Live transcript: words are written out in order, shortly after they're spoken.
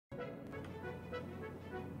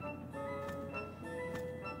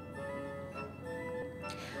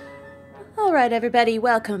Alright everybody,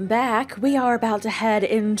 welcome back. We are about to head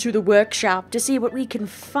into the workshop to see what we can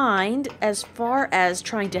find as far as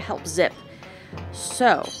trying to help Zip.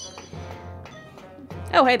 So...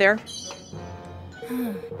 Oh, hey there.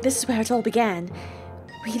 This is where it all began.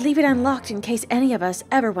 We leave it unlocked in case any of us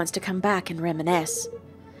ever wants to come back and reminisce.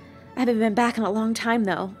 I haven't been back in a long time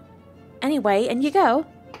though. Anyway, in you go.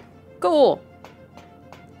 Cool.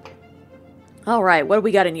 Alright, what do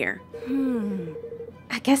we got in here?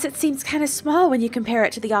 I guess it seems kind of small when you compare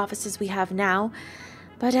it to the offices we have now,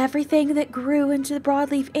 but everything that grew into the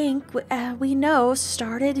Broadleaf Inc. We know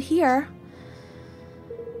started here.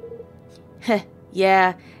 Heh,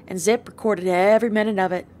 yeah, and Zip recorded every minute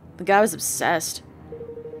of it. The guy was obsessed.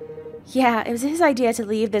 Yeah, it was his idea to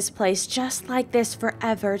leave this place just like this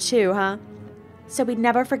forever too, huh? So we'd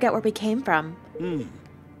never forget where we came from.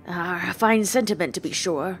 A fine sentiment to be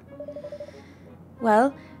sure.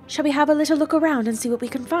 Well, shall we have a little look around and see what we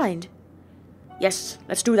can find? Yes,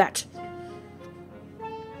 let's do that.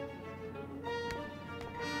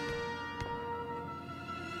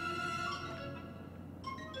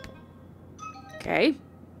 Okay.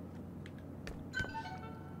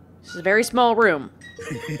 This is a very small room.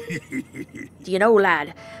 Do you know,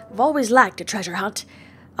 lad, I've always liked a treasure hunt.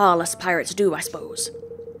 All us pirates do, I suppose.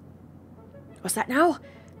 What's that now?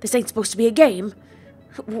 This ain't supposed to be a game.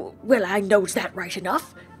 Well, I knows that right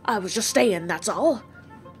enough. I was just saying, that's all.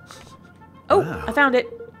 Oh, wow. I found it.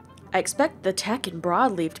 I expect the tech in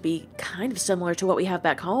Broadleaf to be kind of similar to what we have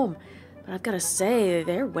back home, but I've got to say,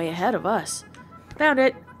 they're way ahead of us. Found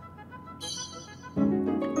it.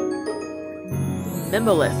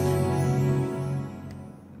 Mimolith.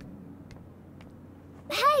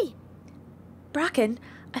 Hey! Bracken,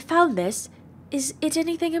 I found this. Is it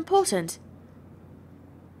anything important?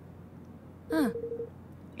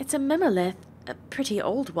 It's a Mimolith. A pretty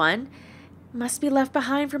old one. Must be left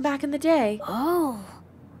behind from back in the day. Oh.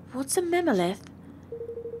 What's a Mimolith?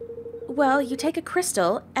 Well, you take a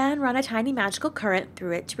crystal and run a tiny magical current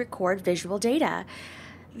through it to record visual data.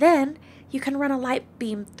 Then, you can run a light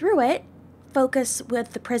beam through it, focus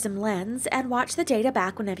with the prism lens, and watch the data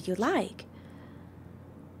back whenever you like.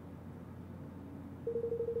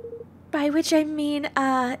 By which I mean,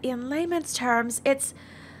 in layman's terms, it's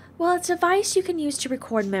a device you can use to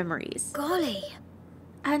record memories. Golly.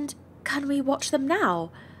 And can we watch them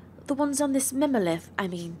now? The ones on this Mimolith, I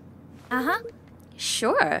mean. Uh-huh.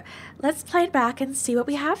 Sure. Let's play it back and see what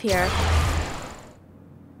we have here.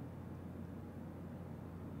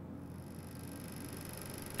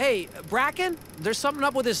 Hey, Bracken, there's something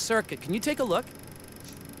up with this circuit. Can you take a look?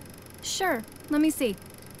 Sure. Let me see.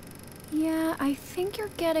 Yeah, I think you're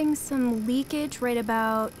getting some leakage right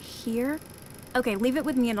about here. Okay, leave it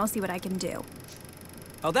with me and I'll see what I can do.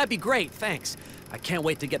 Oh, that'd be great, thanks. I can't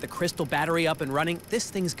wait to get the crystal battery up and running. This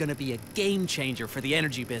thing's gonna be a game changer for the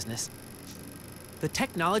energy business. The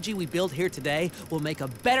technology we build here today will make a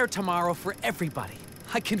better tomorrow for everybody.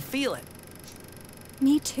 I can feel it.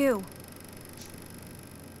 Me too.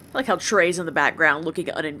 I like how Trey's in the background looking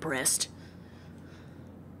unimpressed.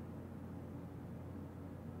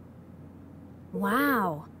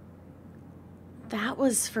 Wow. That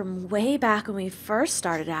was from way back when we first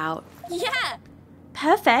started out. Yeah!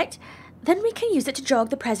 Perfect. Then we can use it to jog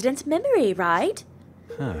the president's memory, right?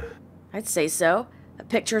 Huh. I'd say so. A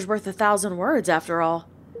picture's worth 1,000 words, after all.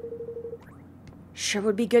 Sure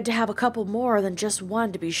would be good to have a couple more than just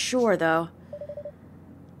one to be sure, though.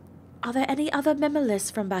 Are there any other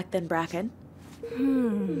Mimoliths from back then, Bracken?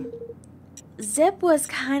 Zip was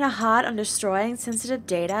kinda hot on destroying sensitive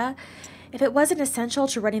data. If it wasn't essential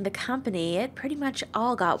to running the company, it pretty much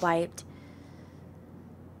all got wiped.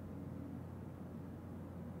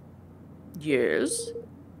 Yes?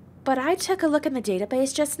 But I took a look in the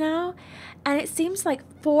database just now, and it seems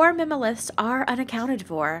like 4 Mimoliths are unaccounted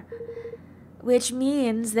for. Which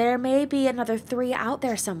means there may be another 3 out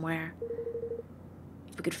there somewhere.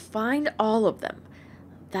 If we could find all of them,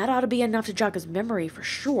 that ought to be enough to jog his memory for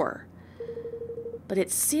sure. But it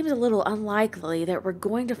seems a little unlikely that we're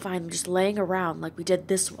going to find them just laying around like we did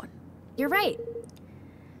this one. You're right.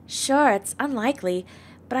 Sure, it's unlikely,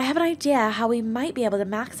 but I have an idea how we might be able to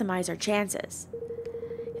maximize our chances.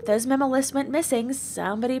 If those Mimoliths went missing,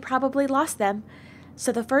 somebody probably lost them.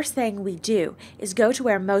 So the first thing we do is go to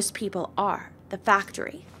where most people are, the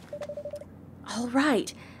factory. All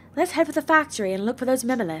right, let's head for the factory and look for those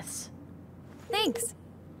Mimoliths. Thanks.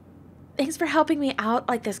 Thanks for helping me out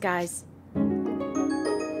like this, guys.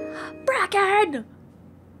 Bracken!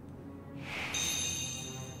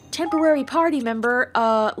 Temporary party member,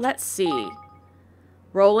 let's see.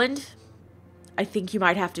 Roland, I think you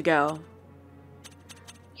might have to go.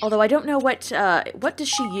 Although I don't know what does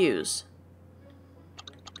she use?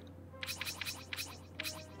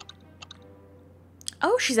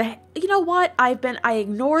 Oh, she's a... You know what? I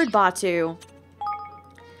ignored Batu.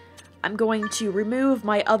 I'm going to remove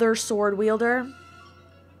my other sword wielder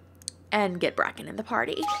and get Bracken in the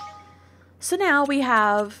party. So now we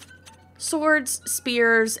have swords,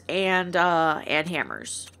 spears, and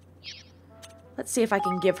hammers. Let's see if I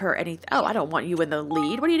can give her anything. Oh, I don't want you in the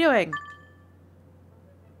lead. What are you doing?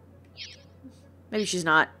 Maybe she's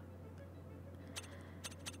not.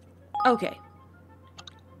 Okay.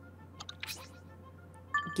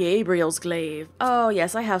 Gabriel's glaive. Oh,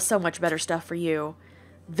 yes, I have so much better stuff for you.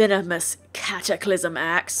 Venomous cataclysm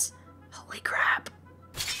axe. Holy crap.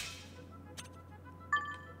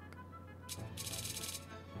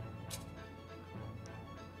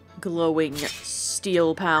 Glowing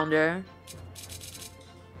steel pounder.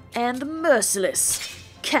 And the merciless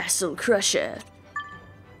castle crusher.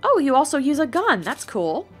 Oh, you also use a gun. That's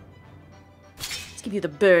cool. Let's give you the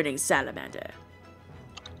burning salamander.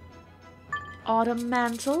 Autumn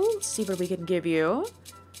mantle. Let's see what we can give you.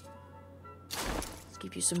 Let's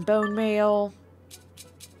give you some bone mail.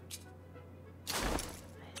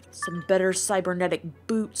 Some better cybernetic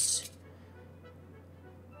boots.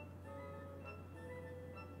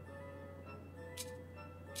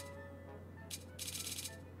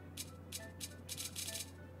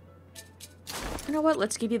 You know what?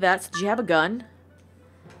 Let's give you that since you have a gun.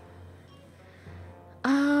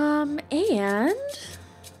 And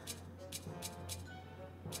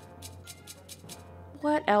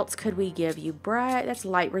what else could we give you? Bright, that's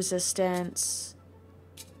light resistance.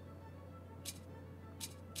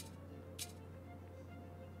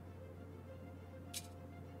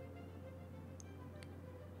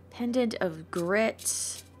 Pendant of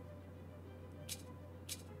grit.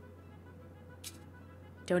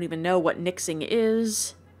 Don't even know what nixing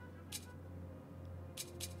is.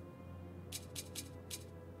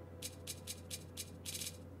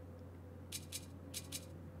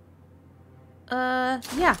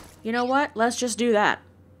 Yeah. You know what? Let's just do that.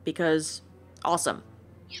 Because, awesome.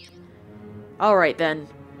 Alright then.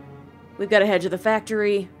 We've got to head to the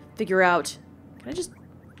factory, figure out... Can I just...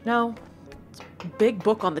 No. It's a big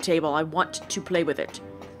book on the table. I want to play with it.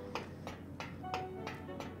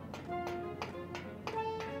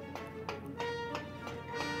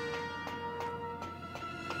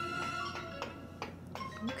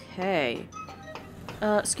 Okay.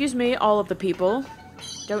 Excuse me, all of the people.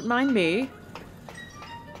 Don't mind me.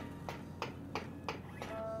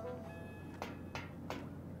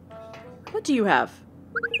 What do you have?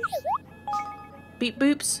 Beep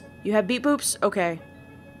boops? You have beep boops? Okay.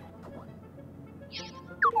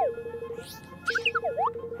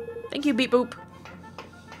 Thank you, beep boop.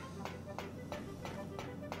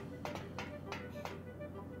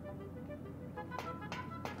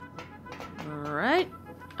 Alright.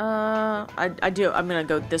 I'm gonna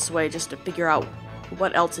go this way just to figure out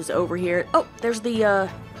what else is over here. Oh, there's the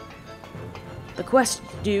quest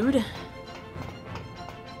dude.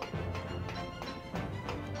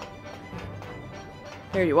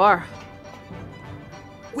 There you are.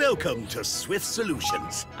 Welcome to Swift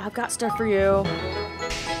Solutions. I've got stuff for you.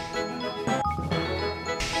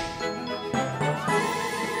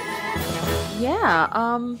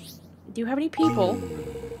 Yeah, do you have any people?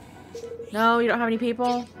 No, you don't have any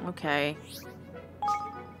people? Okay.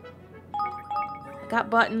 I got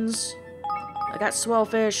buttons. I got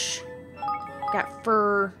swellfish. Got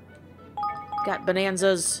fur. Got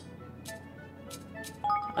bonanzas.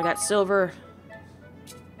 I got silver.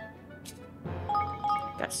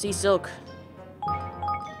 Got sea silk.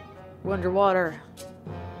 Underwater.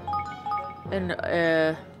 And,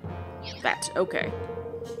 that. Okay.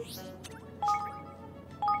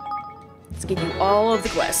 Let's give you all of the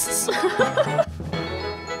quests.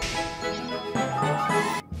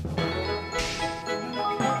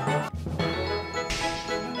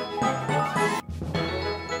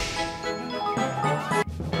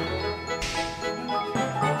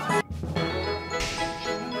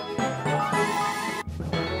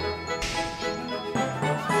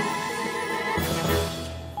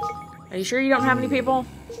 Are you sure you don't have any people?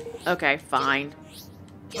 Okay, fine.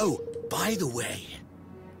 Oh, by the way.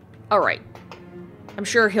 Alright. I'm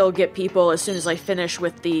sure he'll get people as soon as I finish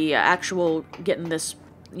with the actual getting this,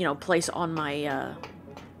 you know, place on my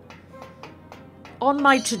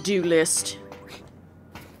to-do list.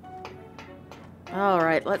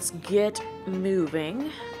 Alright, let's get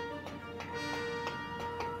moving.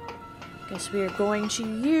 Guess we are going to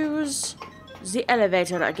use the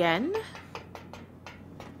elevator again.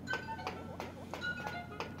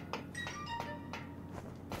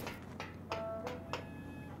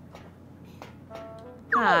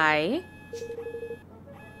 Hi.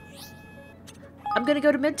 I'm gonna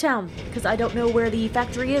go to Midtown, because I don't know where the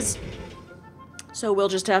factory is. So we'll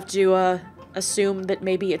just have to, assume that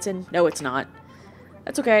maybe it's in... No, it's not.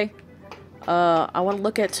 That's okay. I want to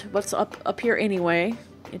look at what's up here anyway.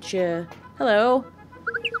 It's, hello?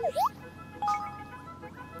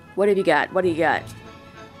 What have you got? What do you got?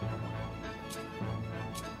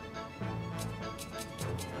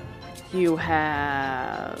 You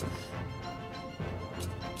have...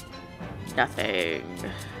 nothing.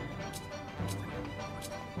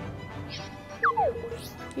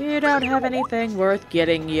 You don't have anything worth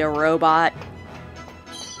getting, you robot.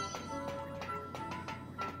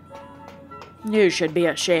 You should be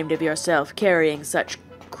ashamed of yourself carrying such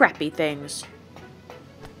crappy things.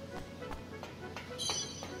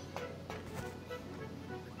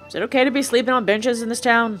 Is it okay to be sleeping on benches in this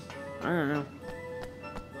town? I don't know.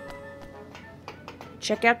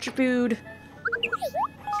 Check out your food.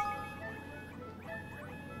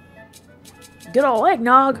 Good old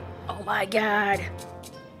eggnog. Oh my god.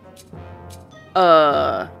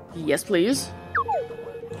 Yes please.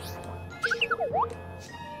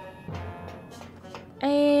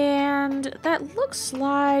 And that looks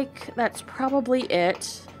like that's probably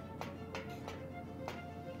it.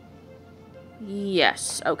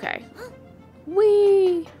 Yes, okay.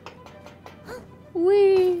 Whee!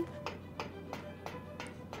 Whee!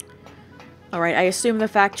 Alright, I assume the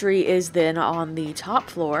factory is then on the top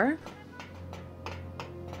floor.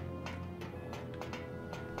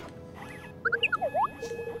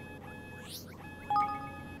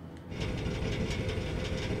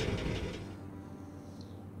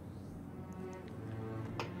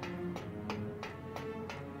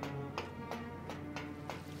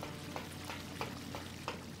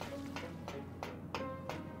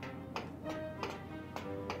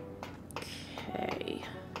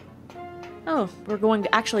 Oh, we're going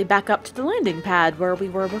to actually back up to the landing pad where we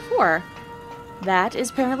were before. That is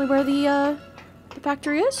apparently where the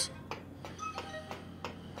factory is?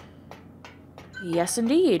 Yes,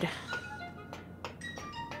 indeed.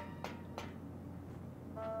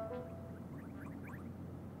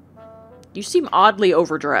 You seem oddly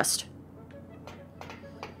overdressed.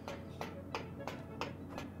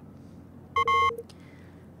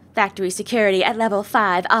 Factory security at level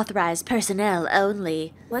 5, authorized personnel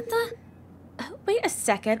only. What the? Wait a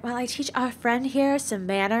second while I teach our friend here some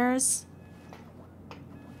manners.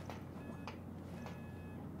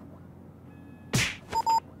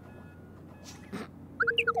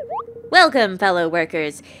 Welcome, fellow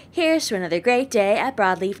workers. Here's to another great day at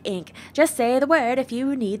Broadleaf Inc. Just say the word if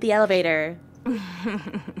you need the elevator.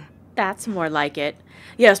 That's more like it.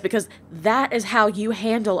 Yes, because that is how you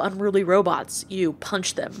handle unruly robots. You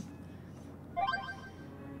punch them.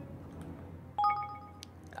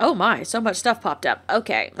 Oh my, so much stuff popped up.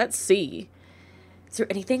 Okay, let's see. Is there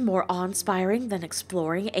anything more awe-inspiring than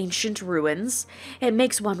exploring ancient ruins? It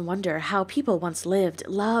makes one wonder how people once lived,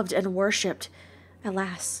 loved, and worshipped.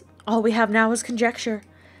 Alas, all we have now is conjecture.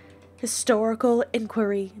 Historical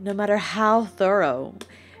inquiry, no matter how thorough,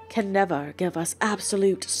 can never give us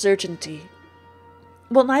absolute certainty.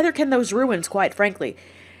 Well, neither can those ruins, quite frankly.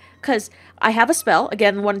 Because I have a spell,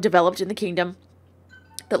 again, one developed in the kingdom,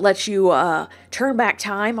 that lets you turn back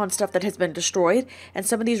time on stuff that has been destroyed. And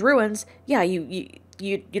some of these ruins, yeah, you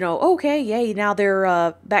know, okay, yay, now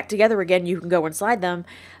they're back together again, you can go inside them.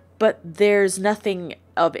 But there's nothing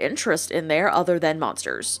of interest in there other than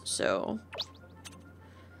monsters, so...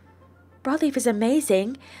 Broadleaf is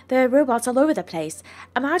amazing. There are robots all over the place.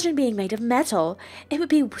 Imagine being made of metal. It would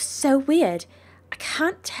be so weird. I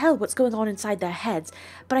can't tell what's going on inside their heads,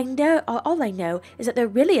 but I know all I know is that they're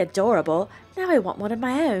really adorable. Now I want one of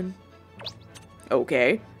my own.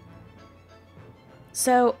 Okay.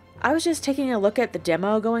 So, I was just taking a look at the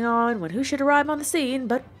demo going on when who should arrive on the scene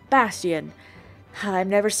but Bastion. I've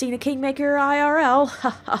never seen a Kingmaker IRL.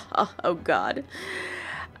 Ha ha ha. Oh god.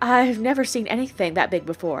 I've never seen anything that big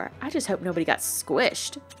before. I just hope nobody got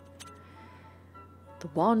squished. The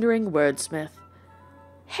Wandering Wordsmith.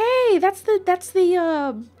 Hey, that's the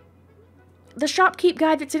shopkeep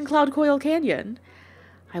guy that's in Cloud Coil Canyon.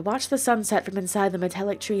 I watch the sunset from inside the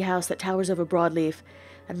metallic treehouse that towers over Broadleaf,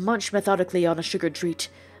 and munch methodically on a sugared treat,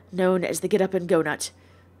 known as the Get Up and Go Nut.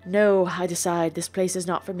 No, I decide this place is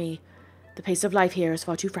not for me. The pace of life here is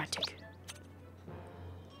far too frantic.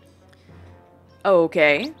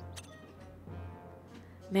 Okay.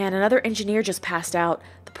 Man, another engineer just passed out.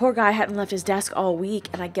 The poor guy hadn't left his desk all week,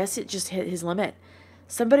 and I guess it just hit his limit.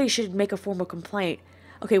 Somebody should make a formal complaint.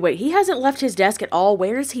 Okay, wait, he hasn't left his desk at all.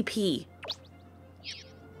 Where does he pee?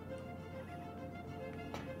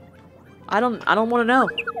 I don't want to know.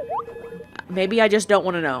 Maybe I just don't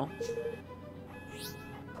want to know.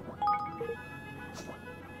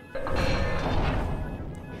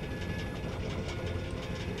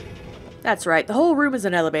 That's right, the whole room is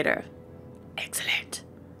an elevator. Excellent.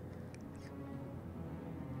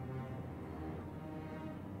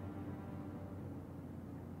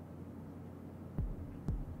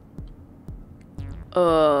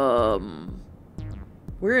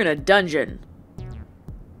 We're in a dungeon.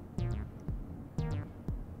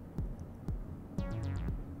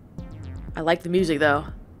 I like the music though.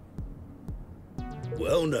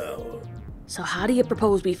 Well, no. So how do you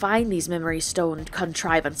propose we find these memory stone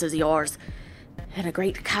contrivances of yours? In a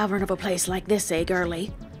great cavern of a place like this, eh,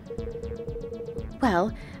 girlie?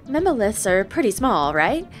 Well, memoliths are pretty small,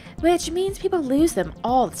 right? Which means people lose them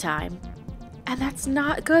all the time. And that's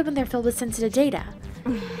not good when they're filled with sensitive data.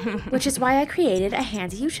 Which is why I created a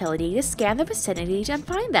handy utility to scan the vicinity and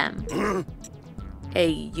find them. A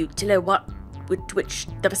utility what? Which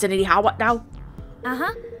the vicinity how what now?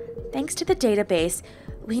 Uh-huh. Thanks to the database,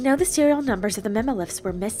 we know the serial numbers of the memoliths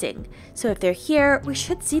we're missing. So if they're here, we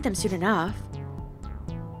should see them soon enough.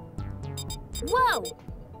 Whoa!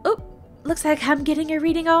 Oh, looks like I'm getting a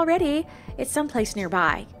reading already. It's someplace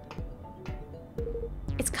nearby.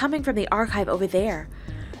 It's coming from the archive over there.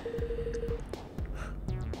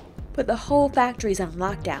 But the whole factory's on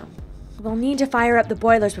lockdown. We'll need to fire up the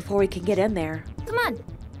boilers before we can get in there. Come on.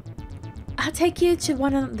 I'll take you to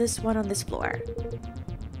one on this floor.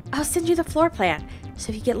 I'll send you the floor plan, so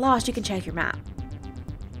if you get lost, you can check your map.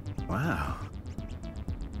 Wow.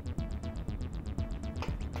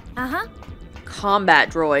 Uh-huh. Combat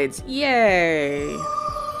droids. Yay!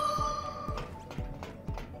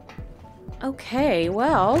 Okay,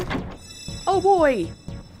 well... Oh boy!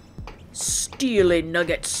 Stealing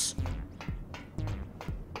nuggets.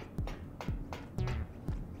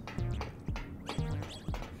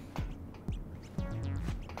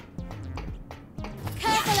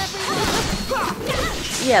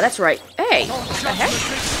 Yeah, that's right. Hey! What the heck?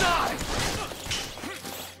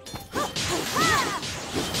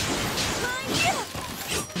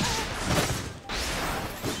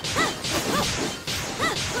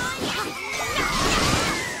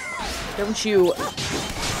 Don't you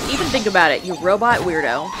even think about it, you robot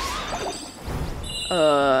weirdo.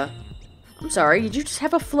 I'm sorry, did you just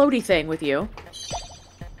have a floaty thing with you?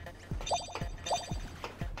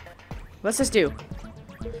 What's this do?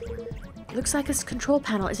 Looks like this control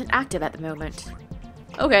panel isn't active at the moment.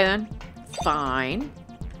 Okay then. Fine.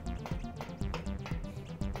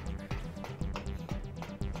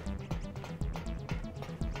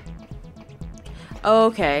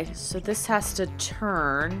 Okay, so this has to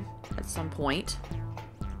turn at some point.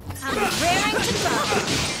 I'm raring to go.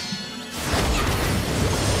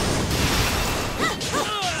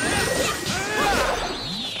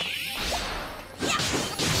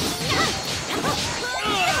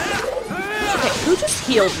 Okay, who just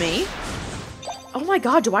healed me? Oh my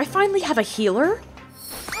god, do I finally have a healer?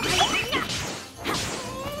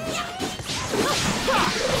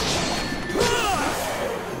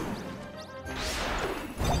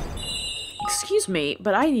 Excuse me,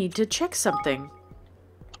 but I need to check something.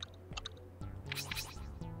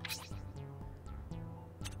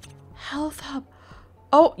 Health hub.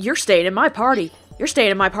 Oh, you're staying in my party. You're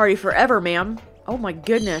staying in my party forever, ma'am. Oh my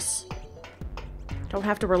goodness. Don't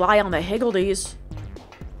have to rely on the higgledies.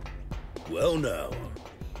 Well, no.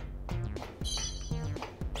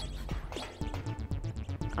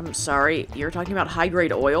 I'm sorry, you're talking about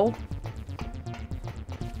high-grade oil?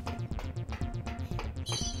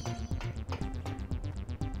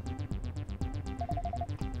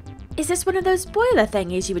 Is this one of those boiler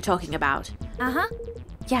thingies you were talking about? Uh-huh.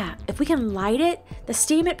 Yeah, if we can light it, the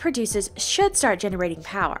steam it produces should start generating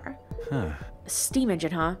power. Huh. A steam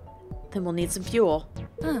engine, huh? Then we'll need some fuel.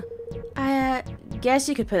 Huh. I guess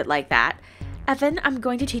you could put it like that. Evan, I'm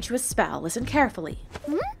going to teach you a spell. Listen carefully.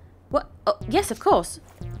 Hmm? What? Oh, yes, of course.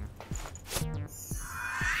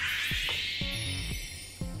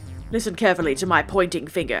 Listen carefully to my pointing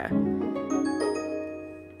finger.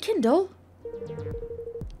 Kindle?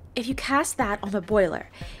 If you cast that on the boiler,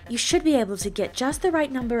 you should be able to get just the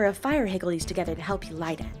right number of fire higgledies together to help you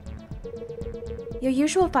light it. Your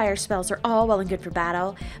usual fire spells are all well and good for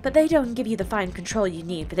battle, but they don't give you the fine control you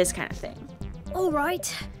need for this kind of thing. All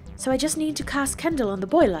right. So I just need to cast Kindle on the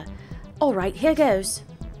boiler. All right, here goes.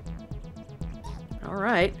 All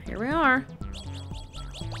right, here we are.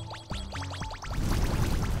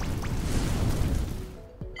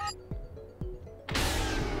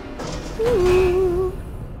 Ooh.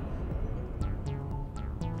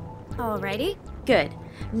 Alrighty. Good.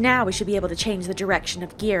 Now we should be able to change the direction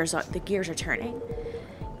of gears the gears are turning.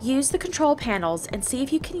 Use the control panels and see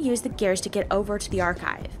if you can use the gears to get over to the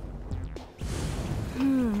archive.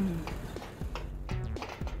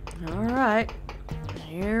 Alright.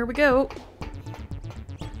 Here we go.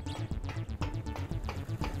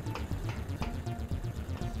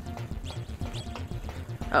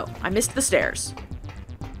 Oh, I missed the stairs.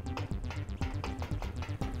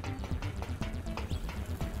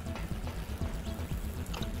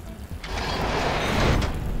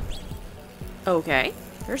 Okay,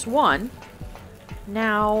 there's one.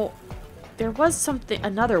 Now, there was something,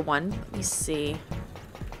 another one. Let me see.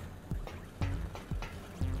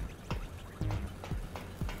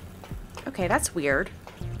 Okay, that's weird.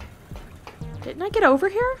 Didn't I get over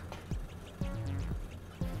here?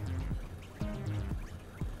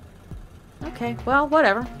 Okay, well,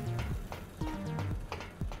 whatever.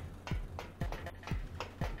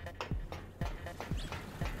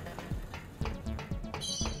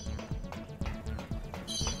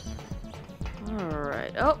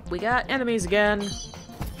 Alright. Oh, we got enemies again.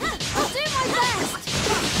 I'll do my best!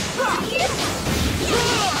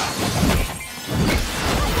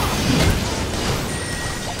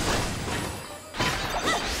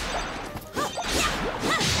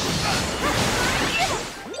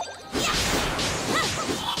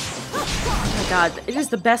 Oh my god, it is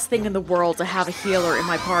the best thing in the world to have a healer in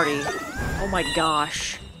my party. Oh my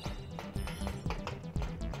gosh.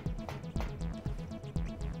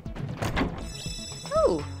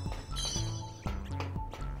 Ooh.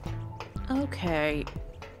 Okay.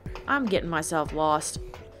 I'm getting myself lost.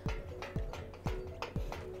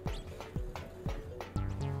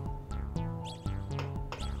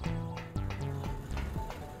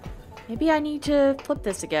 Maybe I need to flip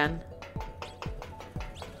this again.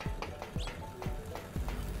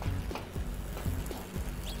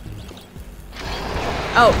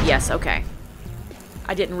 Oh, yes, okay.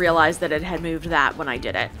 I didn't realize that it had moved that when I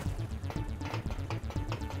did it.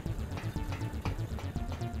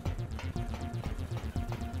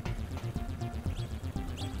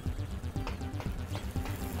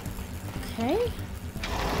 Okay.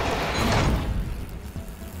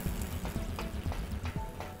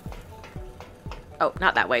 Oh,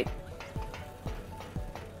 not that way.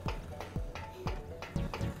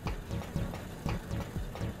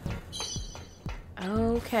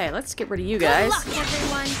 Okay, let's get rid of you guys. Good luck,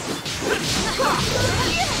 everyone!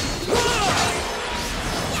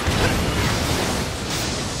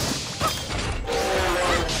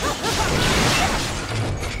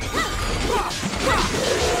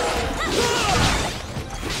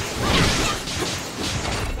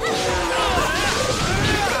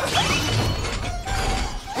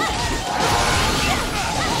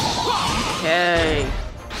 Okay.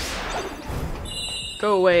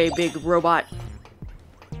 Go away, big robot.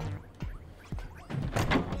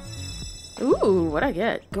 Ooh, what'd I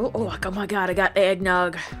get? Go. Oh my god, I got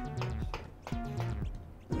eggnog.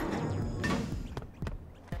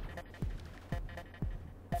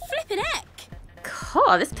 Flippin' heck!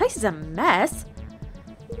 God, this place is a mess.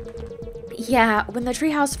 Yeah, when the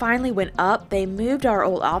treehouse finally went up, they moved our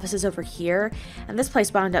old offices over here, and this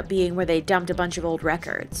place wound up being where they dumped a bunch of old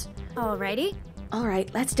records. Alrighty.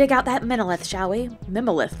 Alright, let's dig out that monolith, shall we?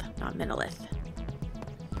 Mimolith, not monolith.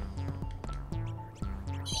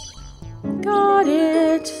 Got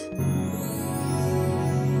it!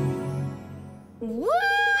 Woo!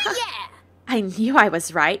 Yeah! I knew I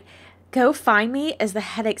was right. Go Find Me is the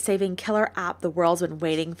headache-saving killer app the world's been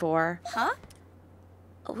waiting for. Huh?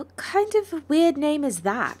 What kind of weird name is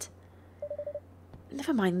that?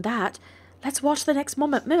 Never mind that. Let's watch the next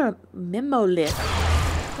mimolith.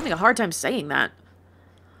 I'm having a hard time saying that.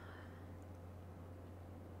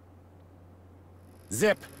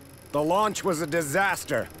 Zip, the launch was a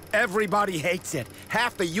disaster. Everybody hates it.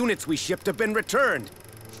 Half the units we shipped have been returned.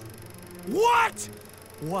 What?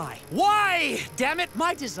 Why? Why? Damn it,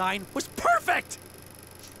 my design was perfect!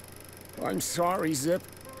 I'm sorry, Zip.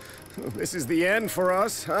 This is the end for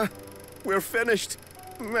us, huh? We're finished.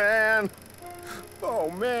 Man.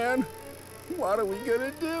 Oh, man. What are we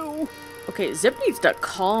gonna do? Okay, Zip needs to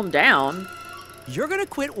calm down. You're gonna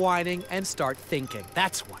quit whining and start thinking.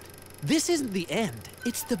 That's what. This isn't the end.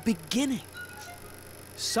 It's the beginning.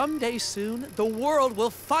 Someday soon, the world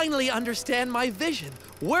will finally understand my vision.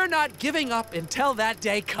 We're not giving up until that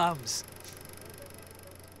day comes.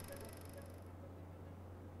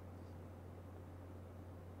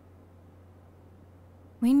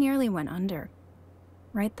 We nearly went under.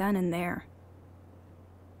 Right then and there.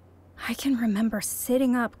 I can remember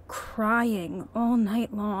sitting up crying all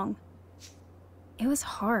night long. It was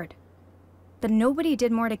hard. But nobody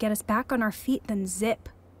did more to get us back on our feet than Zip.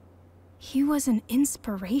 He was an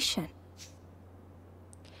inspiration.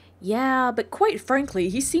 Yeah, but quite frankly,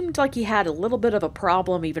 he seemed like he had a little bit of a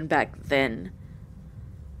problem even back then.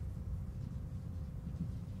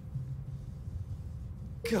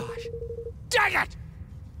 God. Dang it!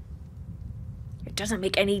 It doesn't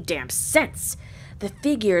make any damn sense. The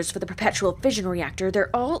figures for the perpetual fission reactor,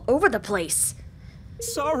 they're all over the place.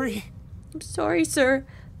 Sorry. I'm sorry, sir,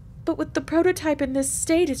 but with the prototype in this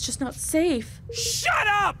state, it's just not safe. Shut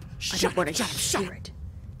up! I don't want to hear it.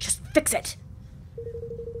 Just fix it.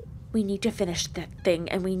 We need to finish that thing,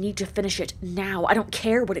 and we need to finish it now. I don't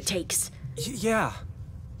care what it takes. Yeah.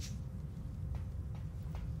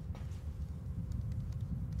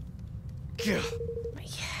 My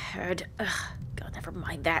head. Ugh. God, never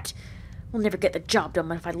mind that. We'll never get the job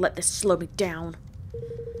done if I let this slow me down.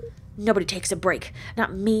 Nobody takes a break.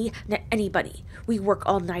 Not me, not anybody. We work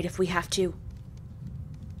all night if we have to.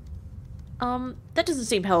 That doesn't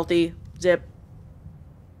seem healthy, Zip.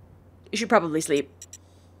 You should probably sleep.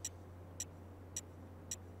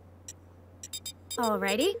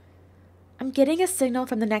 Alrighty. I'm getting a signal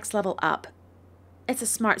from the next level up. It's a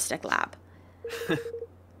smart stick lab.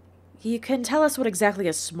 You can tell us what exactly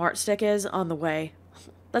a smart stick is on the way.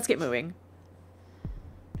 Let's get moving.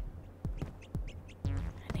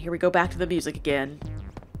 And here we go back to the music again.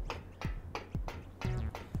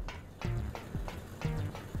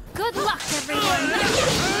 Good luck, everyone!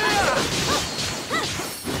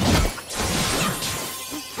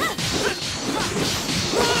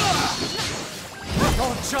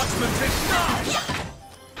 Your judgment is now!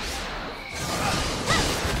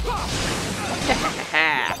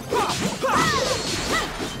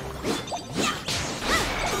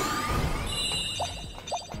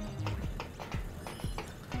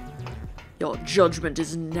 Your judgment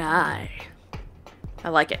is nigh. I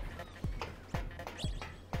like it.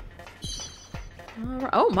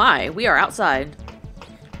 Oh my, we are outside.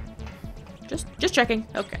 Just checking.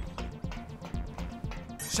 Okay.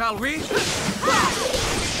 Shall we?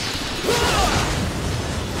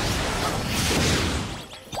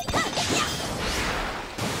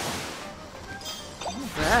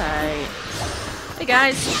 Right. Hey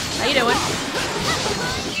guys, how you doing?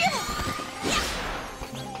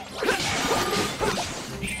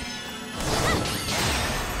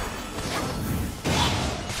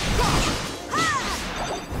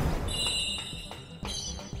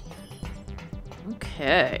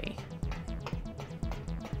 Okay.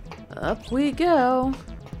 Up we go.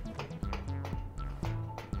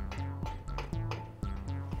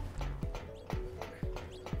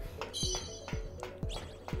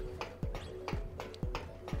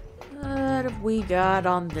 What have we got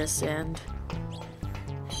on this end?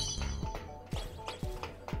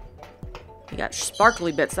 We got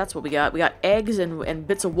sparkly bits, that's what we got. We got eggs and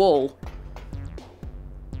bits of wool.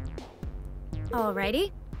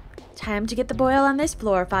 Alrighty. Time to get the boil on this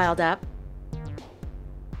floor filed up.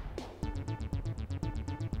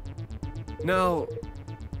 No.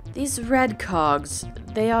 These red cogs,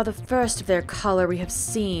 they are the first of their color we have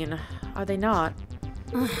seen, are they not?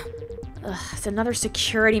 Ugh, it's another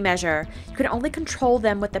security measure. You can only control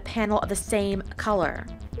them with the panel of the same color.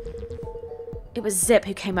 It was Zip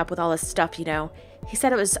who came up with all this stuff, you know. He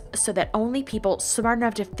said it was so that only people smart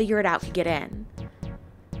enough to figure it out could get in.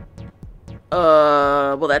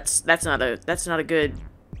 Well that's not a good.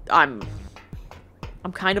 I'm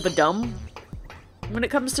kind of a dumb when it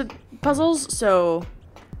comes to puzzles, so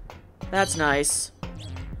that's nice.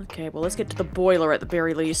 Okay, well let's get to the boiler at the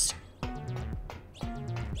very least.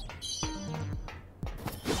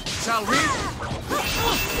 Shall we?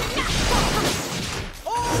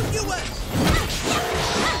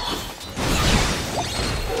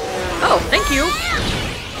 Oh, thank you.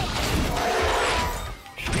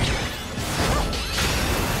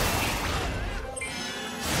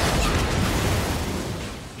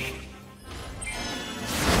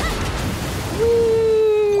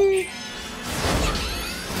 Whee!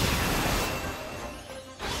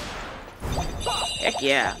 Heck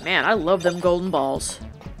yeah, man, I love them golden balls.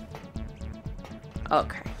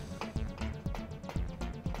 Okay.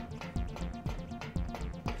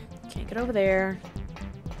 Can't get over there.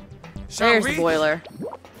 There's the boiler.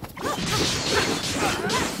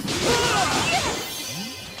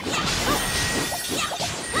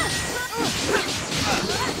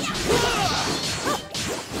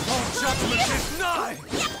 Our judgment is nigh!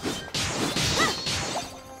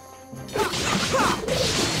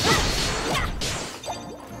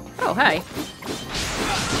 Oh, hey.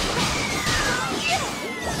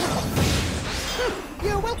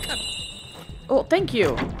 You're welcome. Oh, thank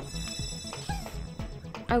you.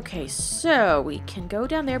 Okay, so we can go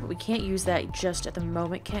down there, but we can't use that just at the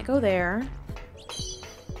moment. Can't go there.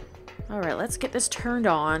 Alright, let's get this turned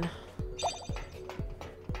on.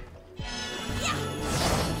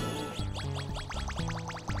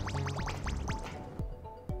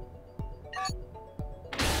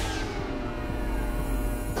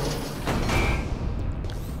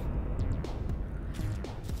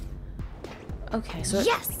 Okay, so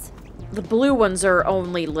Yes! the blue ones are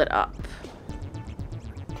only lit up.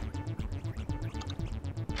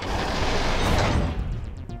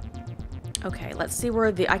 Okay, let's see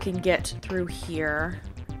where I can get through here.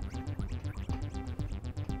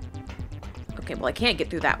 Okay, well I can't get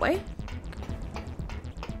through that way.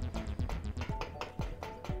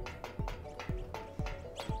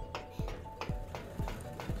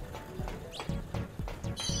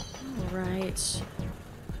 Alright.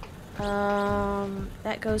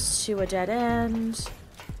 That goes to a dead end.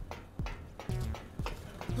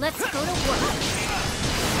 Let's go to work.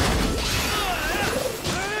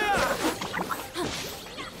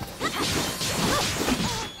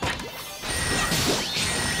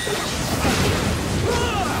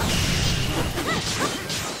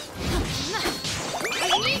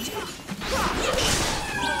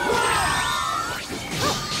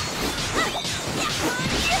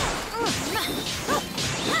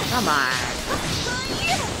 Come on.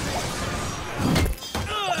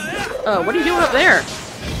 Oh, what are you doing up there?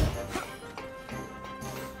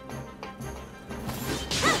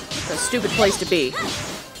 It's a stupid place to be.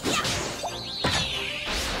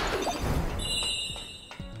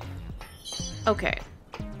 Okay.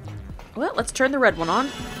 Well, let's turn the red one on.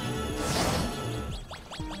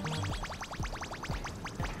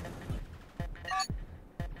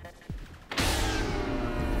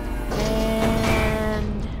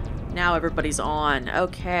 And now everybody's on.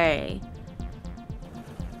 Okay.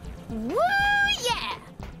 Woo, yeah!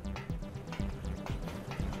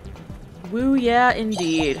 Woo, yeah,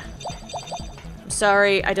 indeed. I'm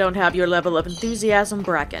sorry, I don't have your level of enthusiasm,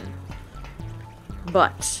 Bracken.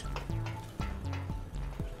 But...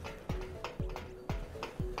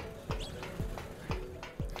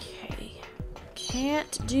 okay.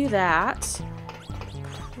 Can't do that.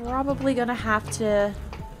 Probably gonna have to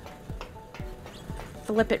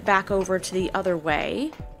flip it back over to the other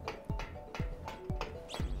way.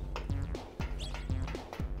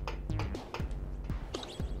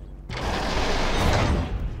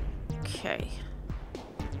 Okay.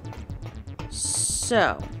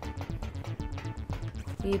 So.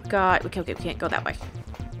 We've got... okay, we can't go that way.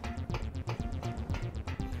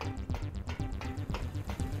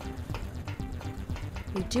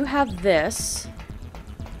 We do have this.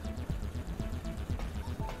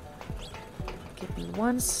 Give me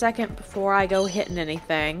 1 second before I go hitting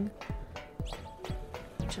anything.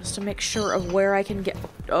 Just to make sure of where I can get...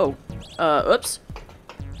 oh. Oops.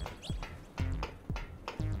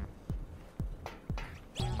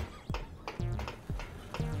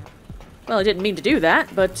 Well, I didn't mean to do that,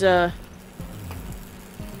 but,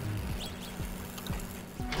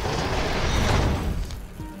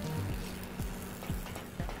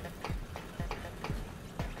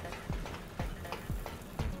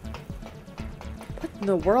 what in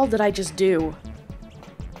the world did I just do?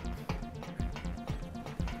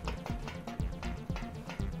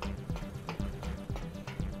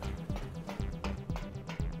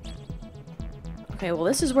 Okay, well,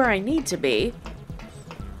 this is where I need to be.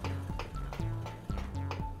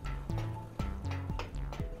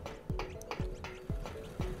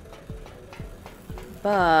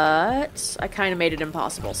 But I kind of made it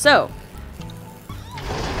impossible. So,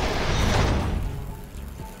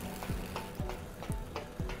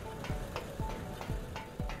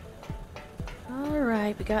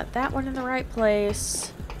 alright, we got that one in the right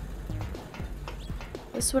place.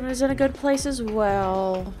 This one is in a good place as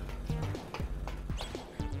well.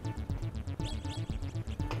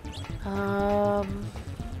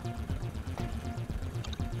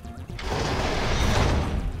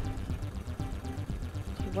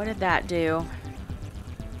 What did that do?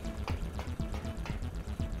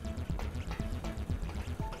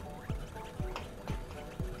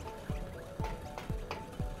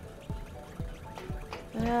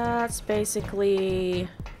 That's basically...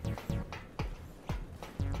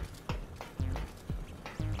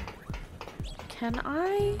 can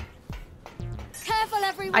I? Careful,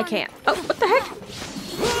 everyone! I can't. Oh, what the heck?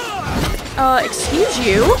 Excuse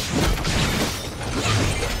you?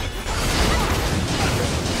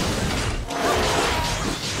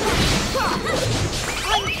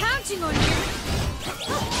 I'm counting on you!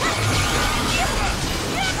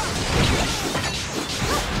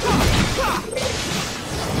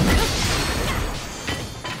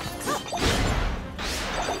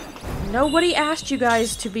 Nobody asked you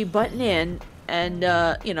guys to be butting in and,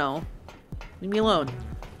 you know, leave me alone.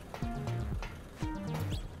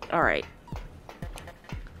 Alright.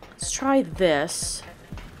 Let's try this.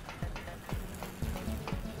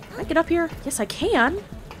 Can I get up here? Yes, I can.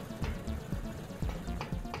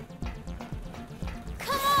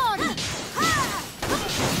 Come on!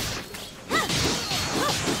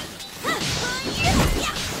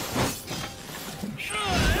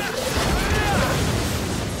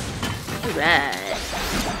 Alright.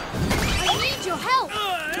 I need your help!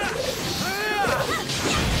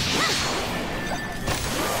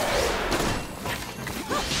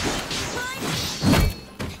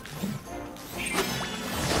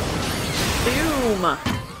 Boom!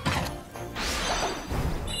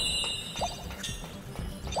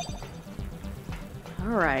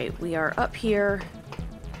 Alright, we are up here.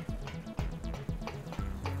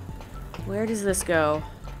 Where does this go?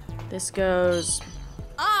 This goes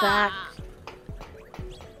back.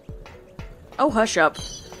 Oh, hush up.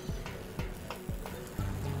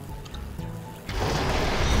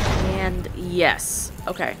 And yes.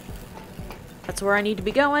 Okay. That's where I need to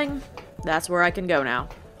be going. That's where I can go now.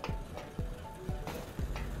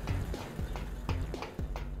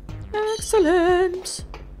 Excellent.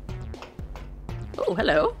 Oh,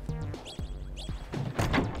 hello.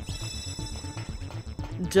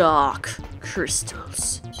 Dark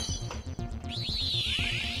crystals.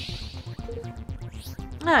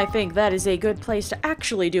 I think that is a good place to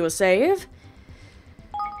actually do a save.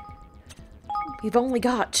 We've only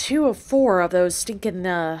got 2 of 4 of those stinking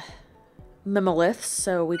memoliths,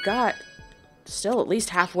 so we've got still at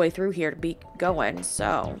least halfway through here to be going,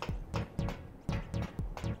 so...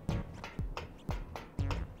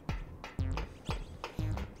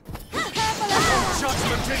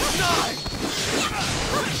 Judgment is nigh!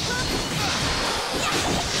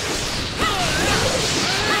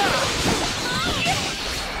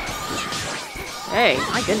 Hey,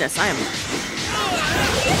 my goodness, I am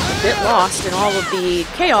a bit lost in all of the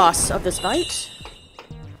chaos of this fight.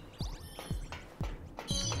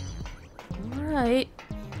 Alright.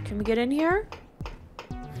 Can we get in here?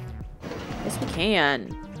 Yes, we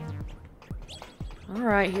can.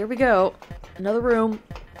 Alright, here we go. Another room.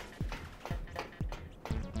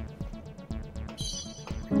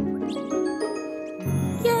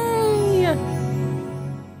 Yay!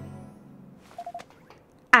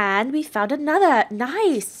 And we found another.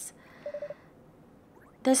 Nice!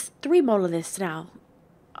 There's 3 monoliths now.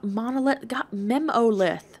 Monolith got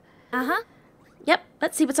memolith. Uh-huh. Yep,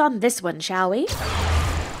 let's see what's on this one, shall we?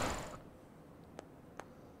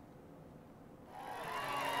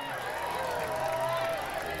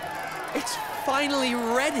 It's finally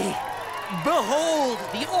ready. Behold,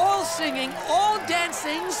 the all-singing,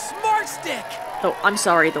 all-dancing Smart Stick! Oh, I'm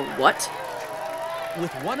sorry, the what?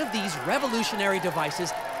 With one of these revolutionary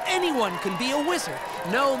devices, anyone can be a wizard.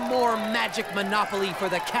 No more magic monopoly for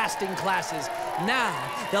the casting classes. Now,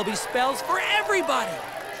 there'll be spells for everybody!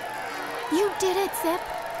 You did it, Zip.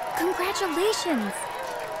 Congratulations.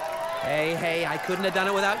 Hey, I couldn't have done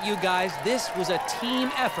it without you guys. This was a team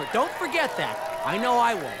effort. Don't forget that. I know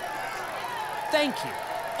I won't. Thank you,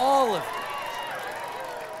 all of you.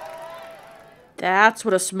 That's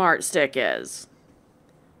what a smart stick is.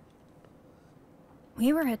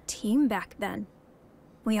 We were a team back then.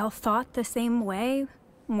 We all thought the same way,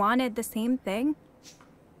 wanted the same thing.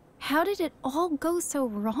 How did it all go so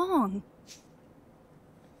wrong?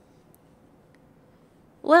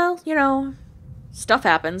 Well, you know, stuff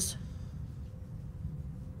happens.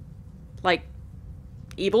 Like,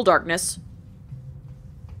 evil darkness.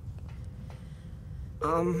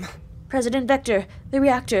 President Vector, the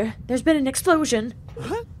reactor, there's been an explosion.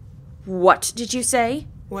 Huh? What did you say?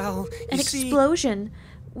 Well, An explosion.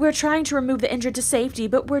 We're trying to remove the injured to safety,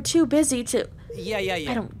 but we're too busy to... Yeah.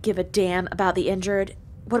 I don't give a damn about the injured.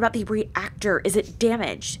 What about the reactor? Is it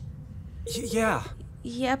damaged? Yeah.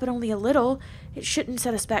 Yeah, but only a little. It shouldn't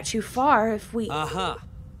set us back too far if we... Uh-huh.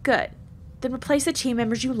 Good. Then replace the team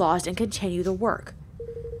members you lost and continue the work.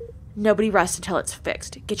 Nobody rests until it's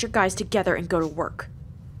fixed. Get your guys together and go to work.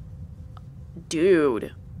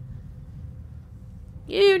 Dude.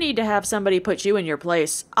 You need to have somebody put you in your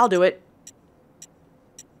place. I'll do it.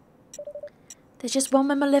 There's just one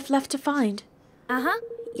memolith left to find. Uh-huh.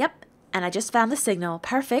 Yep, and I just found the signal.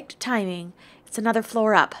 Perfect timing. It's another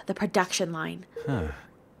floor up, the production line. Huh.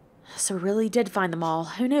 So we really did find them all.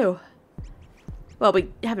 Who knew? Well,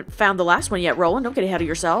 we haven't found the last one yet, Roland. Don't get ahead of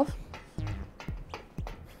yourself.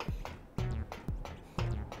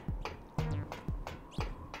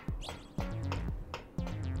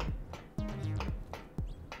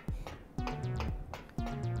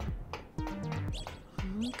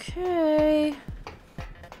 Okay.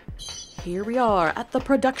 Here we are at the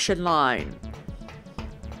production line.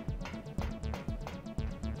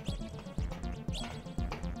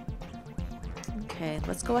 Okay,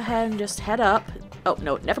 let's go ahead and just head up. Oh,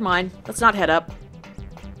 no, never mind. Let's not head up.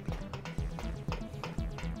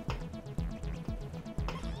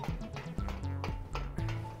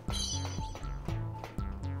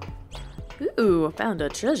 Ooh, found a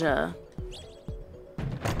treasure.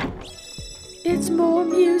 It's more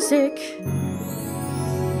music.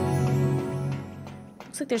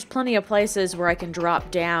 Looks like there's plenty of places where I can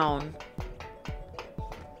drop down.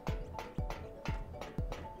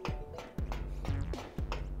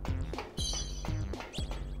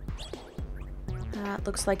 That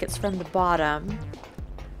looks like it's from the bottom.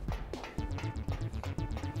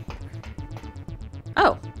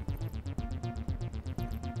 Oh.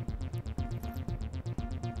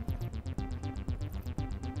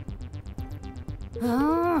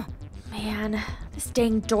 Ah. Man, this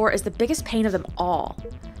dang door is the biggest pain of them all.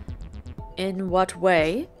 In what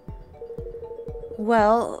way?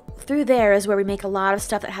 Well, through there is where we make a lot of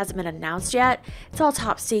stuff that hasn't been announced yet. It's all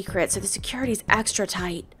top secret, so the security's extra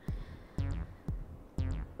tight.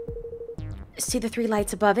 See the 3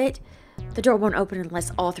 lights above it? The door won't open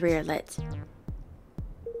unless all 3 are lit.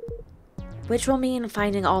 Which will mean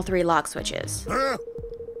finding all 3 lock switches. Ugh,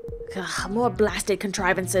 more blasted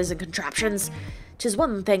contrivances and contraptions. 'Tis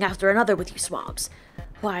one thing after another with you swabs.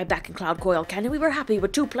 Why, back in Cloud Coil Canyon, we were happy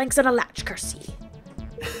with 2 planks and a latch, curse ye.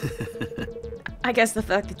 I guess the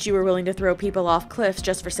fact that you were willing to throw people off cliffs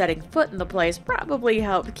just for setting foot in the place probably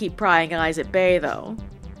helped keep prying eyes at bay, though.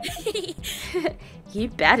 You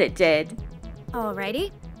bet it did.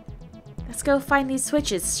 Alrighty. Let's go find these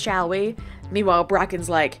switches, shall we? Meanwhile, Bracken's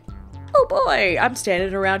like, oh boy, I'm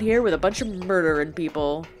standing around here with a bunch of murdering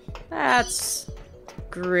people. That's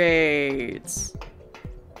great.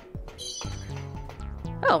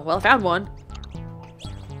 Oh, well, I found one.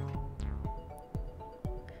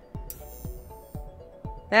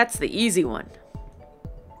 That's the easy one.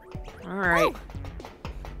 Alright.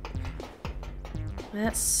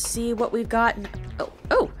 Let's see what we've got.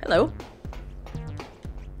 Oh, hello.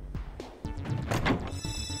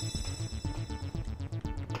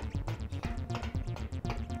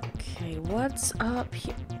 Okay, what's up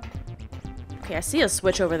here? Okay, I see a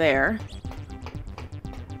switch over there.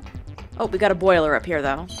 Oh, we got a boiler up here,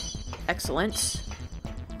 though. Excellent.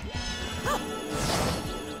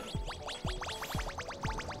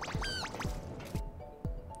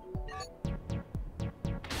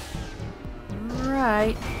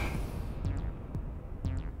 Alright.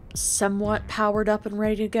 Somewhat powered up and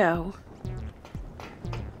ready to go.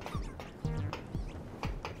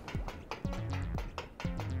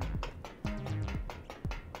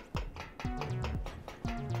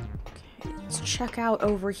 Check out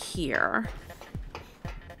over here.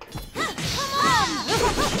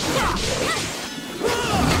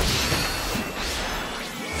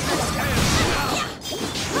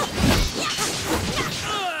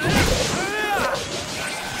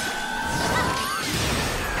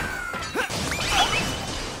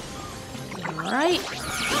 All right.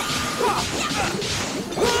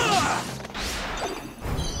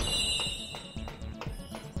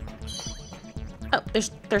 Oh,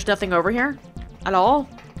 there's nothing over here? At all?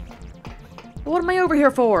 What am I over here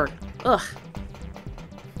for? Ugh.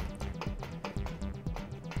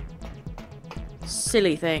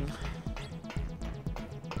 Silly thing.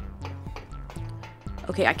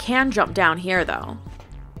 Okay, I can jump down here, though.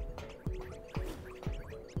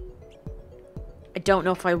 I don't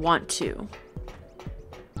know if I want to.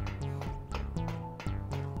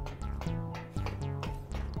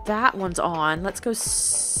 That one's on. Let's go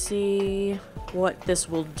see what this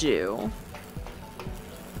will do.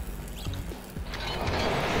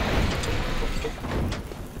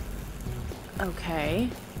 Okay.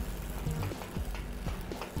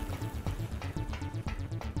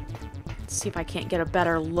 Let's see if I can't get a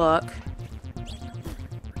better look.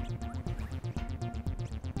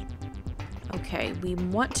 Okay, we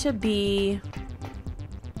want to be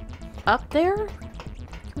up there?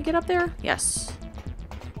 Can we get up there? Yes.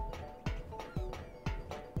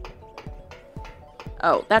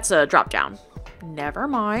 Oh, that's a drop down. Never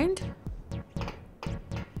mind.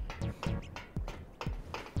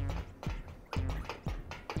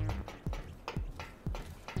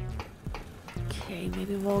 Okay,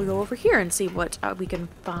 maybe we'll go over here and see what we can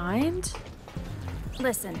find.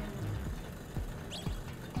 Listen.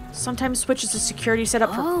 Sometimes switches to security set up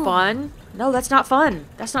for fun. No, that's not fun.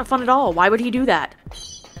 That's not fun at all. Why would he do that?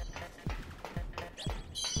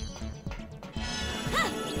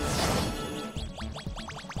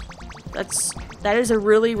 That is a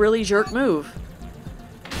really, really jerk move.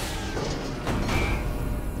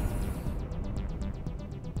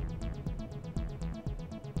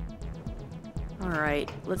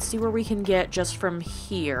 Alright, let's see where we can get just from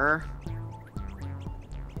here.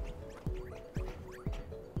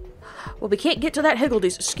 Well, we can't get to that higgledy...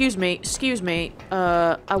 Excuse me.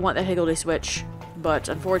 I want that higgledy switch. But,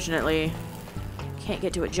 unfortunately, can't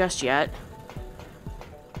get to it just yet.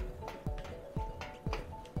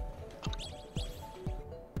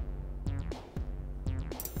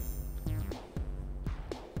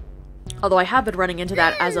 Although I have been running into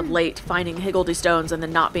that as of late, finding higgledy stones and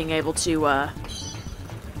then not being able to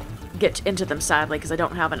get into them, sadly, because I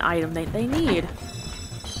don't have an item they need.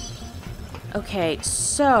 Okay,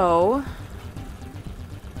 so...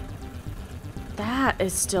 that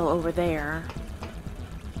is still over there.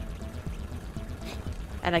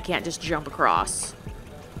 And I can't just jump across.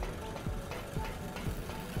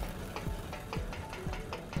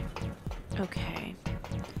 Okay.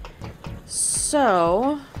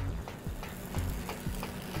 So...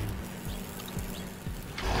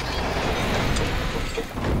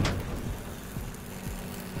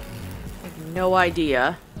 I have no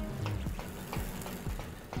idea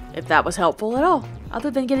if that was helpful at all,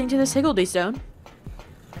 other than getting to this higgledy stone.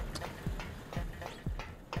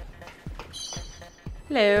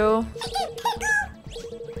 Hello.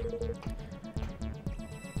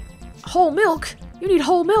 Whole milk? You need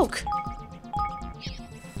whole milk.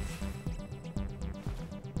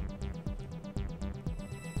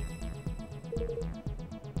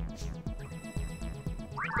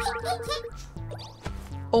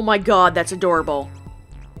 Oh my god, that's adorable.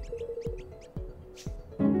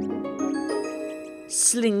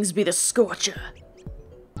 Slingsby the Scorcher.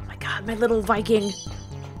 Oh my god, my little Viking.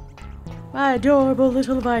 My adorable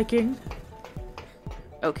little Viking.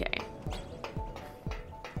 Okay.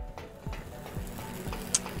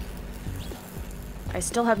 I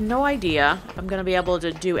still have no idea if I'm gonna be able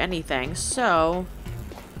to do anything, so...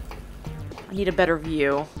 I need a better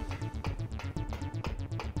view.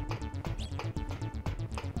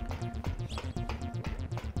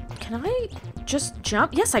 Can I just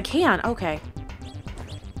jump? Yes, I can. Okay.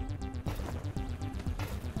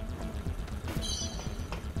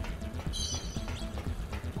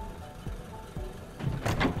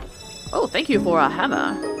 Oh, thank you for a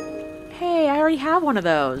hammer. Hey, I already have one of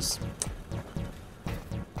those.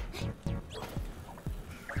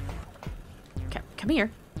 Okay, come here.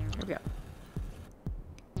 Here we go.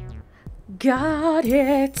 Got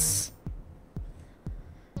it.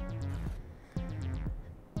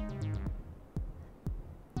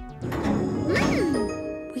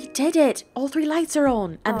 We did it. All 3 lights are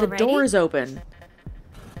on, and the door is open.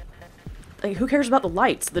 Like, who cares about the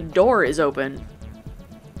lights? The door is open.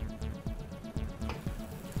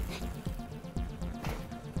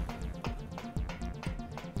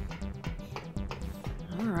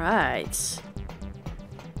 Alright.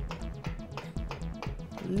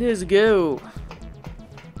 Let's go.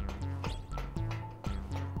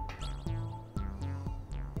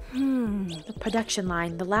 The production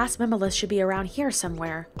line. The last Mimolith should be around here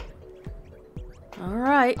somewhere.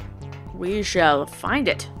 Alright. We shall find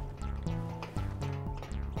it.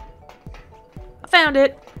 I found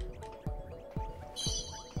it.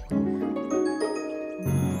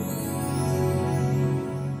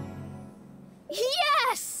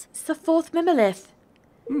 Yes! It's the 4th Mimolith.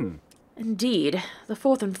 Indeed, the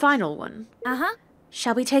 4th and final one. Uh-huh.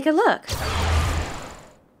 Shall we take a look?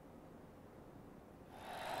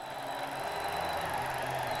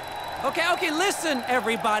 Okay, listen,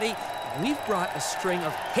 everybody. We've brought a string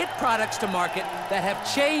of hit products to market that have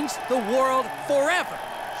changed the world forever.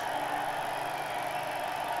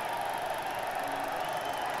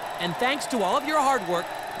 And thanks to all of your hard work,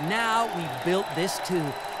 now we've built this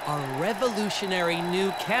too. Our revolutionary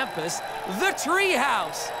new campus, the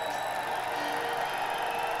Treehouse.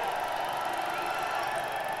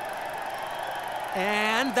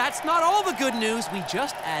 And that's not all the good news. We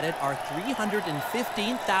just added our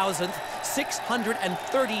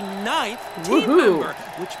 315,639th team member,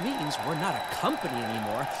 which means we're not a company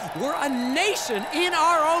anymore. We're a nation in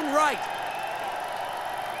our own right.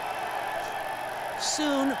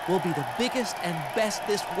 Soon, we'll be the biggest and best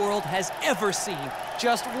this world has ever seen.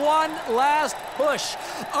 Just one last push.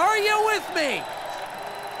 Are you with me?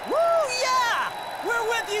 Woo, yeah! We're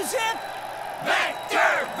with you, Zip!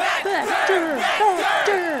 Vector! Vector!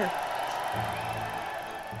 Vector!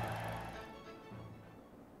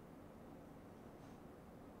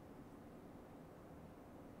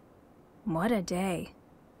 What a day.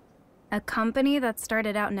 A company that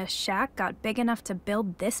started out in a shack got big enough to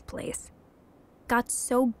build this place. Got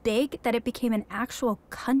so big that it became an actual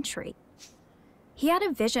country. He had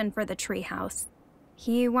a vision for the treehouse.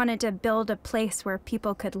 He wanted to build a place where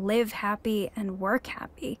people could live happy and work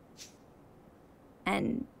happy.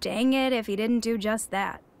 And dang it if he didn't do just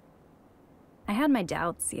that. I had my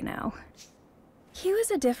doubts, you know. He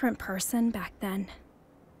was a different person back then.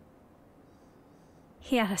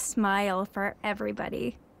 He had a smile for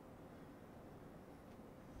everybody.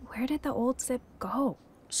 Where did the old Zip go?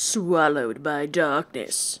 Swallowed by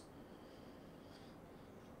darkness.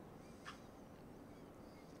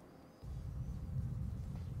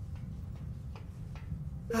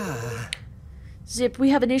 Zip, we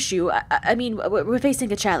have an issue. I mean, we're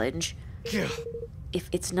facing a challenge. If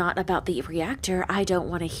it's not about the reactor, I don't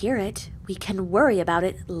want to hear it. We can worry about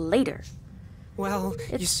it later. Well,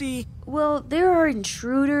 you see... Well, there are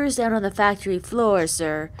intruders down on the factory floor,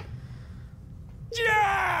 sir.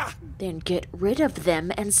 Yeah! Then get rid of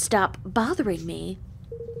them and stop bothering me.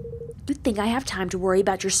 You think I have time to worry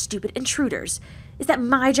about your stupid intruders? Is that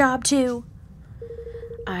my job, too?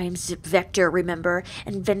 I'm Zip Vector, remember?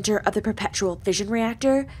 Inventor of the perpetual fission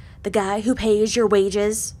reactor? The guy who pays your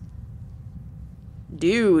wages?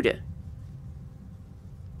 Dude.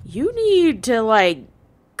 You need to, like,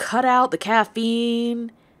 cut out the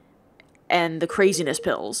caffeine and the craziness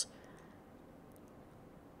pills.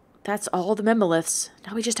 That's all the memoliths.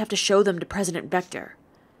 Now we just have to show them to President Vector.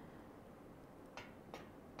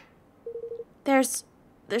 There's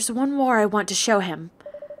one more I want to show him.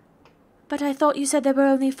 But I thought you said there were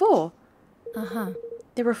only 4. Uh-huh.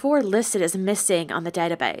 There were 4 listed as missing on the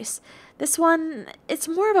database. This one, it's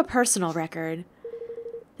more of a personal record.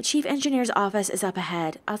 The chief engineer's office is up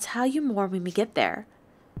ahead. I'll tell you more when we get there.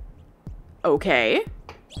 Okay.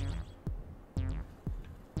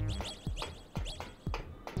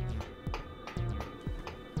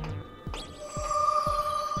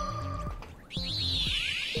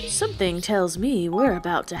 Something tells me we're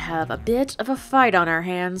about to have a bit of a fight on our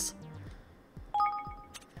hands.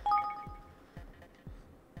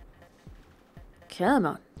 Come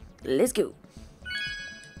on, let's go.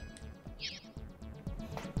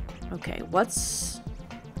 Okay, what's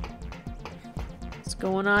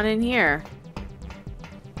going on in here?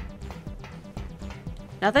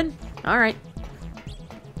 Nothing? All right.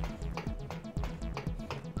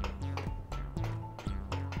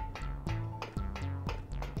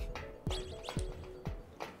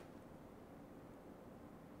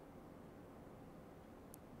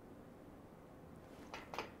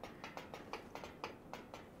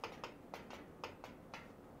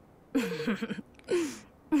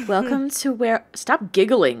 Welcome to where... Stop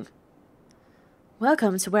giggling.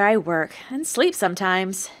 Welcome to where I work and sleep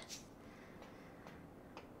sometimes.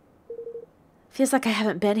 Feels like I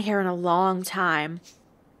haven't been here in a long time.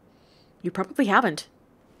 You probably haven't.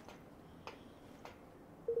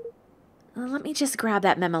 Let me just grab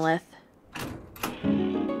that memolith.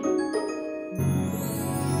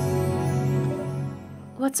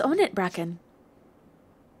 What's on it, Bracken?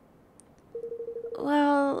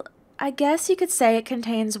 Well, I guess you could say it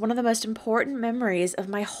contains one of the most important memories of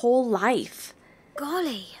my whole life.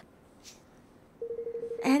 Golly.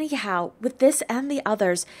 Anyhow, with this and the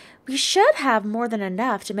others, we should have more than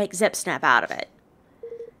enough to make Zip snap out of it.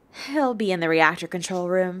 He'll be in the reactor control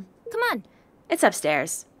room. Come on. It's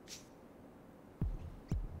upstairs.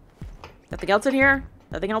 Nothing else in here?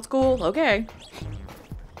 Nothing else cool? Okay.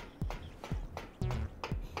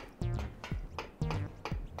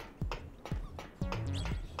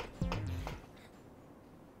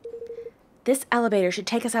 This elevator should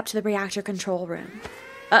take us up to the reactor control room.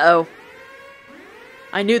 Uh-oh.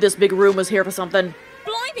 I knew this big room was here for something.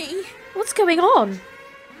 Blimey! What's going on?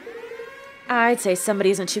 I'd say somebody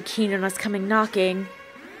isn't too keen on us coming knocking.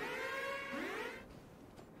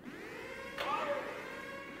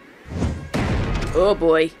 Oh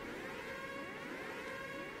boy.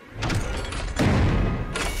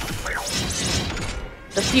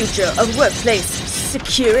 The future of workplace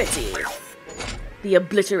security. The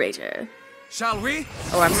Obliterator. Shall we?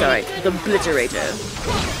 Oh, I'm sorry. The Obliterator.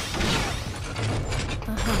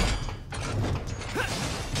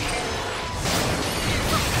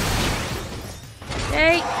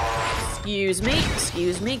 Hey. Excuse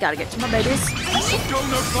me. Gotta get to my babies. Go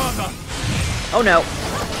no further. Oh no.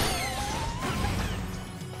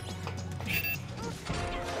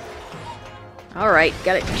 Alright,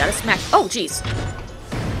 gotta smack. Oh, jeez.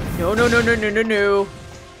 No.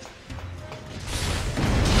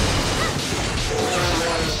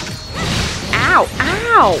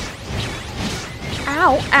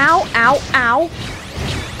 Ow! Ow!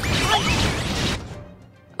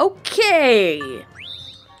 Okay.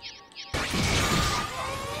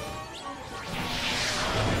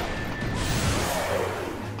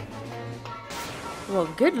 Well,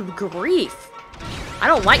 good grief. I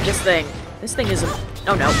don't like this thing. This thing is...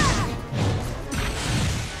 Oh, no.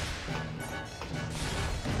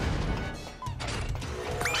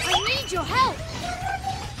 I need your help.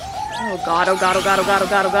 Oh, God. Oh,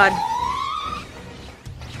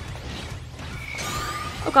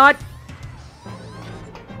 God.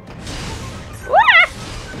 Ah!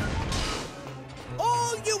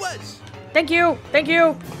 All yours. Thank you.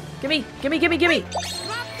 Gimme.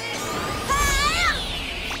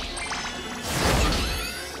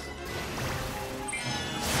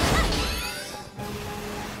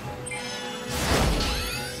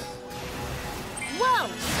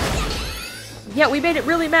 Yeah, we made it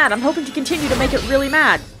really mad. I'm hoping to continue to make it really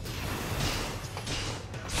mad.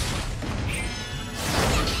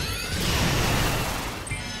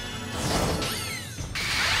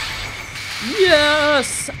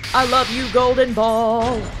 Yes! I love you, Golden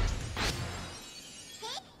Ball.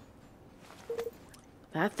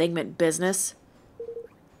 That thing meant business.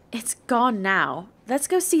 It's gone now. Let's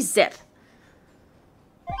go see Zip.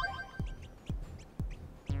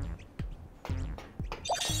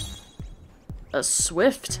 A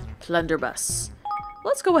swift plunderbus.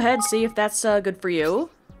 Let's go ahead and see if that's good for you.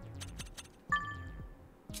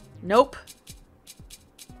 Nope.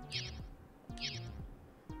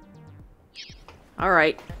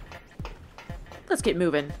 Alright. Let's get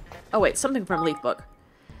moving. Oh wait, something from Leaf Book.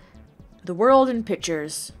 The world in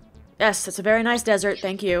pictures. Yes, that's a very nice desert,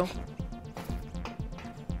 thank you.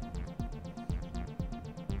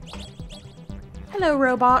 Hello,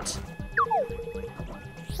 robot.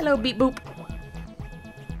 Hello, beep boop.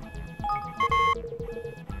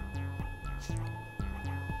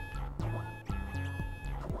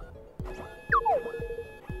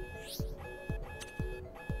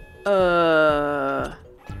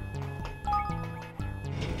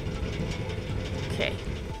 Okay.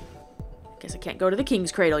 Guess I can't go to the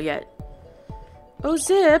King's Cradle yet. Oh,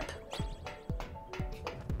 Zip!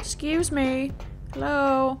 Excuse me.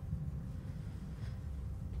 Hello?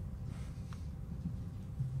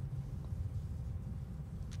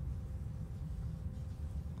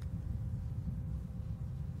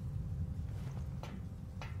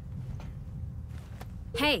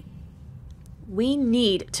 Hey. We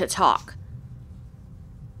need to talk.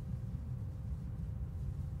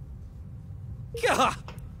 Gah!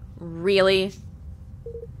 Really?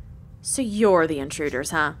 So you're the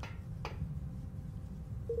intruders, huh?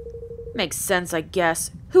 Makes sense, I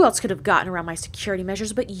guess. Who else could have gotten around my security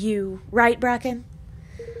measures but you, right, Bracken?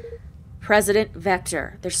 President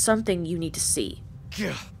Vector, there's something you need to see.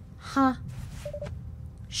 Gah! Huh?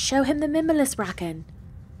 Show him the Mimulus, Bracken.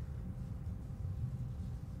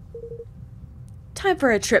 Time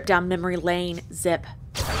for a trip down memory lane, Zip.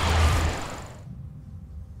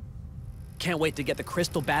 Can't wait to get the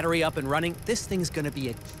crystal battery up and running. This thing's gonna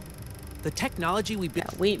be the technology we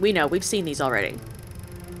built. Yeah, we know, we've seen these already.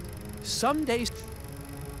 Some days.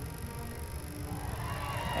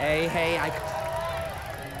 Hey,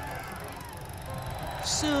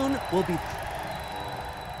 soon we'll be.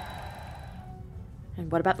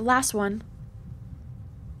 And what about the last one?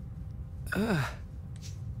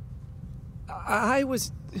 Why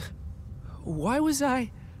was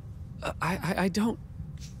I don't.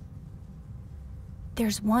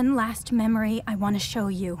 There's one last memory I want to show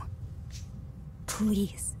you.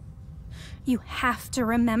 Please. You have to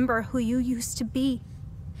remember who you used to be.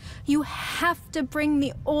 You have to bring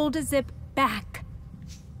the old Zip back.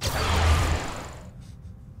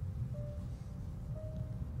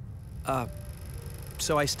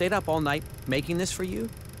 So I stayed up all night making this for you?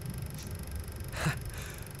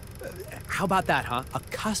 How about that, huh? A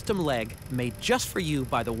custom leg made just for you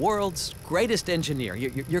by the world's greatest engineer.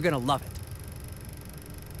 You're gonna love it.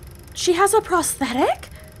 She has a prosthetic?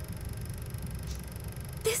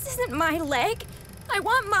 This isn't my leg. I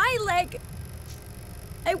want my leg.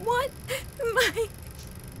 I want my...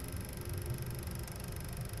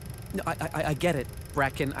 No, I get it,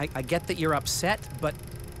 Bracken. I get that you're upset, but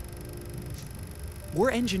we're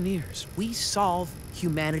engineers. We solve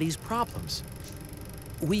humanity's problems.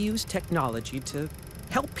 We use technology to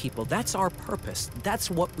help people. That's our purpose.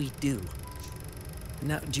 That's what we do.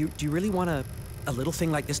 Now, do you really want a little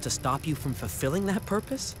thing like this to stop you from fulfilling that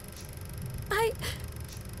purpose?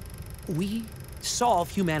 We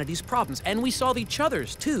solve humanity's problems, and we solve each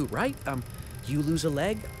other's too, right? You lose a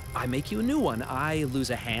leg, I make you a new one. I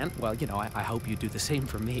lose a hand, well, you know, I hope you do the same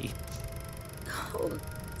for me. Oh,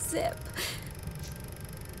 Zip.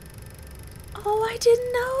 Oh, I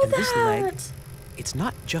didn't know And that. this leg, it's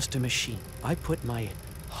not just a machine. I put my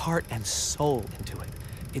heart and soul into it.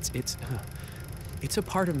 It's a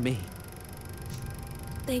part of me.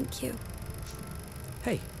 Thank you.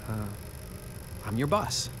 Hey, I'm your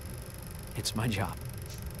boss. It's my job.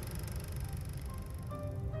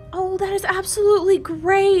 Oh, that is absolutely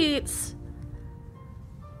great.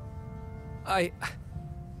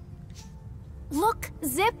 Look,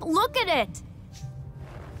 Zip, look at it.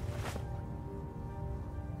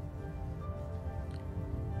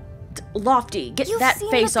 Lofty, get You've that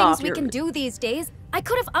seen face the off. things we can do these days. I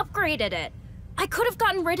could have upgraded it. I could have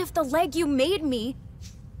gotten rid of the leg you made me.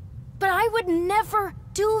 But I would never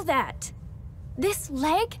do that. This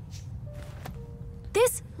leg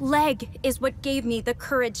is what gave me the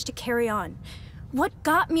courage to carry on. What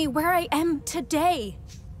got me where I am today.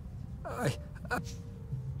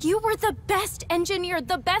 You were the best engineer,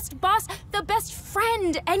 the best boss, the best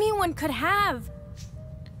friend anyone could have.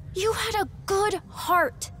 You had a good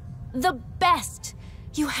heart. The best.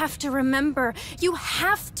 You have to remember. You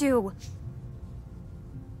have to.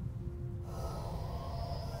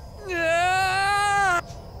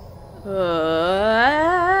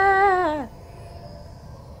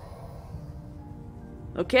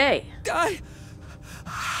 Okay.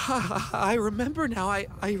 I remember now. I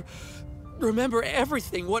remember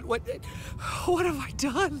everything. What have I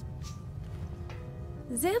done?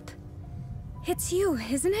 Zip? It's you,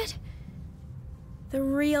 isn't it? The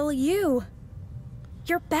real you.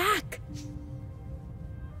 You're back.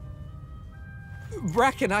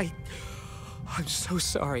 Bracken, I'm so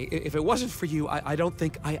sorry. If it wasn't for you, I don't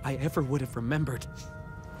think I ever would have remembered.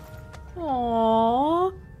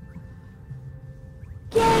 Aww.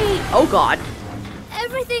 Yay! Oh god.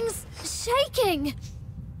 Everything's shaking.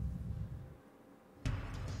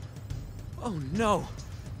 Oh no.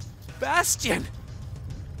 Bastion!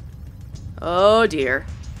 Oh dear.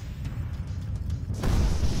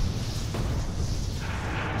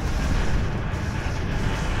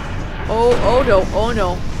 Oh no, oh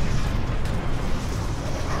no.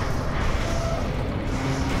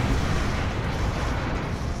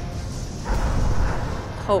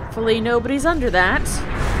 Hopefully nobody's under that.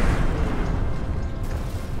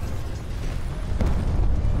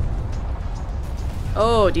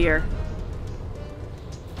 Oh dear.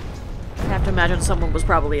 I have to imagine someone was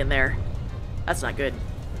probably in there. That's not good.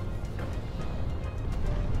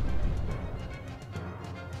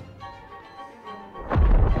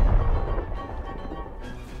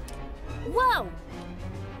 Whoa!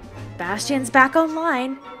 Bastion's back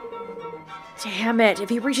online. Damn it, if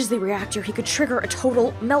he reaches the reactor, he could trigger a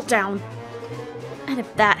total meltdown. And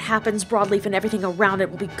if that happens, Broadleaf and everything around it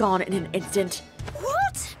will be gone in an instant.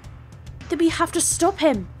 What? Then we have to stop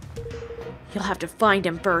him. You'll have to find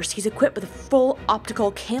him first. He's equipped with full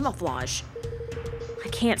optical camouflage. I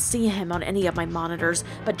can't see him on any of my monitors,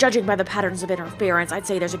 but judging by the patterns of interference, I'd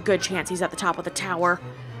say there's a good chance he's at the top of the tower.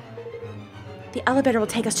 The elevator will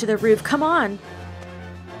take us to the roof. Come on.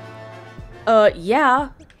 Yeah.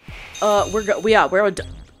 We're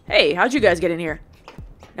hey, how'd you guys get in here?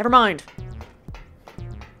 Never mind.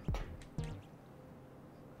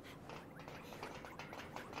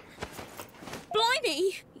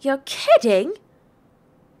 Blimey! You're kidding?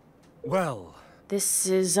 Well, This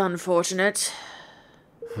is unfortunate.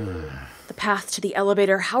 The path to the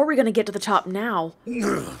elevator. How are we gonna get to the top now? We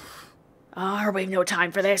have no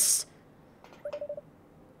time for this.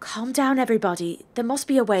 Calm down, everybody. There must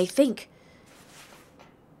be a way. Think.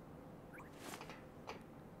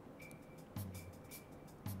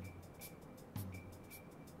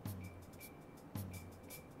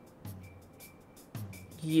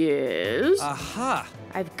 Yes? Aha!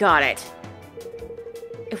 I've got it.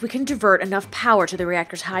 If we can divert enough power to the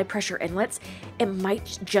reactor's high-pressure inlets, it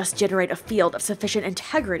might just generate a field of sufficient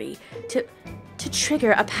integrity to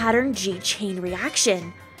trigger a pattern G chain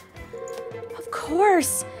reaction. Of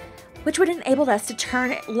course! Which would enable us to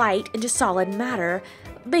turn light into solid matter.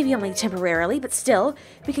 Maybe only temporarily, but still,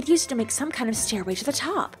 we could use it to make some kind of stairway to the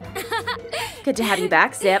top. Good to have you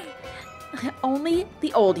back, Zip. Only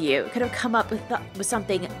the old you could have come up with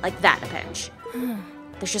something like that in a pinch.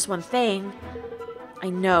 There's just one thing. I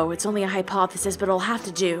know, it's only a hypothesis, but it'll have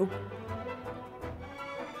to do.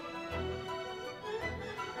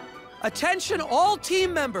 Attention all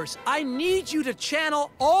team members! I need you to channel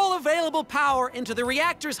all available power into the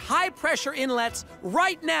reactor's high-pressure inlets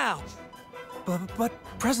right now! but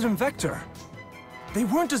President Vector, they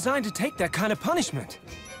weren't designed to take that kind of punishment.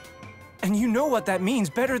 And you know what that means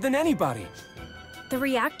better than anybody. The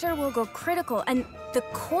reactor will go critical and the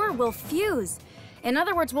core will fuse. In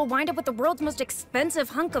other words, we'll wind up with the world's most expensive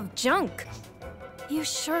hunk of junk. You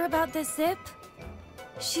sure about this, Zip?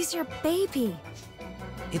 She's your baby.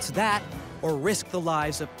 It's that, or risk the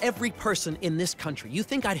lives of every person in this country. You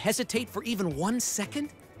think I'd hesitate for even 1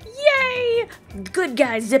 second? Yay! Good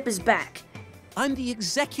guy Zip is back. I'm the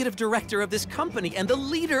executive director of this company and the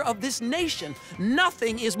leader of this nation.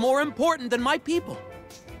 Nothing is more important than my people.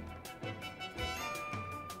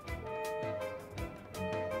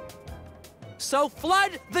 So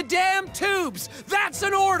flood the damn tubes! That's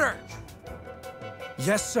an order!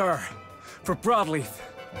 Yes, sir. For Broadleaf.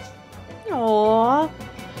 Aww.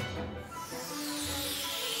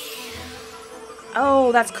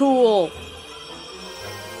 Oh, that's cool.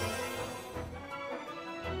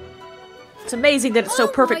 It's amazing that it's so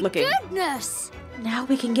perfect looking. Oh my goodness! Now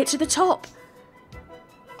we can get to the top.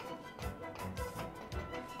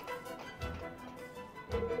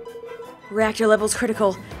 Reactor level's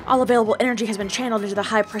critical. All available energy has been channeled into the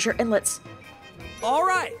high-pressure inlets. All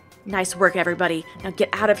right. Nice work, everybody. Now get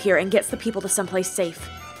out of here and get the people to someplace safe.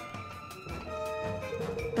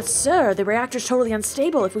 But sir, the reactor's totally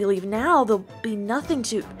unstable. If we leave now, there'll be nothing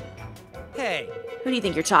to... Hey. Who do you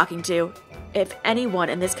think you're talking to? If anyone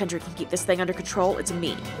in this country can keep this thing under control, it's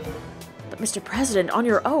me. But Mr. President, on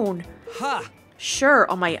your own... Ha! Sure,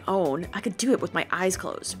 on my own. I could do it with my eyes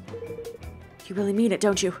closed. You really mean it,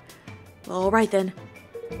 don't you? Well, all right then.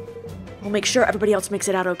 We'll make sure everybody else makes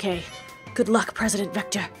it out okay. Good luck, President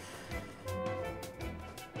Vector.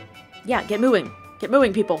 Yeah, get moving. Get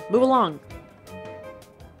moving, people. Move along.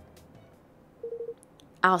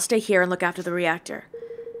 I'll stay here and look after the reactor.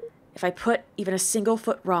 If I put even a single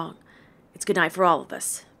foot wrong, it's good night for all of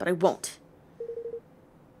us. But I won't.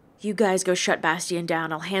 You guys go shut Bastion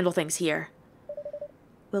down. I'll handle things here.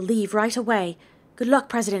 We'll leave right away. Good luck,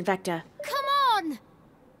 President Vector. Come on!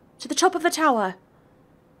 To the top of the tower.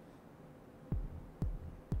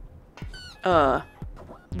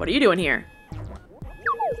 What are you doing here?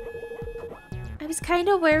 I was kind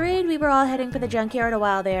of worried we were all heading for the junkyard a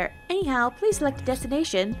while there. Anyhow, please select a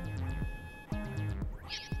destination.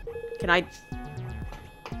 Can I...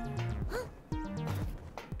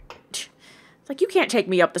 It's like, you can't take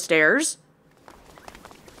me up the stairs.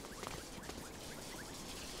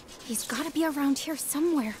 He's gotta be around here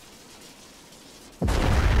somewhere.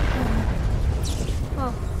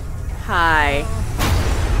 Oh. Hi.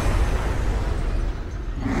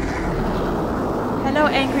 Hello,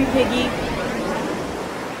 angry piggy.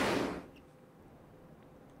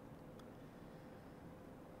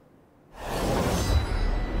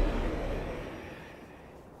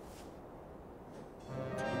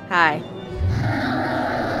 Hi.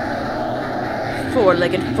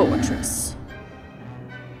 Four-legged fortress.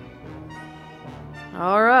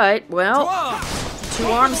 Alright, well, Whoa!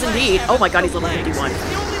 2 arms indeed. Oh my god, he's level 51. The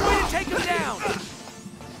only way to take him down.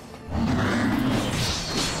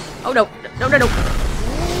 Oh no, no, no, no.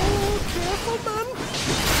 Careful, man.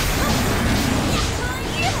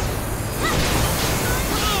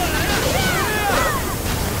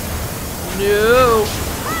 No.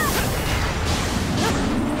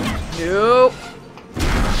 No.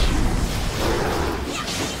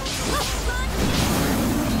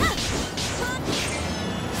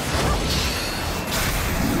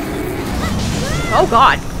 Oh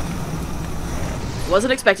god.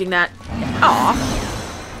 Wasn't expecting that. Aw.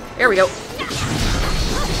 There we go.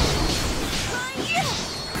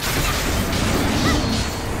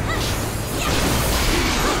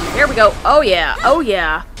 There we go. Oh yeah. Oh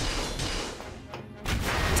yeah.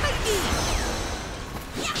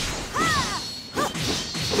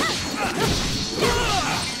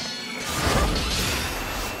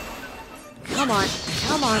 Come on.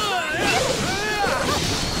 Come on.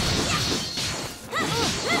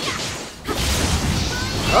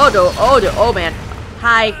 Oh no. Oh no. Oh man.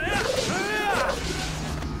 Hi.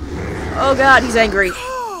 Oh god, he's angry.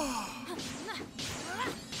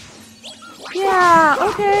 Yeah,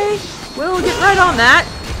 okay. We'll get right on that.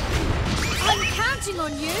 I'm counting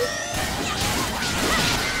on you.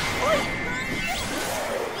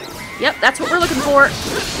 Yep, that's what we're looking for.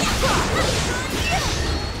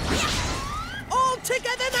 All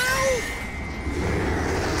together now.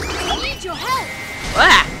 I need your help.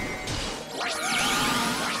 Ah.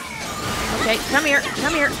 Okay, come here.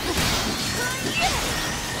 Come here.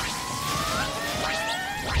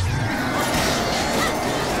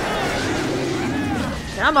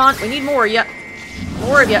 Come on, we need more of you.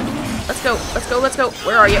 More of you. Let's go, let's go, let's go.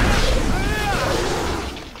 Where are you?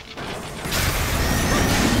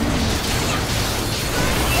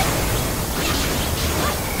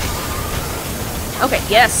 Okay,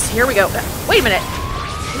 yes, here we go. Wait a minute.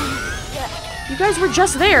 You guys were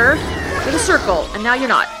just there with a circle, and now you're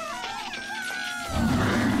not.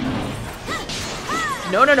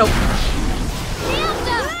 No, no, no.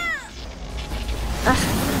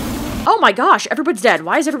 Oh my gosh, everybody's dead.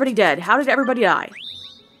 Why is everybody dead? How did everybody die?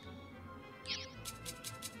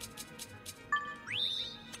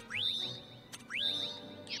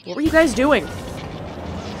 What were you guys doing?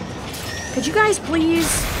 Could you guys please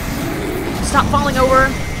stop falling over?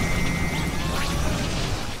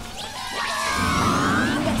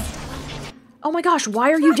 Oh my gosh,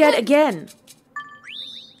 why are you dead again?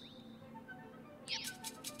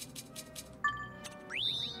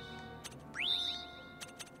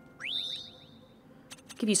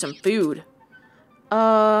 Give you some food.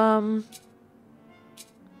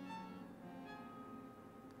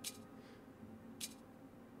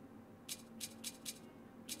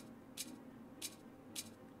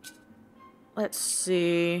 Let's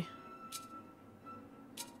see.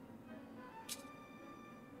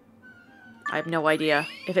 have no idea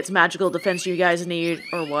if it's magical defense you guys need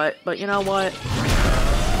or what, but you know what?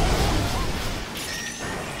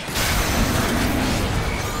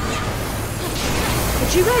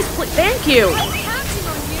 Could you guys please— thank you! I'm counting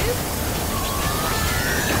on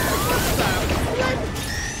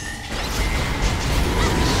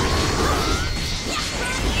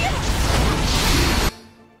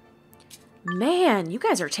you. Man, you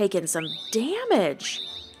guys are taking some damage.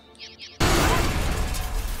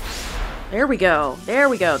 There we go. There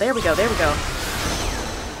we go. There we go. There we go.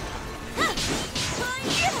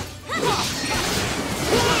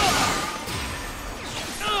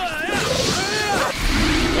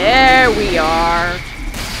 There we are.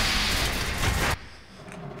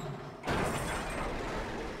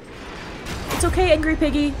 It's okay, Angry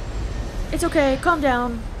Piggy. It's okay. Calm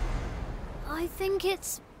down. I think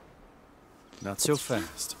it's... Not so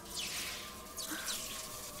fast.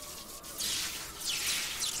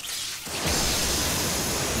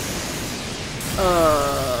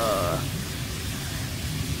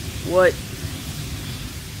 What?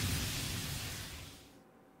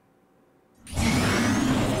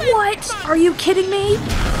 What? Are you kidding me?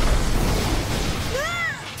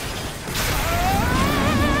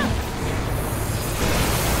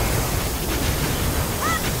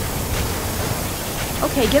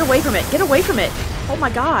 Okay, get away from it. Get away from it. Oh my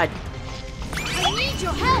god. I need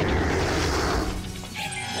your help.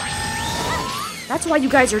 That's why you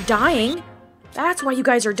guys are dying. That's why you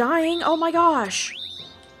guys are dying. Oh my gosh.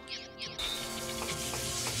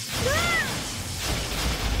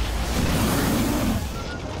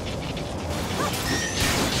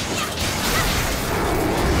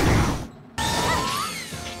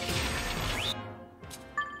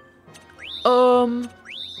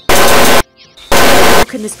 How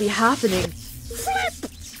can this be happening?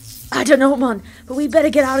 I don't know, man, but we better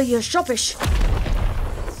get out of here shoppish.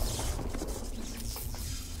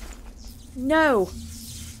 No.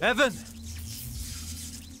 Evan!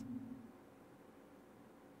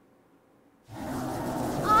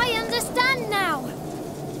 I understand now.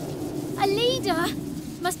 A leader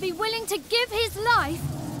must be willing to give his life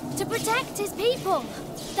to protect his people.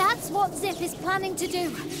 That's what Zip is planning to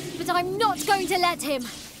do. But I'm not going to let him.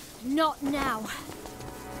 Not now.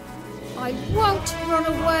 I won't run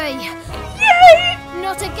away. Yay!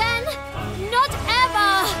 Not again. Not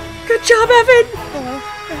ever. Good job, Evan.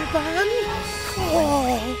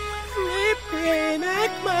 Flippin'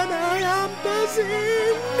 Ekman, I am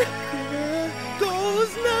buzzing.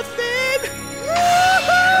 Goes nothing.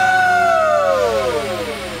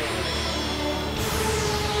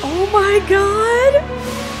 Oh my god.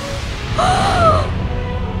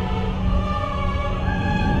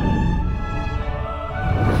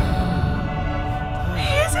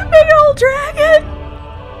 He's a big old dragon.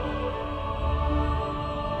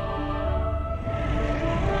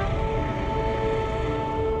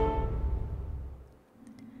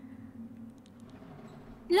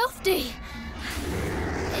 Lofty.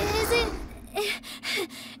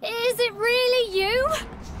 Is it really you?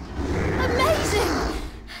 Amazing.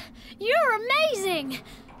 You're amazing.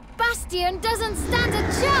 Bastion doesn't stand a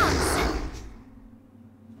chance.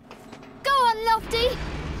 Go on, Lofty.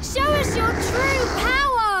 Show us your true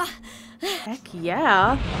power. Heck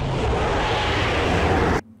yeah.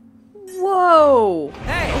 Whoa.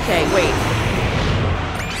 Hey! Okay, wait.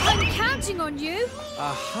 I'm counting on you.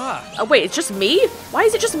 Aha! Oh, wait, it's just me? Why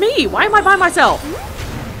is it just me? Why am I by myself?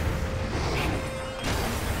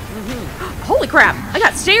 Holy crap, I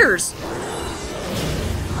got stairs.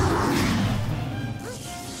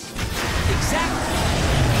 Exactly!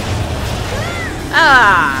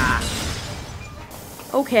 Ah.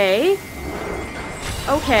 Okay.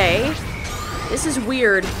 Okay. This is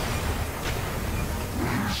weird.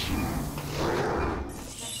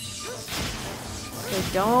 Okay,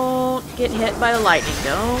 don't get hit by the lightning.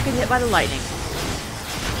 Don't get hit by the lightning.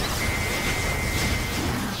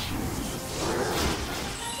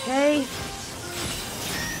 Okay.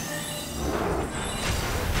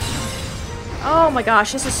 Oh my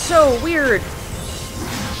gosh, this is so weird.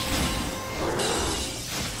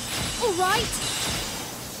 All right.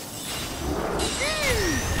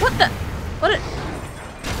 What the? What?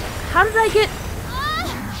 How did I get?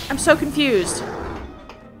 I'm so confused.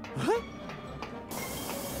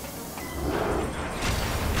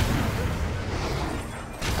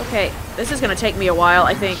 Okay, this is gonna take me a while,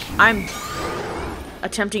 I think. I'm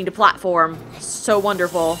attempting to platform. So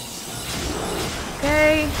wonderful.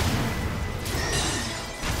 Okay.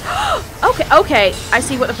 Okay, I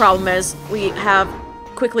see what the problem is. We have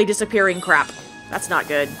quickly disappearing crap. That's not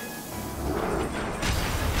good.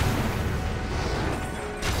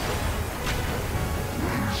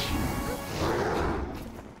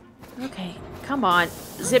 Come on.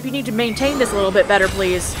 Zip, you need to maintain this a little bit better,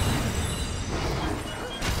 please.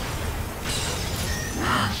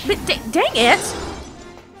 But dang it!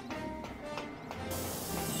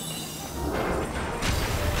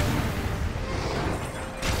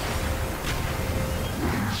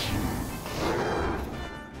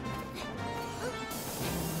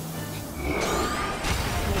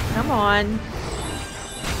 Come on.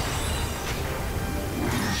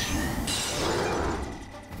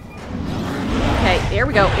 Okay, here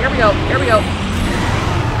we go, here we go, here we go.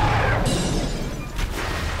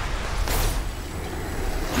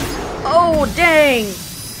 Oh, dang!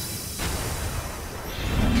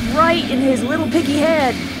 Right in his little picky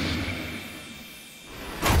head.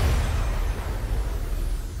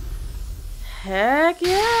 Heck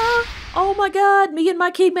yeah! Oh my god, me and my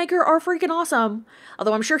Kingmaker are freaking awesome.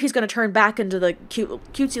 Although I'm sure he's gonna turn back into the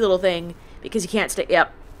cutesy little thing because he can't stay.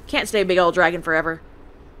 Yep, can't stay a big old dragon forever.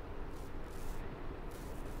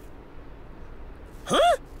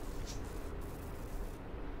 Huh?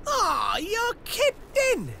 Aw, you're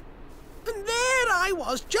kidding! And there I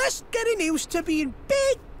was, just getting used to being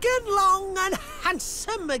big and long and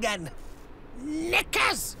handsome again.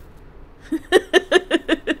 Knickers!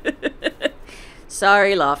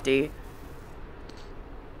 Sorry, Lofty.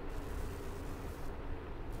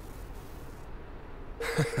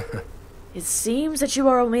 It seems that you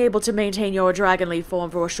are only able to maintain your dragonly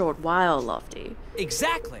form for a short while, Lofty.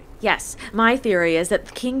 Exactly. Yes, my theory is that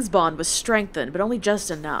the King's bond was strengthened, but only just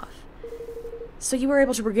enough. So you were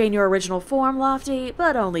able to regain your original form, Lofty,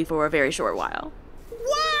 but only for a very short while.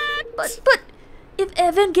 What? But if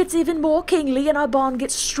Evan gets even more kingly and our bond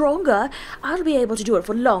gets stronger, I'll be able to do it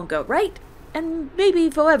for longer, right? And maybe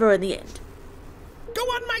forever in the end. Go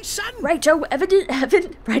on, my son! Right, Joe,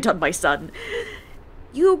 Evan, right on, my son.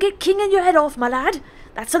 You get kinging your head off, my lad.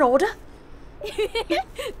 That's an order.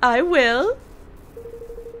 I will.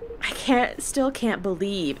 Still can't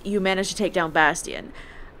believe you managed to take down Bastion.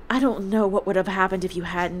 I don't know what would have happened if you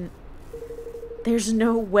hadn't. There's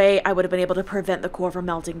no way I would have been able to prevent the core from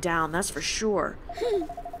melting down, that's for sure.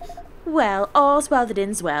 Well, all's well that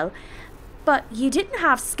ends well. But you didn't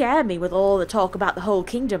half scare me with all the talk about the whole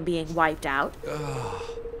kingdom being wiped out.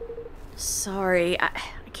 Sorry, I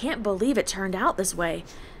can't believe it turned out this way.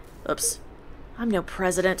 Oops. I'm no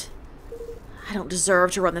president. I don't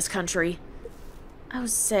deserve to run this country. Oh,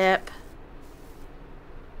 Zip.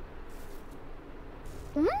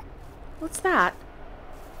 Hmm? What's that?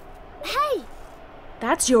 Hey!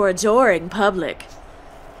 That's your adoring public.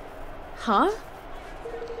 Huh?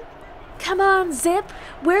 Come on, Zip.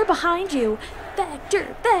 We're behind you.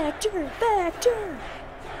 Vector, Vector, Vector.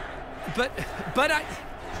 But I...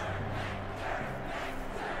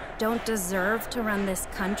 Don't deserve to run this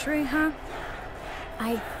country, huh?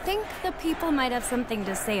 I think the people might have something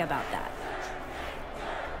to say about that.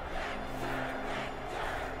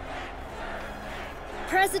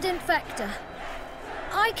 President Vector,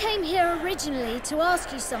 I came here originally to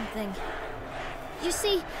ask you something. You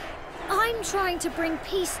see, I'm trying to bring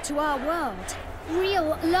peace to our world.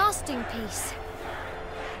 Real, lasting peace.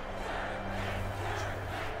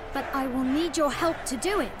 But I will need your help to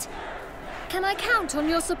do it. Can I count on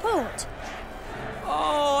your support?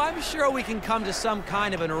 Oh, I'm sure we can come to some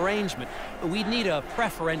kind of an arrangement. We'd need a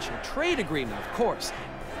preferential trade agreement, of course.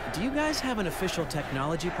 Do you guys have an official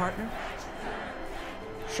technology partner?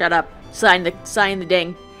 Shut up. Sign the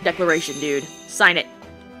dang declaration, dude. Sign it.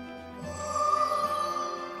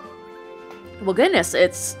 Well, goodness,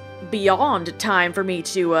 it's beyond time for me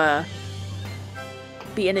to,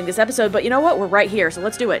 be ending this episode, but you know what? We're right here, so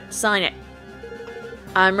let's do it. Sign it.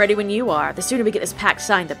 I'm ready when you are. The sooner we get this pact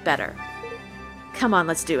signed, the better. Come on,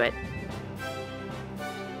 let's do it.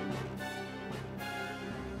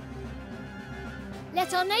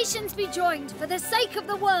 Let our nations be joined for the sake of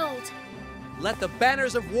the world. Let the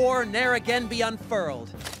banners of war ne'er again be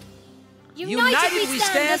unfurled. United we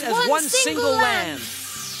stand as one single land.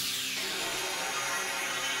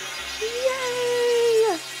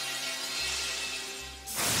 Yay!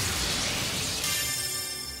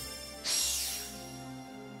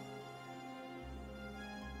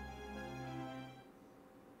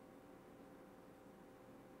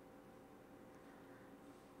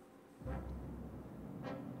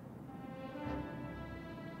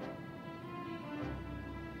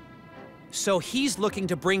 So he's looking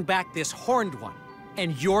to bring back this horned one,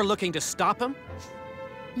 and you're looking to stop him?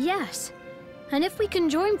 Yes. And if we can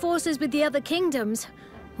join forces with the other kingdoms,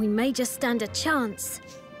 we may just stand a chance.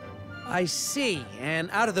 I see. And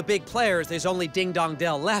out of the big players, there's only Ding Dong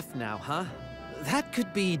Dell left now, huh? That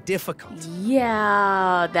could be difficult.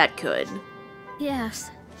 Yeah, that could. Yes.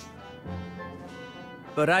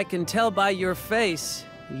 But I can tell by your face,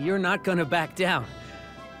 you're not gonna back down.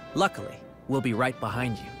 Luckily, we'll be right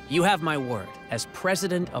behind you. You have my word as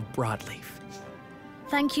president of Broadleaf.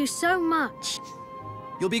 Thank you so much.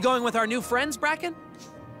 You'll be going with our new friends, Bracken?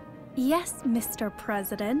 Yes, Mr.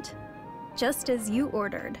 President. Just as you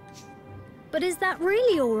ordered. But is that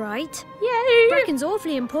really all right? Yay! Bracken's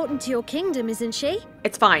awfully important to your kingdom, isn't she?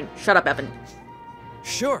 It's fine. Shut up, Evan.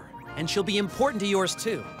 Sure, and she'll be important to yours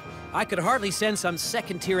too. I could hardly send some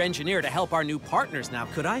second-tier engineer to help our new partners now,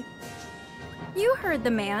 could I? You heard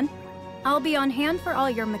the man. I'll be on hand for all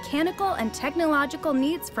your mechanical and technological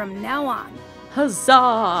needs from now on.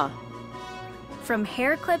 Huzzah! From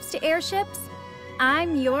hair clips to airships,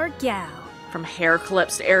 I'm your gal. From hair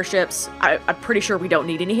clips to airships, I'm pretty sure we don't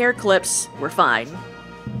need any hair clips. We're fine.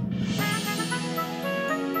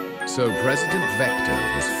 So President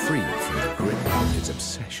Vector was freed from the grip of his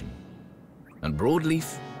obsession. And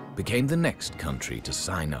Broadleaf became the next country to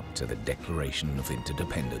sign up to the Declaration of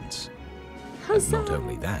Interdependence. And not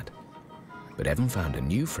only that, but Evan found a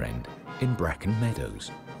new friend in Bracken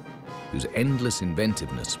Meadows, whose endless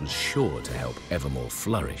inventiveness was sure to help Evermore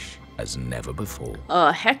flourish as never before.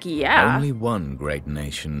 Heck yeah. Only one great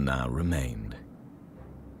nation now remained.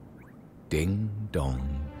 Ding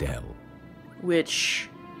Dong Dell. Which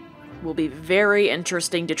will be very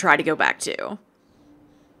interesting to try to go back to.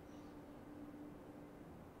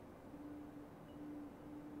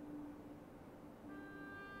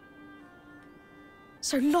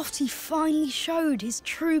 So Lottie finally showed his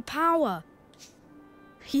true power.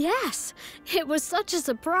 Yes, it was such a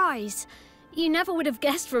surprise. You never would have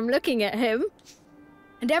guessed from looking at him.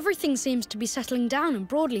 And everything seems to be settling down in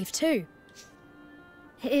Broadleaf too.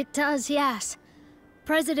 It does, yes.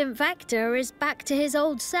 President Vector is back to his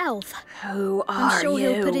old self. Who are I'm sure you?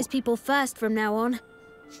 he'll put his people first from now on.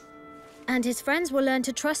 And his friends will learn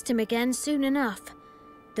to trust him again soon enough.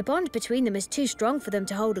 The bond between them is too strong for them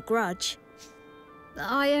to hold a grudge.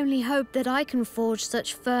 I only hope that I can forge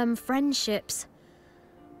such firm friendships.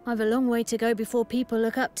 I've a long way to go before people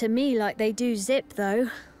look up to me like they do Zip, though.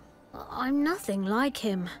 I'm nothing like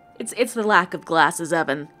him. It's the lack of glasses,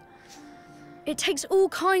 Evan. It takes all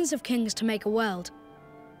kinds of kings to make a world.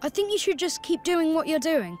 I think you should just keep doing what you're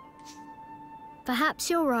doing. Perhaps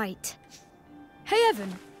you're right. Hey,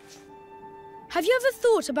 Evan. Have you ever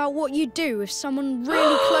thought about what you'd do if someone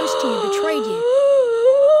really close to you betrayed you?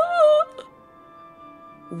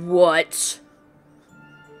 What?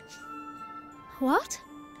 What?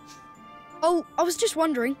 Oh, I was just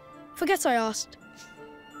wondering. Forget I asked.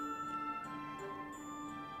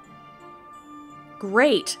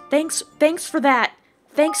 Great. Thanks for that.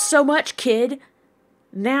 Thanks so much, kid.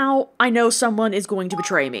 Now I know someone is going to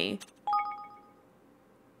betray me.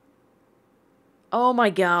 Oh my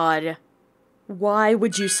god. Why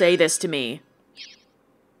would you say this to me?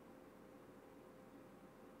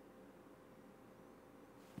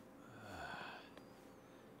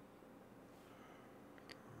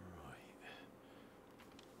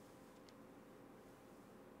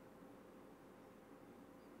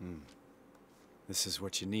 This is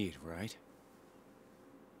what you need, right?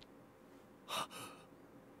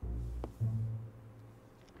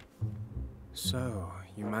 So,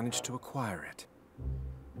 you managed to acquire it.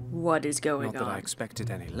 What is going on? Not that I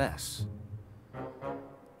expected any less.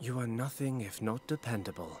 You are nothing if not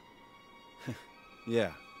dependable.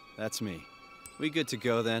 Yeah, that's me. We good to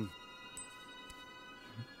go then?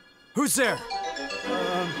 Who's there?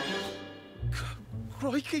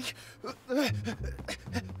 Crikey!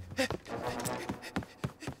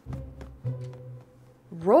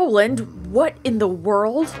 Roland, what in the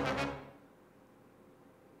world?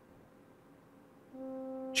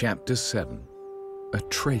 Chapter 7. A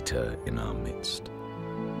traitor in our midst.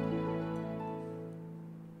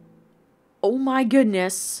 Oh my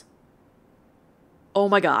goodness. Oh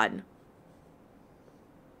my god.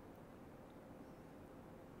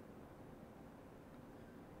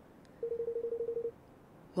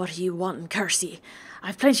 What are you wanting, Kersey?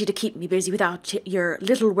 I've plenty to keep me busy without your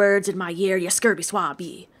little words in my ear, you scurvy swab,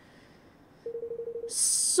 ye.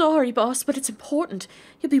 Sorry, boss, but it's important.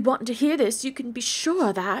 You'll be wanting to hear this, you can be sure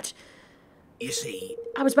of that. You see,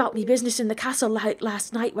 I was about me business in the castle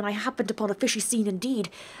last night when I happened upon a fishy scene indeed.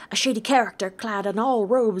 A shady character clad in all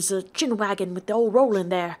robes, a chin wagon with the old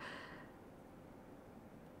Roland there.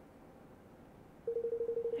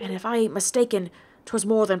 And if I ain't mistaken, 'twas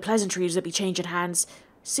more than pleasantries that be changing hands.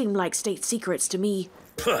 Seemed like state secrets to me.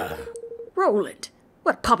 Puh. Roland,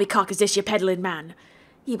 what poppycock is this, you peddling man?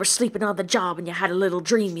 Ye were sleeping on the job and you had a little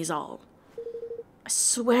dream, is all. I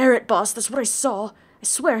swear it, boss, that's what I saw. I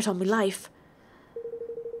swear it on me life.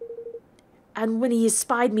 And when he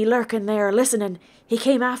spied me lurking there listening, he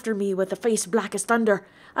came after me with a face black as thunder.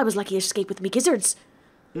 I was lucky to escape with me gizzards.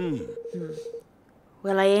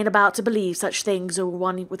 Well, I ain't about to believe such things or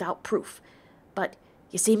one without proof. But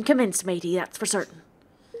you seem convinced, matey, that's for certain.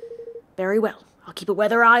 Very well. I'll keep a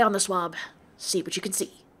weather eye on the swab. See what you can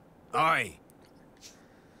see. Aye.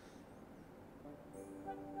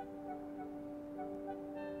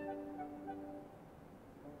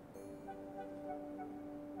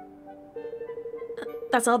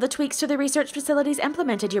 That's all the tweaks to the research facilities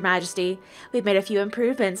implemented, Your Majesty. We've made a few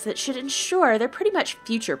improvements that should ensure they're pretty much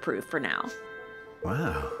future-proof for now.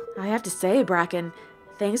 Wow. I have to say, Bracken,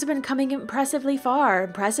 things have been coming impressively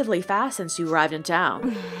fast since you arrived in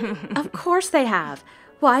town. Of course they have.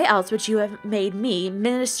 Why else would you have made me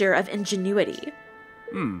Minister of Ingenuity?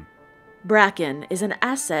 Bracken is an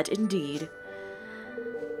asset indeed.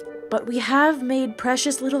 But we have made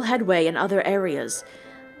precious little headway in other areas.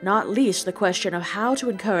 Not least the question of how to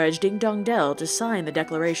encourage Ding Dong Dell to sign the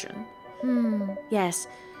declaration. Yes,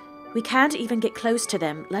 we can't even get close to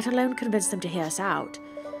them, let alone convince them to hear us out.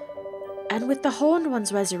 And with the Horned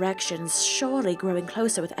One's resurrections surely growing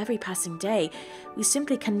closer with every passing day, we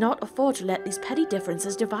simply cannot afford to let these petty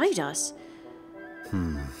differences divide us.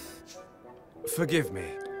 Forgive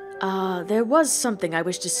me. There was something I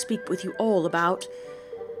wish to speak with you all about.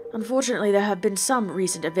 Unfortunately, there have been some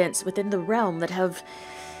recent events within the realm that have...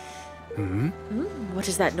 What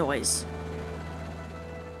is that noise?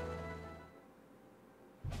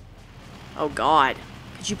 Oh God.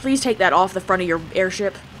 Could you please take that off the front of your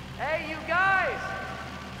airship? Hey, you guys!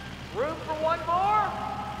 Room for one more?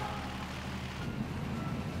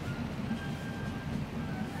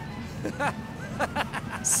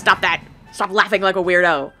 Stop that! Stop laughing like a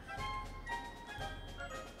weirdo!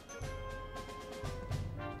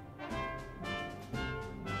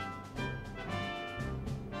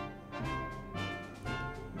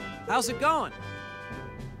 How's it going?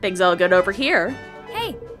 Things all good over here.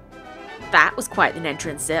 Hey, That was quite an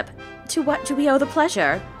entrance, Zip. To what do we owe the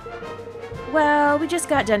pleasure? Well, we just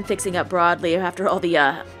got done fixing up Broadly after all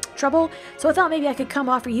the, trouble, so I thought maybe I could come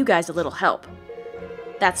offer you guys a little help.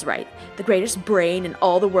 That's right. The greatest brain in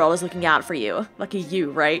all the world is looking out for you. Lucky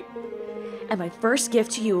you, right? And my first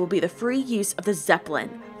gift to you will be the free use of the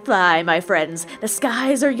Zeppelin. Fly, my friends. The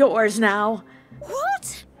skies are yours now.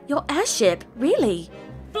 What? Your airship, really?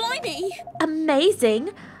 Blimey!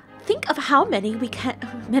 Amazing. Think of how many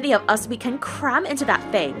of us we can cram into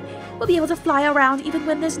that thing. We'll be able to fly around even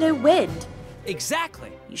when there's no wind.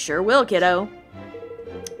 Exactly. You sure will, kiddo.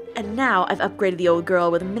 And now I've upgraded the old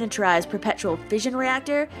girl with a miniaturized perpetual fission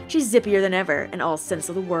reactor. She's zippier than ever, in all sense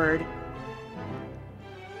of the word.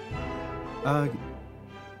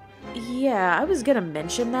 Yeah, I was gonna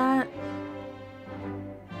mention that.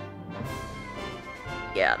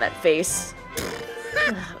 Yeah, that face.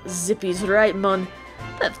 Zippy's right, mun.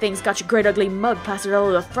 That thing's got your great ugly mug plastered all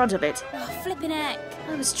over the front of it. Oh, flippin' heck.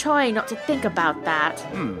 I was trying not to think about that.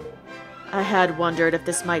 I had wondered if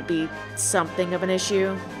this might be something of an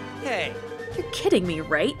issue. Hey. You're kidding me,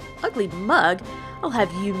 right? Ugly mug? I'll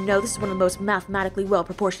have you know this is one of the most mathematically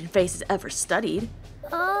well-proportioned faces ever studied.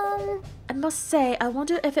 I must say, I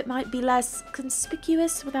wonder if it might be less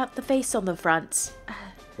conspicuous without the face on the front.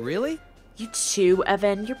 Really? You too,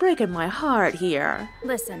 Evan. You're breaking my heart here.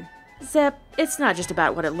 listen. Zip, it's not just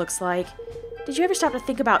about what it looks like. Did you ever stop to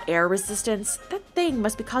think about air resistance? That thing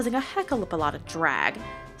must be causing a heck of a lot of drag.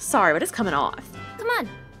 Sorry, but it's coming off. Come on.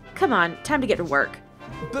 Come on, time to get to work.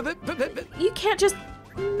 But You can't just...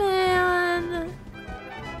 Man...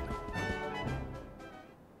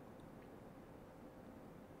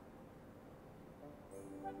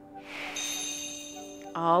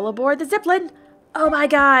 All aboard the Zeppelin! Oh my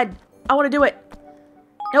god! I want to do it!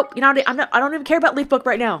 Nope, you know, I don't even care about Leaf Book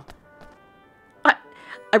right now.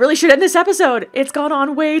 I really should end this episode. It's gone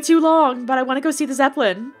on way too long, but I want to go see the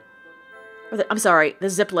Zeppelin. I'm sorry, the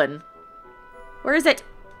Zeppelin. Where is it?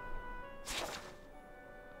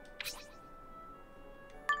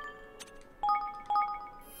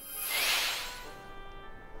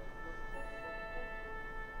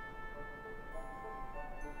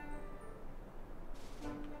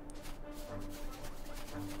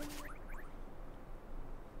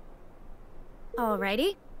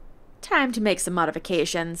 Alrighty. Time to make some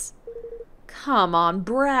modifications. Come on,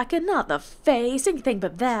 Bracken, not the face, anything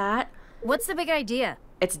but that. What's the big idea?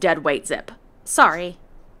 It's dead weight, Zip. Sorry.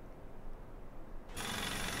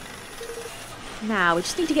 Now, we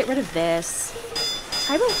just need to get rid of this.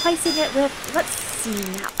 Try replacing it with, let's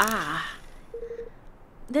see now,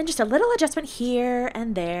 Then just a little adjustment here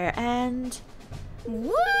and there, and...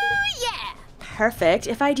 Woo, yeah! perfect,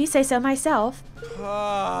 if I do say so myself.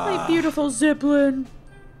 My beautiful Zeppelin.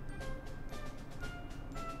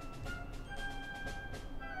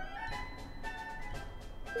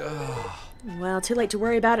 Well, too late to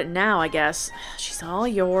worry about it now, I guess. She's all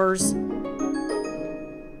yours.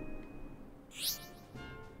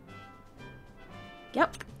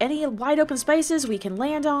 Yep, any wide open spaces we can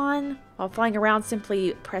land on. While flying around,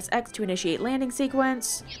 simply press X to initiate landing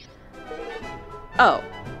sequence. Oh,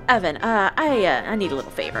 Evan, I need a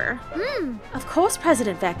little favor. Of course,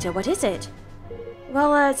 President Vector, what is it?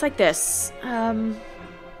 Well, it's like this. Well,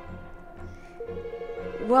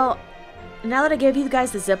 now that I gave you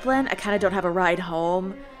guys the zipline, I kind of don't have a ride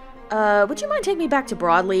home. Would you mind taking me back to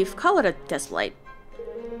Broadleaf? Call it a display.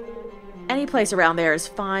 Any place around there is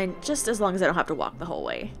fine, just as long as I don't have to walk the whole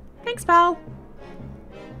way. Thanks, pal.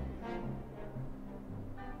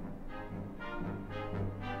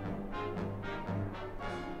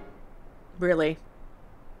 Really?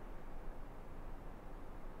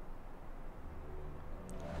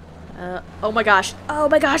 Oh my gosh. Oh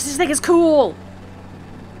my gosh, this thing is cool!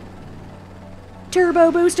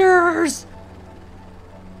 Turbo boosters!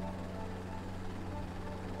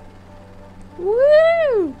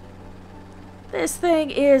 Woo! This thing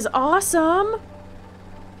is awesome!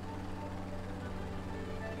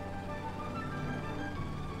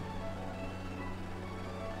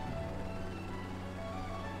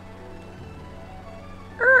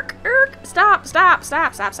 Stop, stop,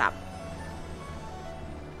 stop, stop, stop.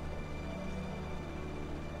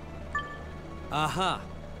 Uh-huh.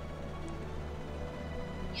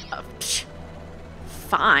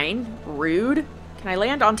 Fine. Rude. Can I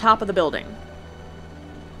land on top of the building?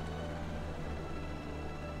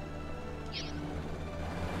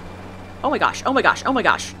 Oh my gosh, oh my gosh, oh my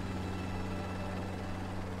gosh.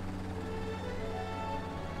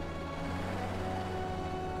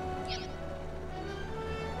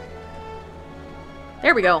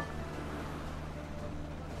 There we go.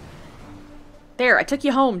 There, I took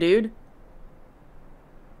you home, dude.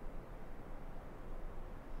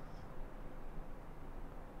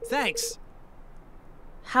 Thanks.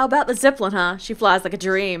 How about the Zipline, huh? She flies like a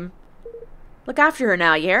dream. Look after her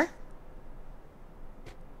now, you hear?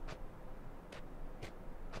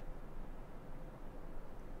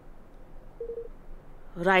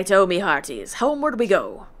 Right-o, me hearties. Homeward we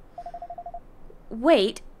go.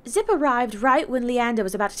 Wait, Zip arrived right when Leander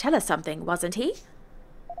was about to tell us something, wasn't he?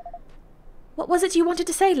 What was it you wanted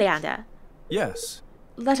to say, Leander? Yes.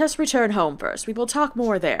 Let us return home first. We will talk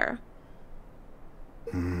more there.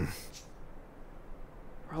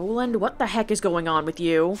 Roland, what the heck is going on with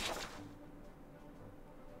you?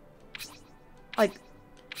 Like,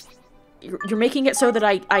 you're making it so that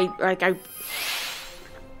I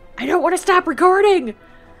don't want to stop recording!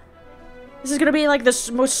 This is gonna be like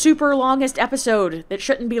the most super longest episode that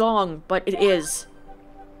shouldn't be long, but it is.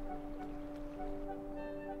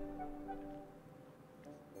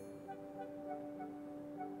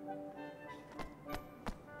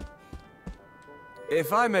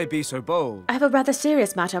 If I may be so bold. I have a rather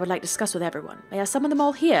serious matter I would like to discuss with everyone. May I summon them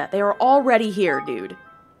all here? They are already here, dude.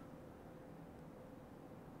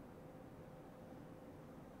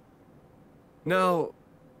 Now,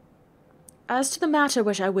 as to the matter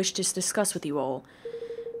which I wish to discuss with you all,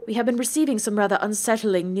 we have been receiving some rather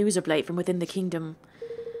unsettling news of late from within the kingdom.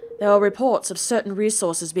 There are reports of certain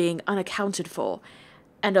resources being unaccounted for,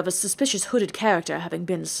 and of a suspicious hooded character having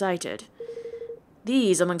been sighted.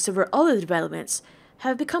 These, among several other developments,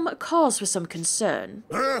 have become a cause for some concern.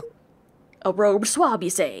 A robe swab, you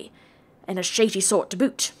say? And a shady sort to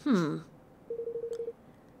boot,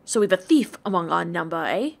 So we've a thief among our number,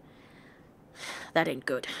 eh? That ain't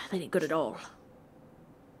good. That ain't good at all.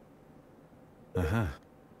 Uh-huh.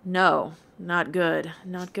 No, not good.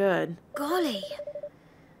 Not good. Golly.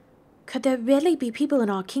 Could there really be people in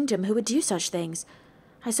our kingdom who would do such things?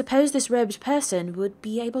 I suppose this robed person would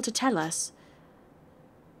be able to tell us.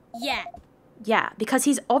 Yeah. Yeah, because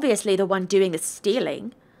he's obviously the one doing the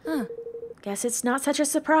stealing. Guess it's not such a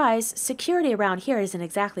surprise. Security around here isn't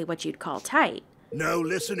exactly what you'd call tight. No,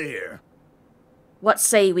 listen here. What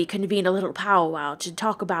say we convene a little powwow to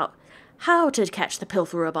talk about how to catch the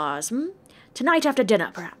pilferer of ours, Tonight after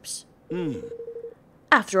dinner, perhaps.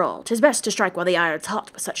 After all, 'tis best to strike while the iron's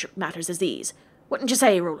hot with such matters as these. Wouldn't you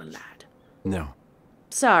say, Roland lad? No.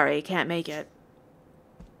 Sorry, can't make it.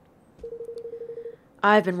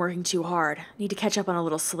 I've been working too hard. Need to catch up on a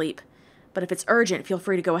little sleep. But if it's urgent, feel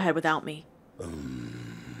free to go ahead without me.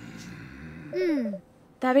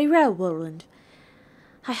 Very well, Roland.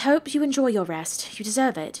 I hope you enjoy your rest. You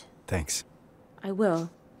deserve it. Thanks. I will.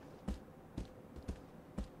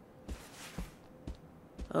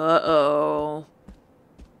 Uh-oh.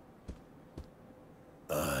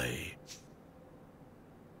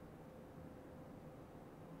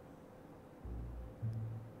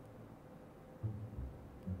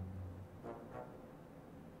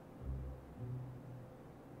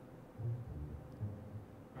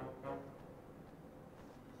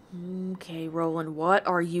 Okay, Roland, what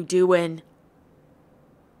are you doing?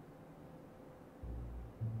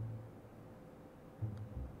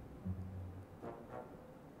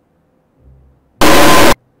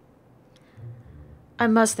 I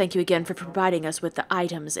must thank you again for providing us with the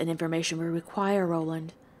items and information we require,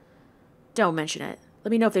 Roland. Don't mention it.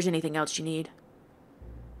 Let me know if there's anything else you need.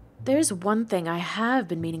 There's one thing I have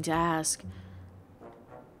been meaning to ask.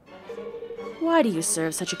 Why do you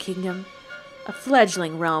serve such a kingdom? A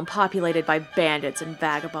fledgling realm populated by bandits and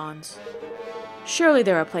vagabonds. Surely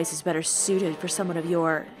there are places better suited for someone of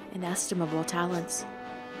your inestimable talents.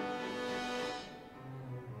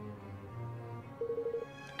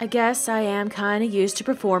 I guess I am kinda used to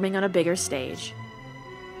performing on a bigger stage.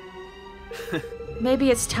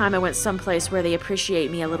 Maybe it's time I went someplace where they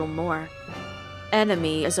appreciate me a little more.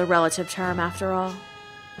 Enemy is a relative term, after all.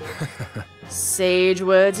 Sage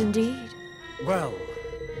words indeed.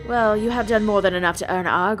 Well, you have done more than enough to earn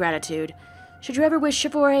our gratitude. Should you ever wish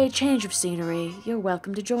for a change of scenery, you're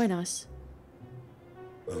welcome to join us.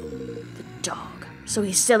 The dog. So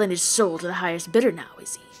he's selling his soul to the highest bidder now,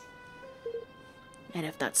 is he? And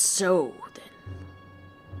if that's so, then...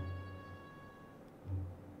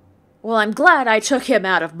 Well, I'm glad I took him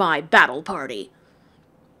out of my battle party.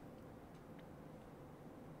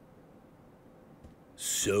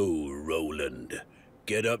 So, Roland,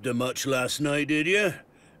 get up to much last night, did you?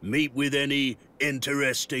 Meet with any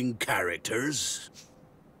interesting characters?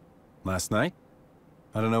 Last night?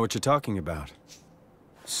 I don't know what you're talking about.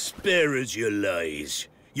 Spare us your lies.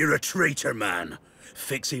 You're a traitor, man.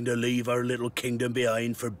 Fixing to leave our little kingdom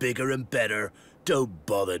behind for bigger and better. Don't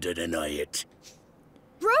bother to deny it.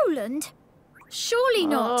 Roland? Surely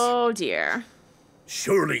not. Oh, dear.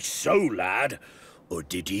 Surely so, lad. Or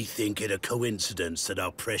did ye think it a coincidence that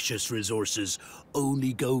our precious resources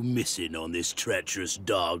only go missing on this treacherous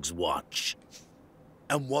dog's watch?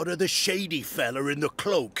 And what of the shady fella in the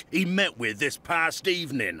cloak he met with this past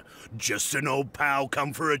evening? Just an old pal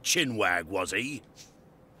come for a chinwag, was he?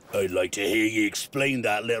 I'd like to hear ye explain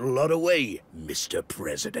that little lot away, Mr.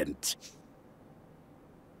 President.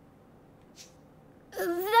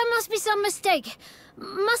 There must be some mistake.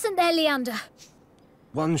 Mustn't there, Leander?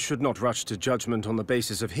 One should not rush to judgment on the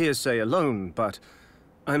basis of hearsay alone, but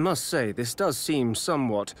I must say this does seem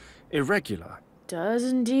somewhat irregular. Does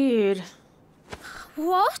indeed.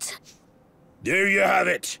 What? There you have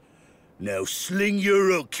it. Now sling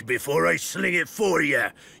your hook before I sling it for you,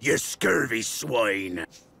 you scurvy swine.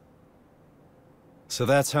 So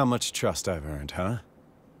that's how much trust I've earned, huh?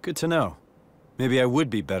 Good to know. Maybe I would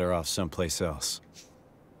be better off someplace else.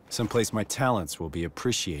 Someplace my talents will be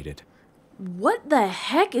appreciated. What the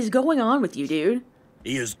heck is going on with you, dude?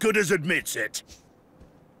 He as good as admits it.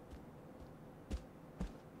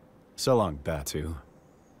 So long, Batu.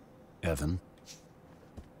 Evan.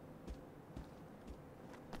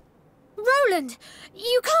 Roland,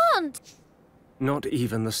 you can't! Not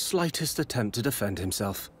even the slightest attempt to defend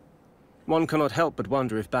himself. One cannot help but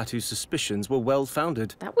wonder if Batu's suspicions were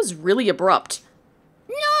well-founded. That was really abrupt.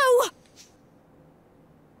 No!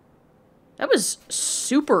 That was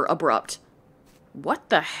super abrupt. What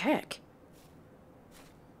the heck?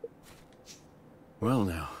 Well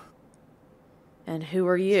now. And who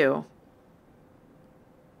are you?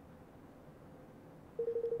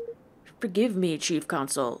 Forgive me, Chief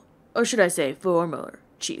Consul. Or should I say, former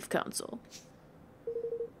Chief Consul.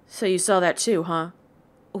 So you saw that too, huh?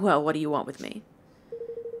 Well, what do you want with me?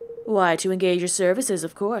 Why, to engage your services,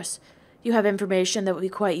 of course. You have information that would be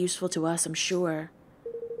quite useful to us, I'm sure.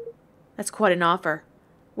 That's quite an offer.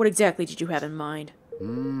 What exactly did you have in mind?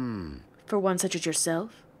 For one such as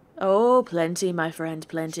yourself? Oh, plenty, my friend,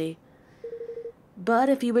 plenty. But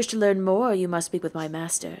if you wish to learn more, you must speak with my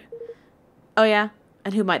master. Oh yeah?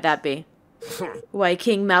 And who might that be? Why,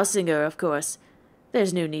 King Mousinger, of course.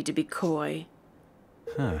 There's no need to be coy.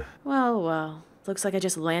 Well, looks like I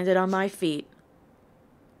just landed on my feet.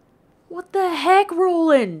 What the heck,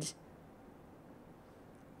 Roland?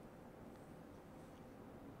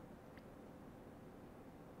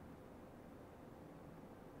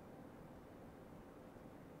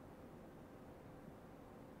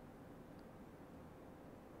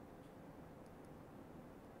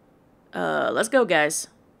 Let's go, guys.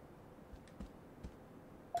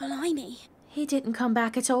 Blimey. He didn't come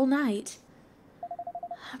back at all night.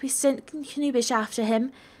 We sent Knubish after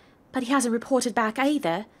him, but he hasn't reported back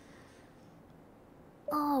either.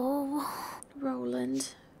 Oh.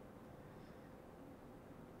 Roland.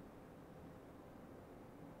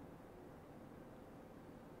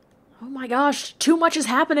 Oh my gosh, too much is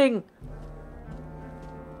happening!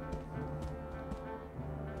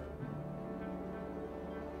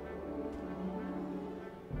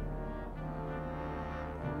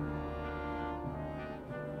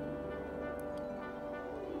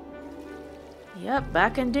 Yep,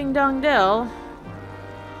 back in Ding Dong Dell.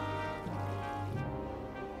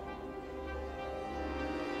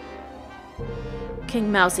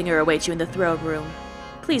 King Mousinger awaits you in the throne room.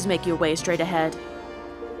 Please make your way straight ahead.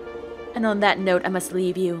 And on that note, I must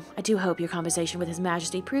leave you. I do hope your conversation with His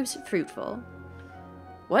Majesty proves fruitful.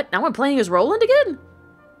 What? Now I'm playing as Roland again?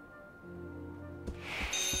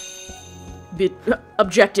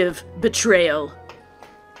 Objective betrayal.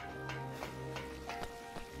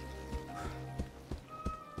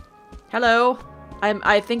 Hello.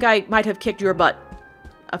 I think I might have kicked your butt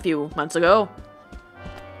a few months ago.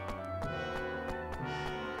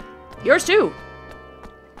 Yours too.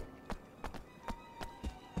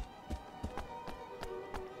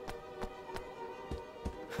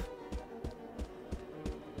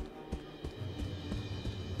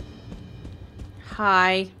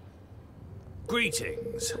 Hi.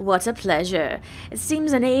 Greetings. What a pleasure. It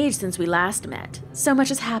seems an age since we last met. So much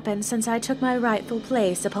has happened since I took my rightful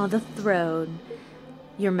place upon the throne.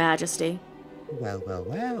 Your Majesty. Well, well,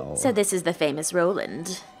 well. So this is the famous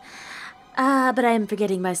Roland. Ah, but I am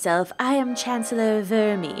forgetting myself. I am Chancellor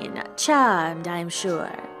Vermine. Charmed, I am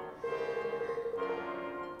sure.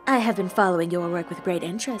 I have been following your work with great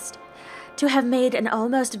interest. To have made an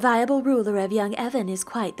almost viable ruler of young Evan is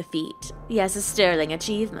quite the feat. Yes, a sterling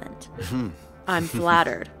achievement. I'm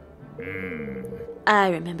flattered. I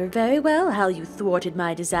remember very well how you thwarted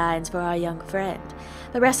my designs for our young friend,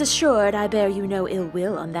 but rest assured I bear you no ill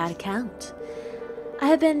will on that account. I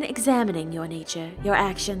have been examining your nature, your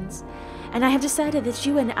actions, and I have decided that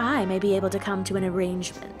you and I may be able to come to an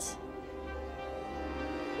arrangement.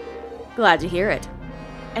 Glad to hear it.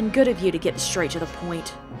 And good of you to get straight to the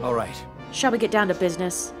point. All right. Shall we get down to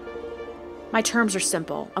business? My terms are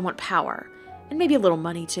simple. I want power. And maybe a little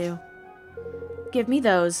money, too. Give me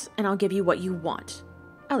those, and I'll give you what you want.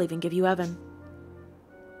 I'll even give you Evan.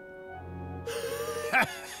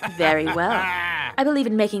 Very well. I believe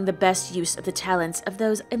in making the best use of the talents of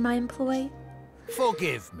those in my employ.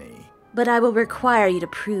 Forgive me. But I will require you to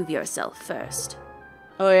prove yourself first.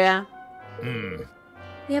 Oh, yeah?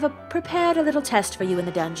 We have prepared a little test for you in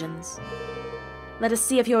the dungeons. Let us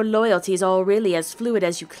see if your loyalty is all really as fluid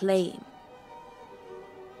as you claim.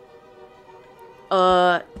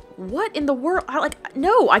 What in the world?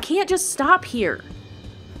 No, I can't just stop here.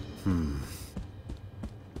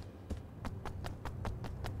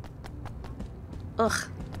 Ugh.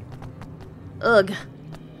 Ugh.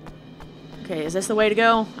 Okay, is this the way to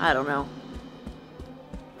go? I don't know.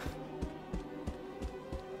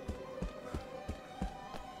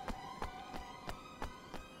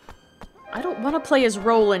 I don't want to play as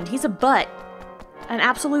Roland. He's a butt. An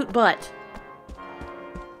absolute butt.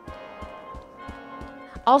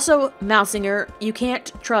 Also, Mousinger, you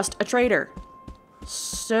can't trust a traitor.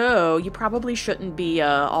 So, you probably shouldn't be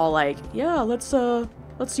all like, yeah, let's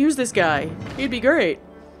use this guy. He'd be great.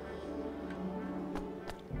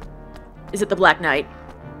 Is it the Black Knight?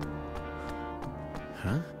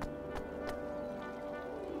 Huh?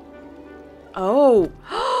 Oh.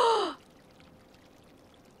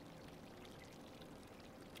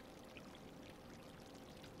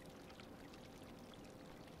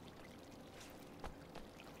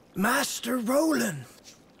 Master Roland!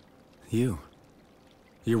 You're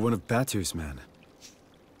one of Batu's men.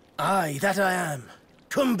 Aye, that I am.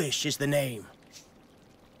 Kumbish is the name.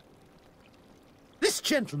 This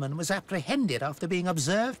gentleman was apprehended after being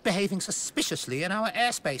observed behaving suspiciously in our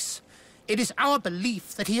airspace. It is our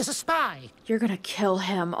belief that he is a spy. You're gonna kill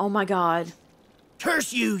him. Oh my god.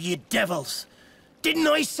 Curse you, you devils! Didn't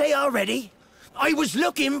I say already? I was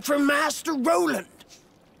looking for Master Roland!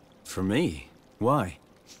 For me? Why?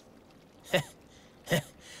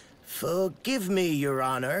 Forgive me, Your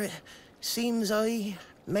Honor. Seems I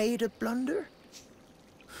made a blunder.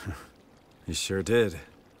 You sure did.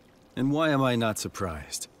 And why am I not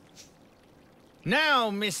surprised? Now,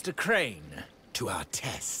 Mr. Crane, to our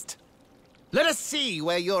test. Let us see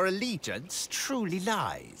where your allegiance truly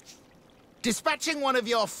lies. Dispatching one of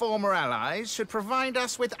your former allies should provide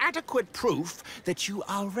us with adequate proof that you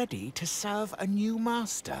are ready to serve a new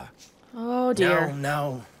master. Oh dear. No,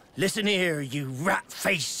 no. Listen here, you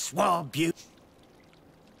rat-faced swab, you.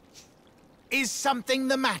 Is something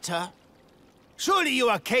the matter? Surely you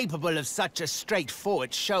are capable of such a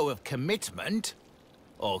straightforward show of commitment?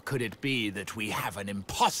 Or could it be that we have an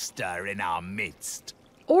imposter in our midst?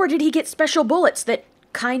 Or did he get special bullets that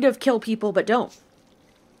kind of kill people but don't?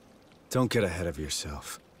 Don't get ahead of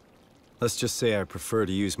yourself. Let's just say I prefer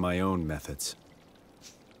to use my own methods.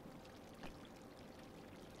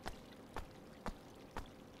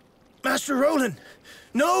 Master Roland!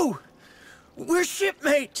 No! We're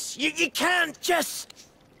shipmates! You can't just...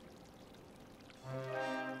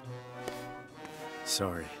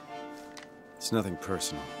 Sorry. It's nothing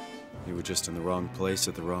personal. You were just in the wrong place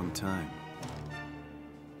at the wrong time.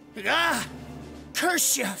 Ah!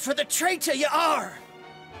 Curse you for the traitor you are!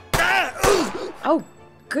 Oh,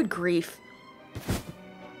 good grief.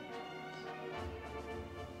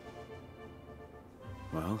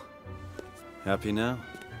 Well, happy now?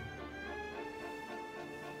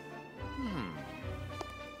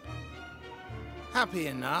 Happy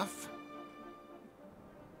enough.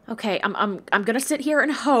 Okay, I'm gonna sit here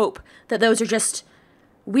and hope that those are just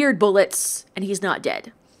weird bullets and he's not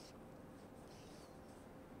dead.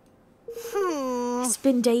 It's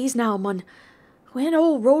been days now, man. When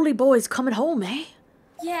old Roly Boy's coming home, eh?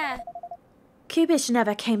 Yeah. Kubish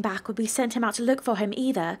never came back when we sent him out to look for him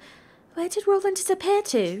either. Where did Roland disappear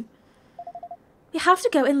to? We have to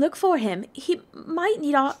go and look for him. He might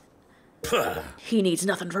need our... He needs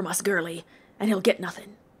nothing from us, girlie, and he'll get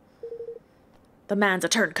nothing. The man's a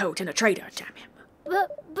turncoat and a traitor, damn him.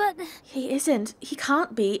 But... He isn't. He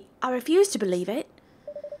can't be. I refuse to believe it.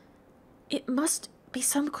 It must be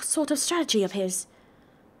some sort of strategy of his.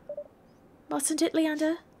 Mustn't it,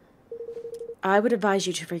 Leander? I would advise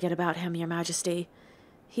you to forget about him, Your Majesty.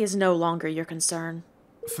 He is no longer your concern.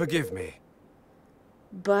 Forgive me.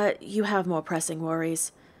 But you have more pressing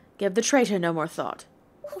worries. Give the traitor no more thought.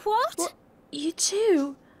 What? You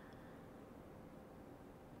too?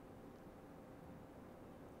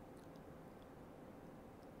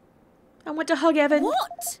 I went to hug Evan.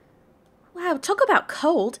 What? Wow, talk about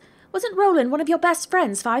cold. Wasn't Roland one of your best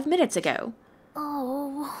friends 5 minutes ago?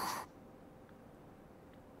 Oh...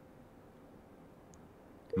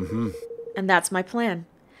 And that's my plan.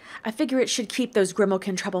 I figure it should keep those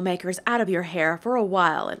Grimalkin troublemakers out of your hair for a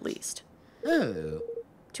while, at least. Oh.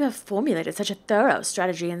 To have formulated such a thorough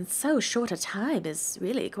strategy in so short a time is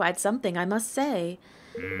really quite something, I must say.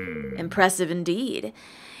 Impressive indeed.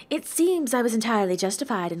 It seems I was entirely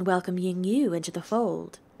justified in welcoming you into the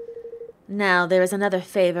fold. Now, there is another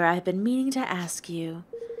favor I have been meaning to ask you.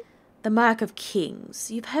 The Mark of Kings.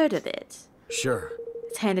 You've heard of it? Sure.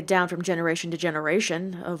 It's handed down from generation to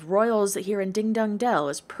generation of royals here in Ding Dong Dell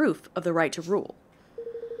as proof of the right to rule.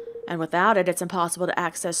 And without it, it's impossible to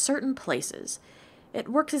access certain places. It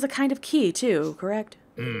works as a kind of key, too, correct?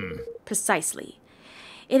 Precisely.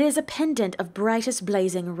 It is a pendant of brightest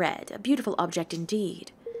blazing red, a beautiful object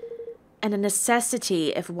indeed. And a necessity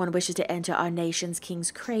if one wishes to enter our nation's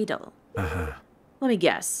king's cradle. Let me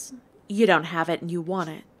guess. You don't have it and you want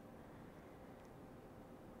it.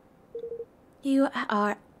 You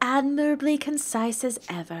are admirably concise as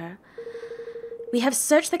ever. We have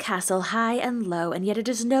searched the castle high and low, and yet it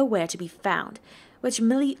is nowhere to be found, which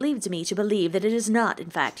leads me to believe that it is not,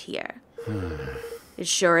 in fact, here. It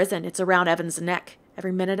sure isn't. It's around Evan's neck,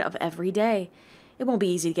 every minute of every day. It won't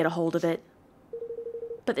be easy to get a hold of it.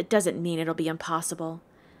 But it doesn't mean it'll be impossible.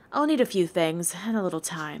 I'll need a few things, and a little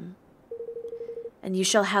time. And you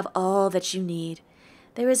shall have all that you need.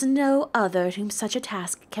 There is no other to whom such a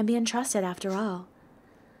task can be entrusted after all.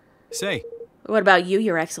 Say. What about you,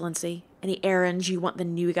 Your Excellency? Any errands you want the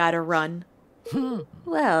new guy to run?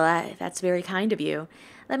 Well, that's very kind of you.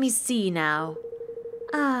 Let me see now.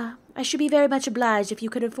 I should be very much obliged if you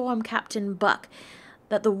could inform Captain Buck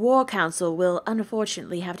that the War Council will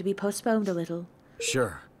unfortunately have to be postponed a little.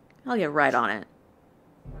 Sure. I'll get right on it.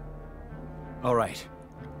 All right.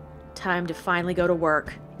 Time to finally go to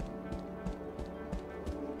work.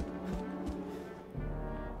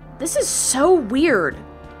 This is so weird.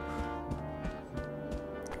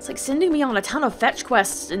 It's like sending me on a ton of fetch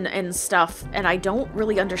quests and stuff, and I don't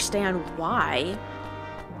really understand why.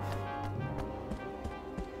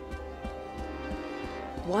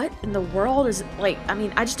 What in the world is, like, I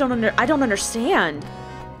mean, I just don't understand.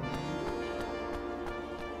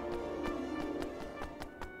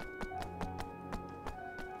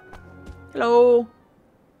 Hello.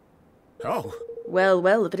 Oh.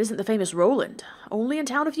 Well, if it isn't the famous Roland. Only in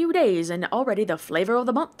town a few days, and already the flavor of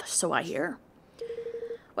the month, so I hear.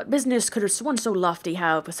 What business could one so lofty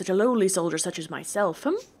have with such a lowly soldier such as myself,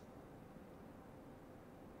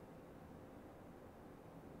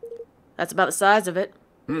 That's about the size of it.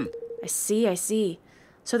 I see.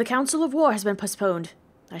 So the Council of War has been postponed.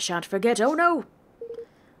 I shan't forget, oh no!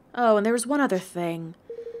 Oh, and there was one other thing.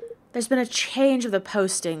 There's been a change of the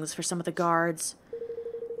postings for some of the guards.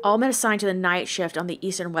 All men assigned to the night shift on the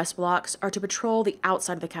east and west blocks are to patrol the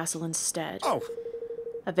outside of the castle instead. Oh.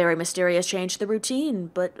 A very mysterious change to the routine,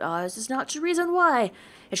 but ours is not to reason why.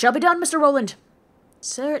 It shall be done, Mr. Roland.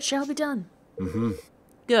 Sir, it shall be done.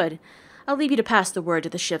 Good. I'll leave you to pass the word to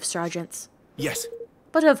the shift sergeants. Yes.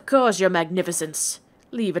 But of course, your magnificence.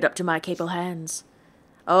 Leave it up to my capable hands.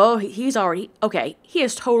 Oh, he's already... Okay, he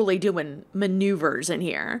is totally doing maneuvers in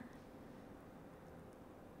here.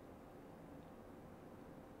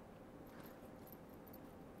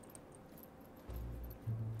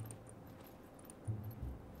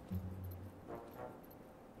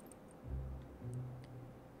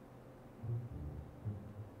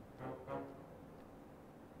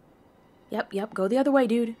 Yep, go the other way,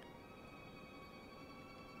 dude.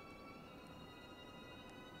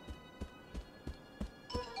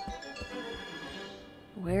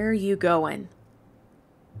 Where are you going?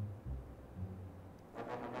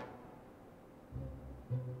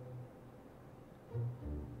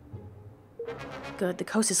 Good, the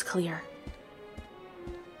coast is clear.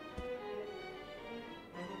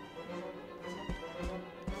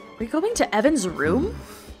 Are we going to Evan's room?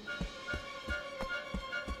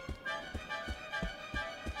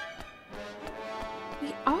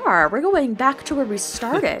 We are. We're going back to where we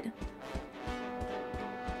started.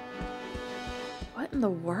 What in the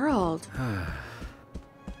world?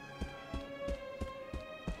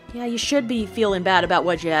 Yeah, you should be feeling bad about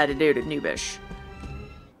what you had to do to Noobish.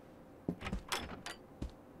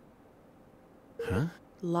 Huh?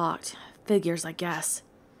 Locked. Figures, I guess.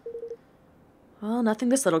 Well, nothing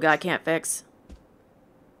this little guy can't fix.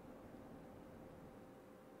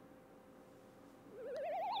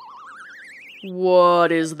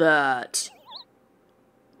 What is that?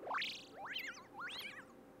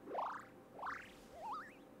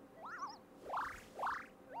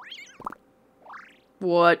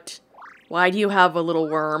 What? Why do you have a little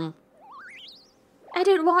worm? I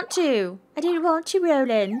don't want to. I don't want to,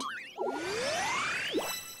 Roland.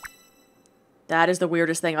 That is the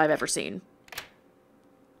weirdest thing I've ever seen.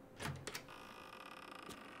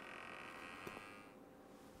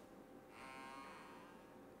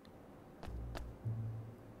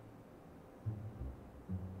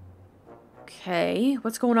 Okay,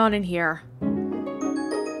 what's going on in here?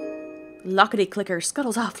 Lockety clicker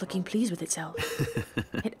scuttles off looking pleased with itself.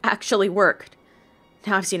 It actually worked.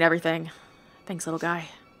 Now I've seen everything. Thanks, little guy.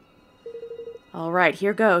 Alright,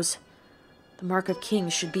 here goes. The Mark of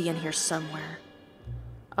Kings should be in here somewhere.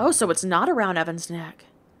 Oh, so it's not around Evan's neck.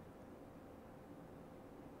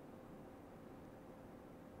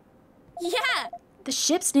 Yeah! The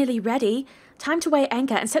ship's nearly ready. Time to weigh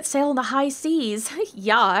anchor and set sail on the high seas.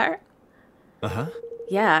 Yar! Uh-huh.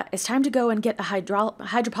 Yeah, it's time to go and get the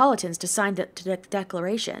Hydropolitans to sign the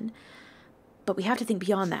declaration. But we have to think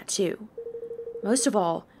beyond that, too. Most of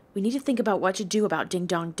all, we need to think about what to do about Ding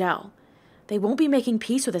Dong Dell. They won't be making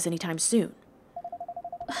peace with us anytime soon.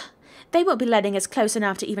 They won't be letting us close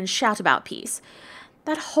enough to even shout about peace.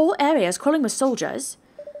 That whole area is crawling with soldiers.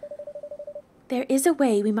 There is a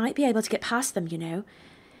way we might be able to get past them, you know.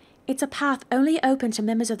 It's a path only open to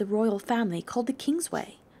members of the royal family called the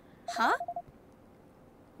Kingsway. Huh?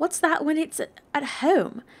 What's that when it's at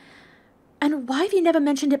home? And why have you never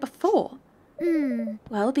mentioned it before?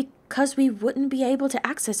 Well, because we wouldn't be able to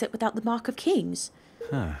access it without the Mark of Kings.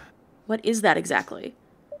 Huh. What is that exactly?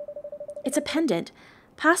 It's a pendant,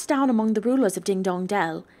 passed down among the rulers of Ding Dong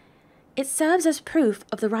Dell. It serves as proof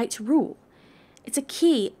of the right to rule. It's a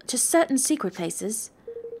key to certain secret places.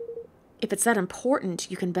 If it's that important,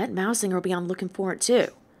 you can bet Mousinger will be on looking for it too.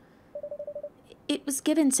 It was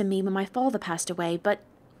given to me when my father passed away, but,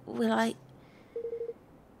 well,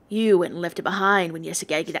 You went and left it behind when you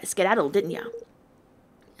skedaddled, didn't you?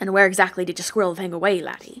 And where exactly did you squirrel the thing away,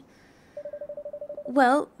 laddie?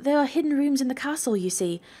 Well, there are hidden rooms in the castle, you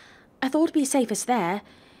see. I thought it'd be safest there,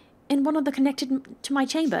 in one of the connected to my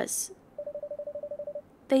chambers.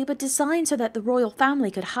 They were designed so that the royal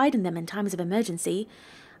family could hide in them in times of emergency,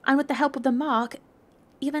 and with the help of the Mark,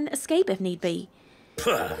 even escape if need be.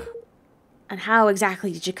 And how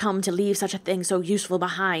exactly did you come to leave such a thing so useful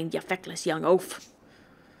behind, you feckless young oaf?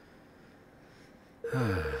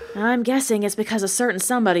 I'm guessing it's because a certain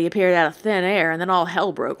somebody appeared out of thin air and then all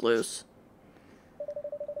hell broke loose.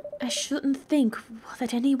 I shouldn't think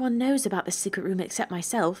that anyone knows about this secret room except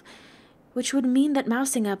myself, which would mean that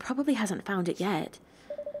Mousinger probably hasn't found it yet.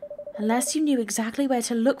 Unless you knew exactly where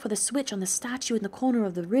to look for the switch on the statue in the corner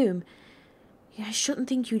of the room, I shouldn't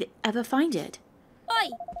think you'd ever find it. Oi!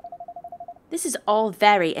 This is all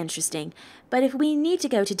very interesting, but if we need to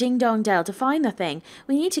go to Ding Dong Dell to find the thing,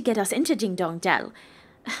 we need to get us into Ding Dong Dell.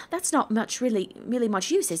 That's not really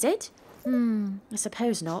much use, is it? I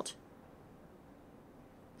suppose not.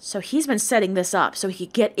 So he's been setting this up so he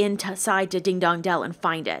could get inside to Ding Dong Dell and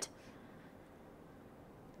find it.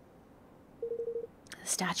 The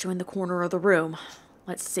statue in the corner of the room.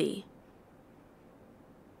 Let's see.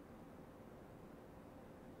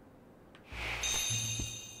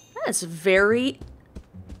 That's very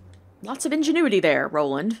Lots of ingenuity there,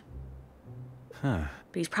 Roland. Huh.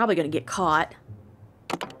 But he's probably gonna get caught.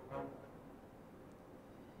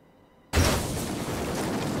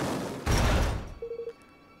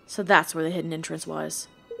 So that's where the hidden entrance was.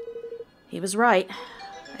 He was right.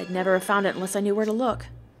 I'd never have found it unless I knew where to look.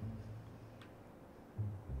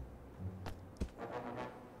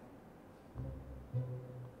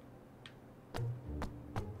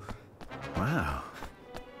 Wow.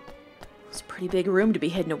 It's a pretty big room to be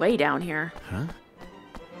hidden away down here. Huh?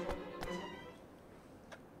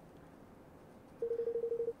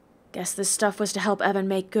 Guess this stuff was to help Evan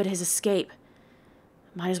make good his escape.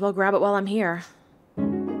 Might as well grab it while I'm here.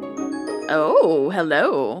 Oh,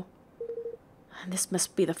 hello. This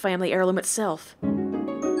must be the family heirloom itself. The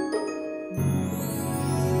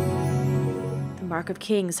Mark of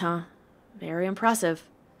Kings, huh? Very impressive.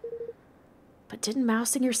 But didn't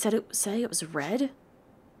Mousinger say it was red?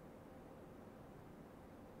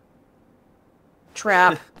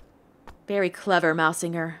 Trap. Very clever,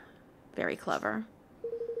 Mousinger. Very clever.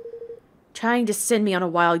 Trying to send me on a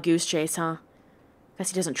wild goose chase, huh?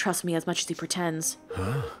 Guess he doesn't trust me as much as he pretends.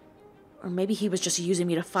 Huh? Or maybe he was just using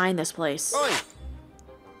me to find this place. Oi!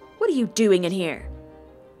 What are you doing in here?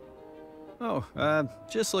 Oh,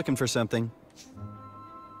 just looking for something.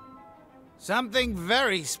 Something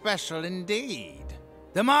very special indeed.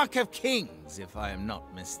 The Mark of Kings, if I am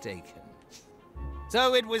not mistaken.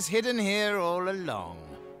 So it was hidden here all along.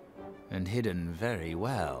 And hidden very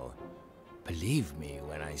well. Believe me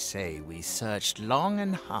when I say we searched long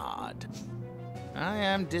and hard. I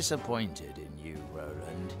am disappointed in you,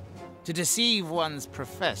 Roland. To deceive one's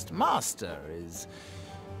professed master is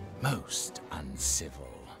most uncivil.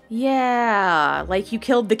 Yeah, like you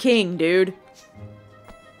killed the king, dude.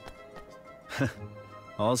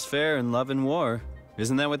 All's fair in love and war.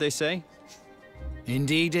 Isn't that what they say?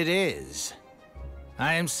 Indeed it is.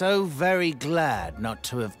 I am so very glad not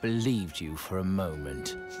to have believed you for a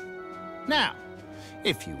moment. Now,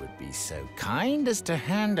 if you would be so kind as to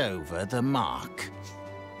hand over the mark.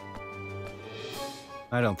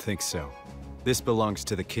 I don't think so. This belongs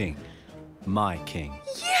to the king. My king.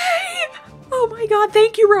 Yay! Oh my god,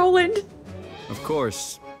 thank you, Roland! Of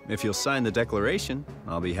course, if you'll sign the declaration,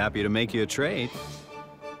 I'll be happy to make you a trade.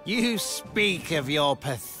 You speak of your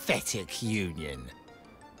pathetic union.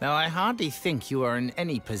 Though I hardly think you are in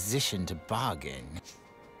any position to bargain.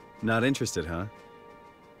 Not interested, huh?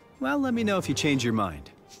 Well, let me know if you change your mind.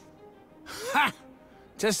 Ha!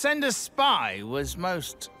 To send a spy was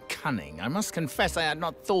most cunning. I must confess I had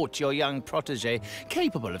not thought your young protege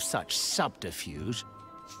capable of such subterfuge.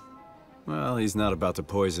 Well, he's not about to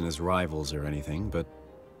poison his rivals or anything, but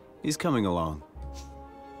he's coming along.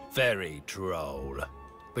 Very droll.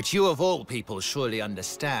 But you of all people surely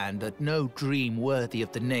understand that no dream worthy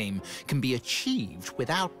of the name can be achieved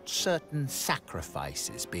without certain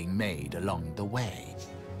sacrifices being made along the way.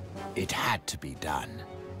 It had to be done.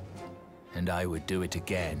 And I would do it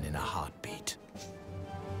again in a heartbeat.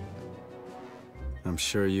 I'm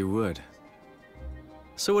sure you would.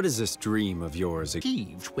 So what is this dream of yours?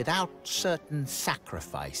 Achieved without certain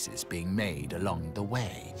sacrifices being made along the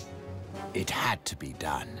way. It had to be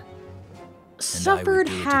done. Suffered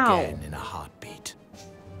and I would do how? it again in a heartbeat.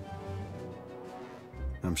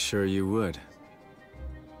 I'm sure you would.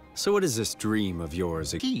 So what is this dream of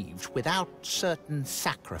yours? Achieved without certain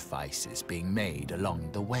sacrifices being made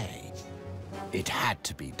along the way. It had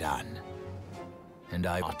to be done. And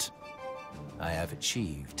I have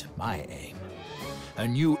achieved my aim. A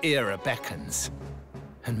new era beckons.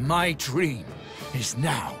 And my dream is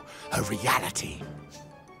now a reality.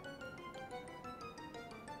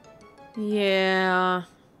 Yeah.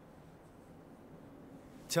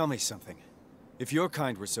 Tell me something. If your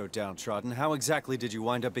kind were so downtrodden, how exactly did you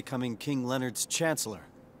wind up becoming King Leonard's chancellor?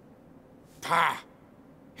 Pah!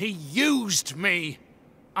 He used me!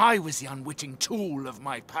 I was the unwitting tool of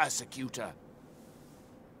my persecutor.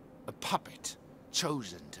 A puppet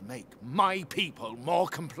chosen to make my people more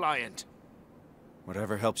compliant.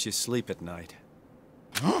 Whatever helps you sleep at night.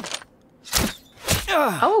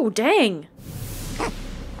 Oh, dang.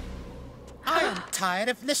 I am tired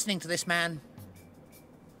of listening to this man.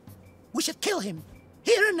 We should kill him,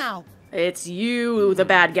 here and now. It's you, the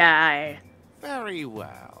bad guy. Very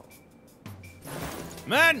well.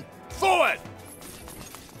 Men, forward!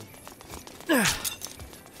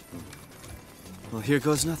 Well, here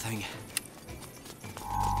goes nothing.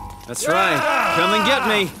 That's right. Come and get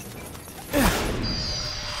me.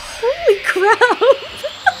 Holy crap!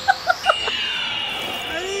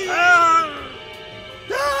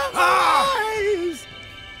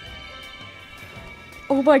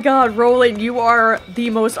 Oh my god, Roland, you are the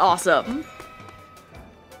most awesome.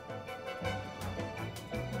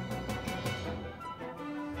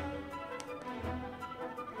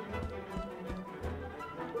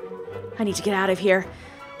 I need to get out of here,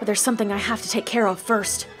 but there's something I have to take care of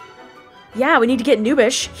first. Yeah, we need to get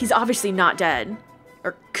Nubish. He's obviously not dead.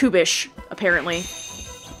 Or Kubish, apparently.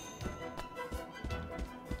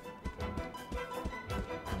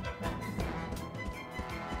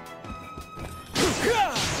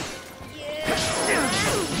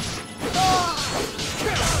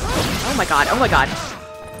 Oh my god, oh my god.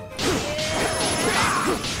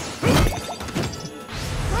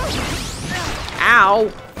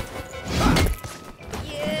 Ow.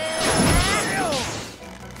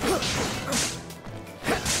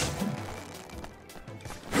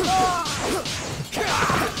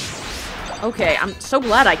 Okay, I'm so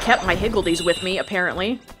glad I kept my Higgledies with me,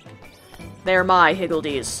 apparently. They're my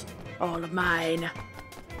Higgledies. All of mine.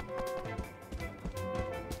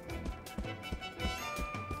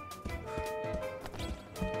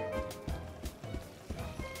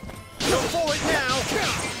 Go for it now!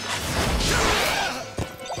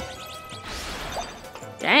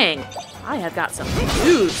 Dang, I have got some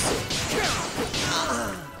moves.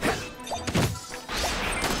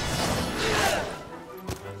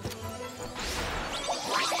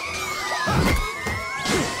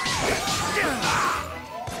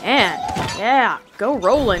 Man, yeah, go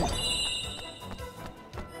Roland.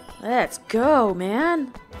 Let's go,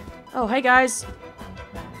 man. Oh, hey guys.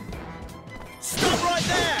 Stop right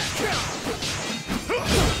there!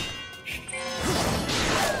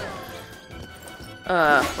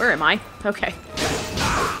 Where am I? Okay.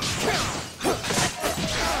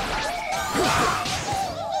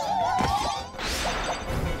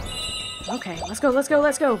 Okay, let's go, let's go,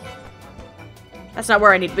 let's go. That's not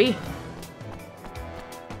where I need to be.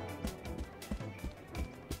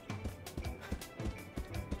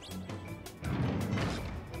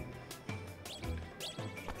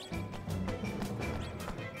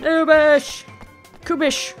 Nubish!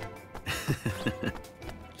 Kubish!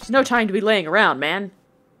 There's no time to be laying around, man.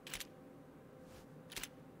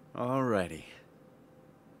 Alrighty.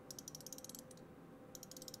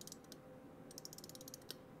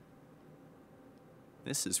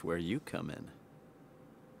 This is where you come in.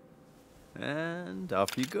 And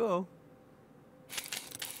off you go.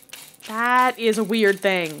 That is a weird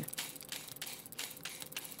thing.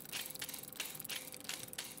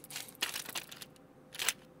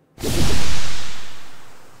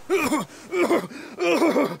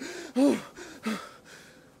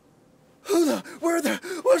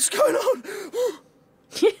 What's going on?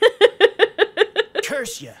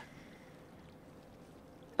 Curse ya.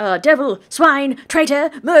 Devil, swine, traitor,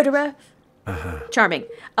 murderer. Charming.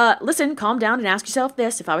 Listen, calm down and ask yourself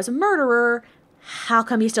this. If I was a murderer, how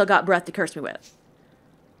come you still got breath to curse me with?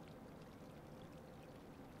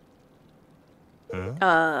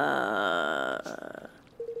 I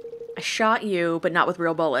shot you, but not with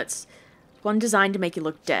real bullets. One designed to make you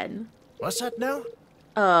look dead. What's that now?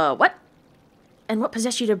 What? And what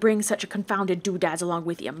possessed you to bring such a confounded doodads along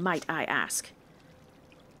with you, might I ask?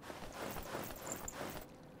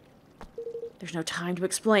 There's no time to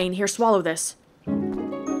explain. Here, swallow this.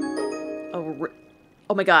 Oh,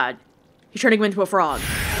 oh my god. He's turning him into a frog.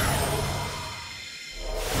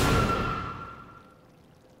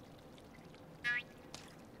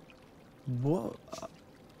 Whoa.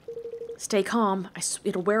 Stay calm.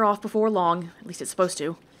 It'll wear off before long. At least it's supposed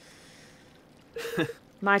to.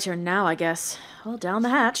 My turn now, I guess. Well, down the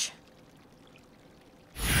hatch.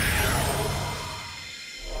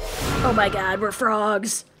 Oh my god, we're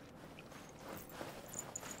frogs.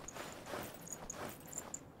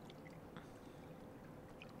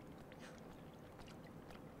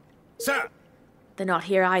 Sir! They're not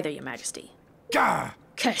here either, Your Majesty. Gah!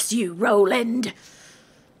 Curse you, Roland!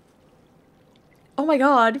 Oh my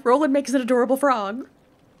god, Roland makes an adorable frog.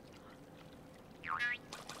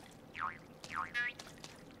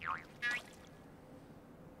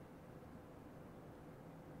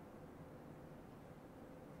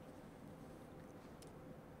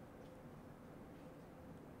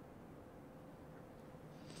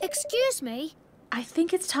 Excuse me? I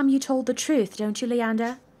think it's time you told the truth, don't you,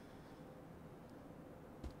 Leander?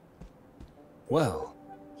 Well,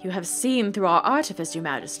 You have seen through our artifice, Your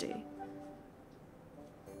Majesty.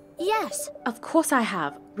 Yes. Of course I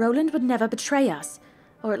have. Roland would never betray us,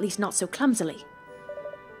 or at least not so clumsily.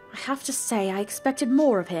 I have to say, I expected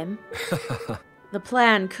more of him. The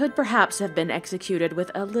plan could perhaps have been executed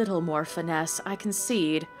with a little more finesse, I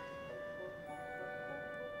concede.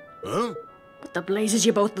 Huh? What the blazes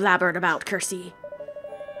you both blabbered about, Kersey?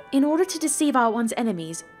 In order to deceive one's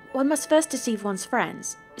enemies, one must first deceive one's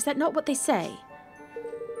friends. Is that not what they say?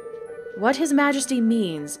 What His Majesty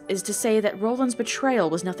means is to say that Roland's betrayal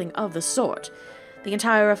was nothing of the sort. The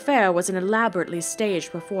entire affair was an elaborately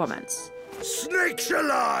staged performance. Snakes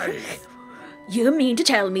alive! You mean to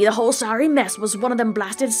tell me the whole sorry mess was one of them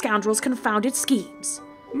blasted scoundrels' confounded schemes?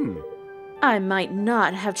 I might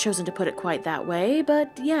not have chosen to put it quite that way,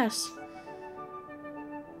 but yes.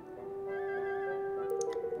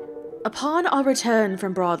 Upon our return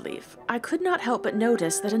from Broadleaf, I could not help but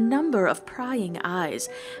notice that a number of prying eyes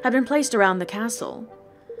had been placed around the castle.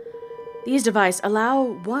 These devices allow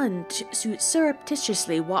one to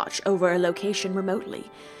surreptitiously watch over a location remotely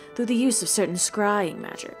through the use of certain scrying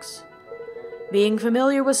magics. Being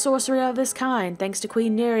familiar with sorcery of this kind, thanks to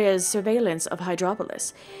Queen Neria's surveillance of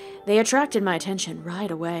Hydropolis, they attracted my attention right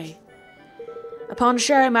away. Upon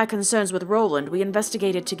sharing my concerns with Roland, we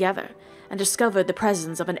investigated together and discovered the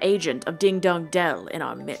presence of an agent of Ding Dong Dell in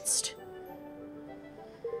our midst.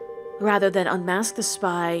 Rather than unmask the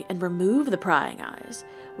spy and remove the prying eyes,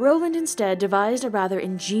 Roland instead devised a rather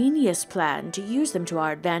ingenious plan to use them to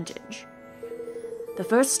our advantage. The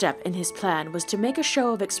first step in his plan was to make a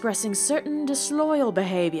show of expressing certain disloyal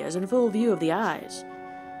behaviors in full view of the eyes.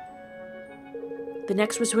 The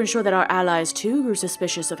next was to ensure that our allies too grew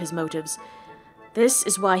suspicious of his motives. This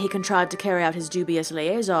is why he contrived to carry out his dubious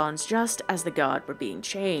liaisons just as the guard were being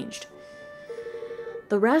changed.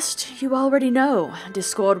 The rest you already know.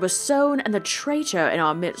 Discord was sown and the traitor in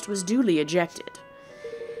our midst was duly ejected.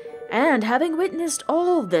 And having witnessed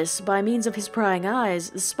all this by means of his prying eyes,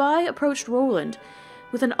 the spy approached Roland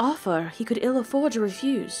with an offer he could ill afford to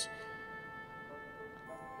refuse.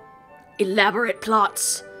 Elaborate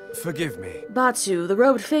plots. Forgive me. Batsu, the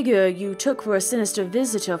robed figure you took for a sinister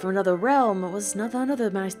visitor from another realm, was none other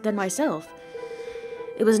than myself.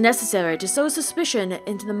 It was necessary to sow suspicion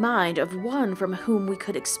into the mind of one from whom we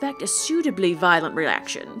could expect a suitably violent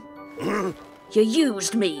reaction. You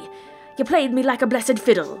used me. You played me like a blessed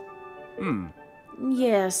fiddle.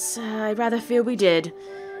 Yes, I rather fear we did.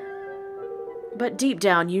 But deep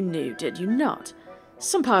down you knew, did you not?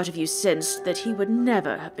 Some part of you sensed that he would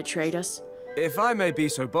never have betrayed us. If I may be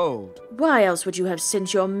so bold. Why else would you have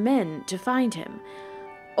sent your men to find him?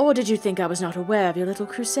 Or did you think I was not aware of your little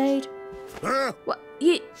crusade? What?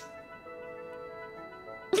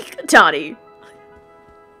 Toddy.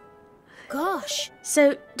 Gosh.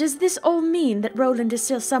 So, does this all mean that Roland is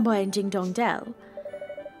still somewhere in Ding Dong Dell?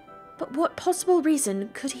 But what possible reason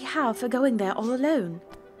could he have for going there all alone?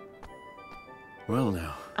 Well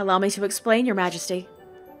now. Allow me to explain, Your Majesty.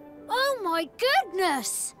 Oh my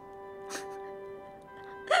goodness!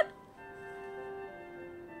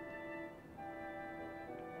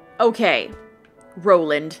 Okay,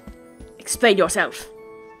 Roland, explain yourself.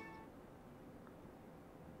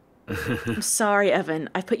 I'm sorry, Evan.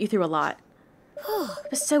 I've put you through a lot. I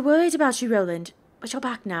was so worried about you, Roland. But you're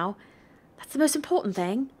back now. That's the most important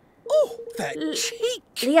thing. Oh, that cheek!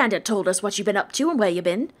 Leander told us what you've been up to and where you've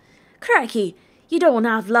been. Crikey, you don't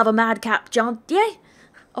have love a madcap jaunt, yeah?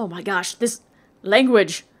 Oh my gosh, this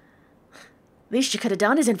language. Least you could have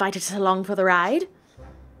done is invited us along for the ride.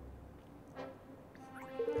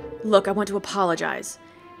 Look, I want to apologize.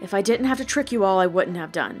 If I didn't have to trick you all, I wouldn't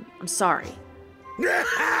have done. I'm sorry.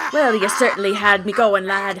 Well, you certainly had me going,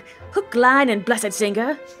 lad. Hook, line, and blessed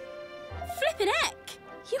singer. Flippin' heck!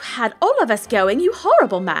 You had all of us going, you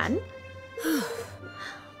horrible man.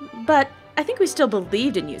 But I think we still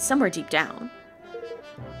believed in you somewhere deep down.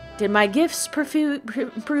 Did my gifts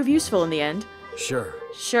prove useful in the end? Sure.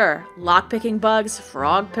 Sure. Lockpicking bugs,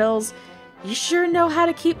 frog pills. You sure know how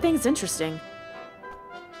to keep things interesting.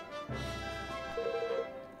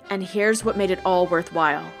 And here's what made it all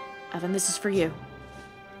worthwhile. Evan, this is for you.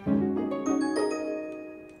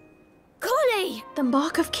 Kuni! The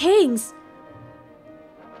Mark of Kings!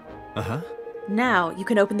 Uh-huh. Now you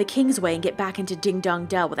can open the Kingsway and get back into Ding Dong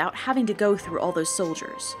Dell without having to go through all those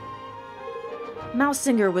soldiers.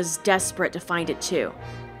 Mousesinger was desperate to find it too,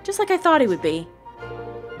 just like I thought he would be.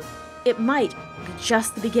 It might be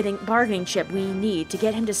just the bargaining chip we need to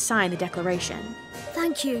get him to sign the declaration.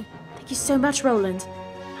 Thank you. Thank you so much, Roland.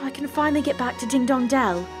 Now I can finally get back to Ding Dong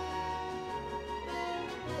Dell.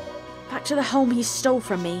 Back to the home he stole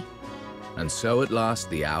from me. And so at last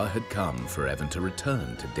the hour had come for Evan to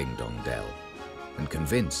return to Ding Dong Dell and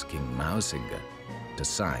convince King Mousesinger to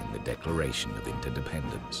sign the Declaration of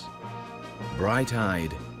Interdependence.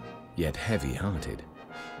 Bright-eyed, yet heavy-hearted,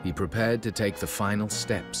 he prepared to take the final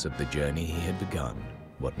steps of the journey he had begun,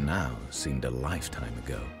 what now seemed a lifetime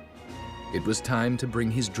ago. It was time to bring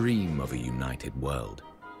his dream of a united world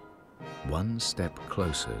one step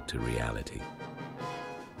closer to reality.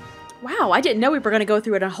 Wow, I didn't know we were going to go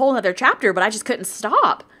through it a whole other chapter, but I just couldn't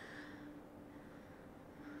stop.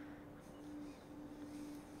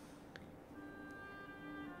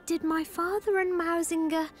 Did my father and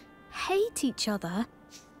Mausinger hate each other?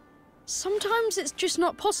 Sometimes it's just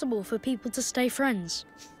not possible for people to stay friends.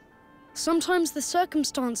 Sometimes the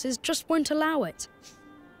circumstances just won't allow it.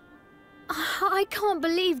 I can't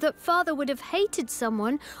believe that father would have hated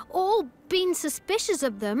someone or been suspicious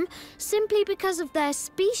of them simply because of their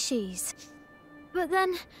species. But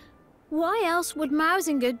then, why else would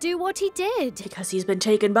Mausinger do what he did? Because he's been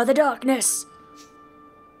taken by the darkness.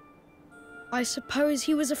 I suppose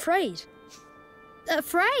he was afraid.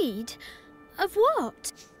 Afraid? Of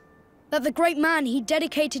what? That the great man he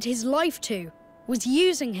dedicated his life to was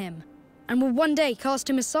using him and would one day cast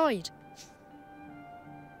him aside.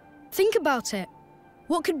 Think about it.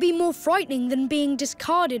 What could be more frightening than being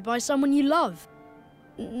discarded by someone you love?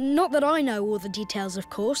 Not that I know all the details, of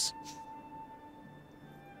course.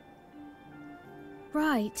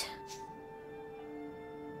 Right.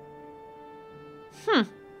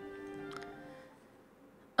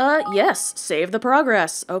 Yes, save the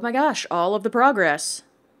progress. Oh my gosh, all of the progress.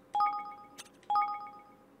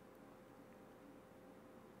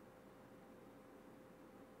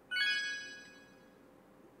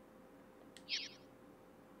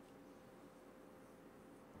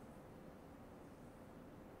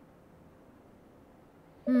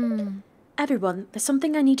 Everyone, there's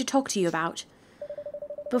something I need to talk to you about.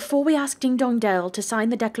 Before we ask Ding Dong Dell to sign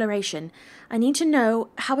the declaration, I need to know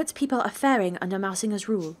how its people are faring under Mausinger's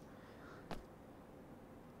rule.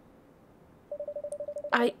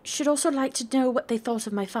 I should also like to know what they thought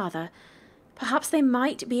of my father. Perhaps they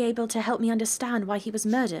might be able to help me understand why he was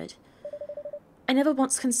murdered. I never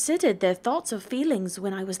once considered their thoughts or feelings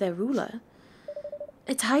when I was their ruler.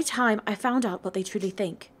 It's high time I found out what they truly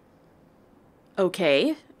think.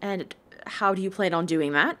 Okay, and how do you plan on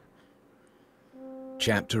doing that?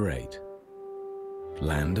 Chapter 8.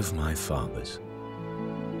 Land of My Fathers.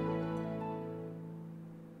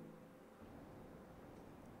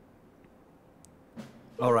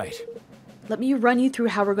 All right. Let me run you through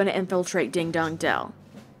how we're going to infiltrate Ding Dong Dell.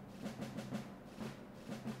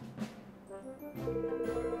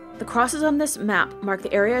 The crosses on this map mark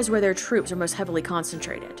the areas where their troops are most heavily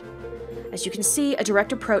concentrated. As you can see, a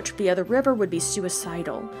direct approach via the river would be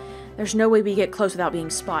suicidal. There's no way we get close without being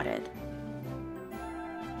spotted.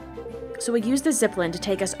 So we use the zipline to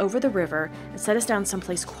take us over the river and set us down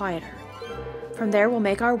someplace quieter. From there, we'll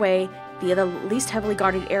make our way via the least heavily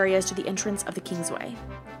guarded areas to the entrance of the Kingsway.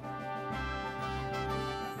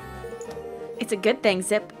 It's a good thing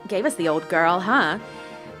Zip gave us the old girl, huh?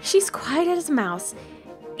 She's quiet as a mouse,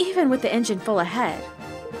 even with the engine full ahead.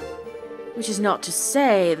 Which is not to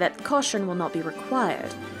say that caution will not be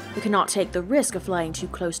required. We cannot take the risk of flying too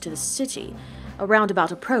close to the city. A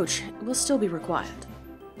roundabout approach will still be required.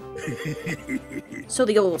 So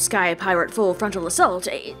the old sky pirate full frontal assault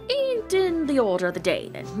ain't in the order of the day,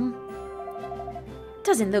 then,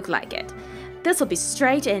 Doesn't look like it. This'll be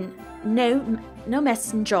straight in, no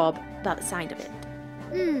messing job about the sound of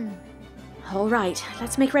it. All right,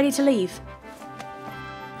 let's make ready to leave.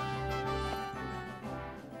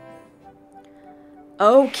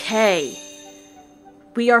 Okay.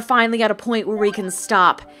 We are finally at a point where we can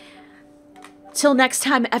stop. Till next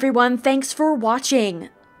time, everyone, thanks for watching.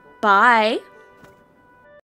 Bye.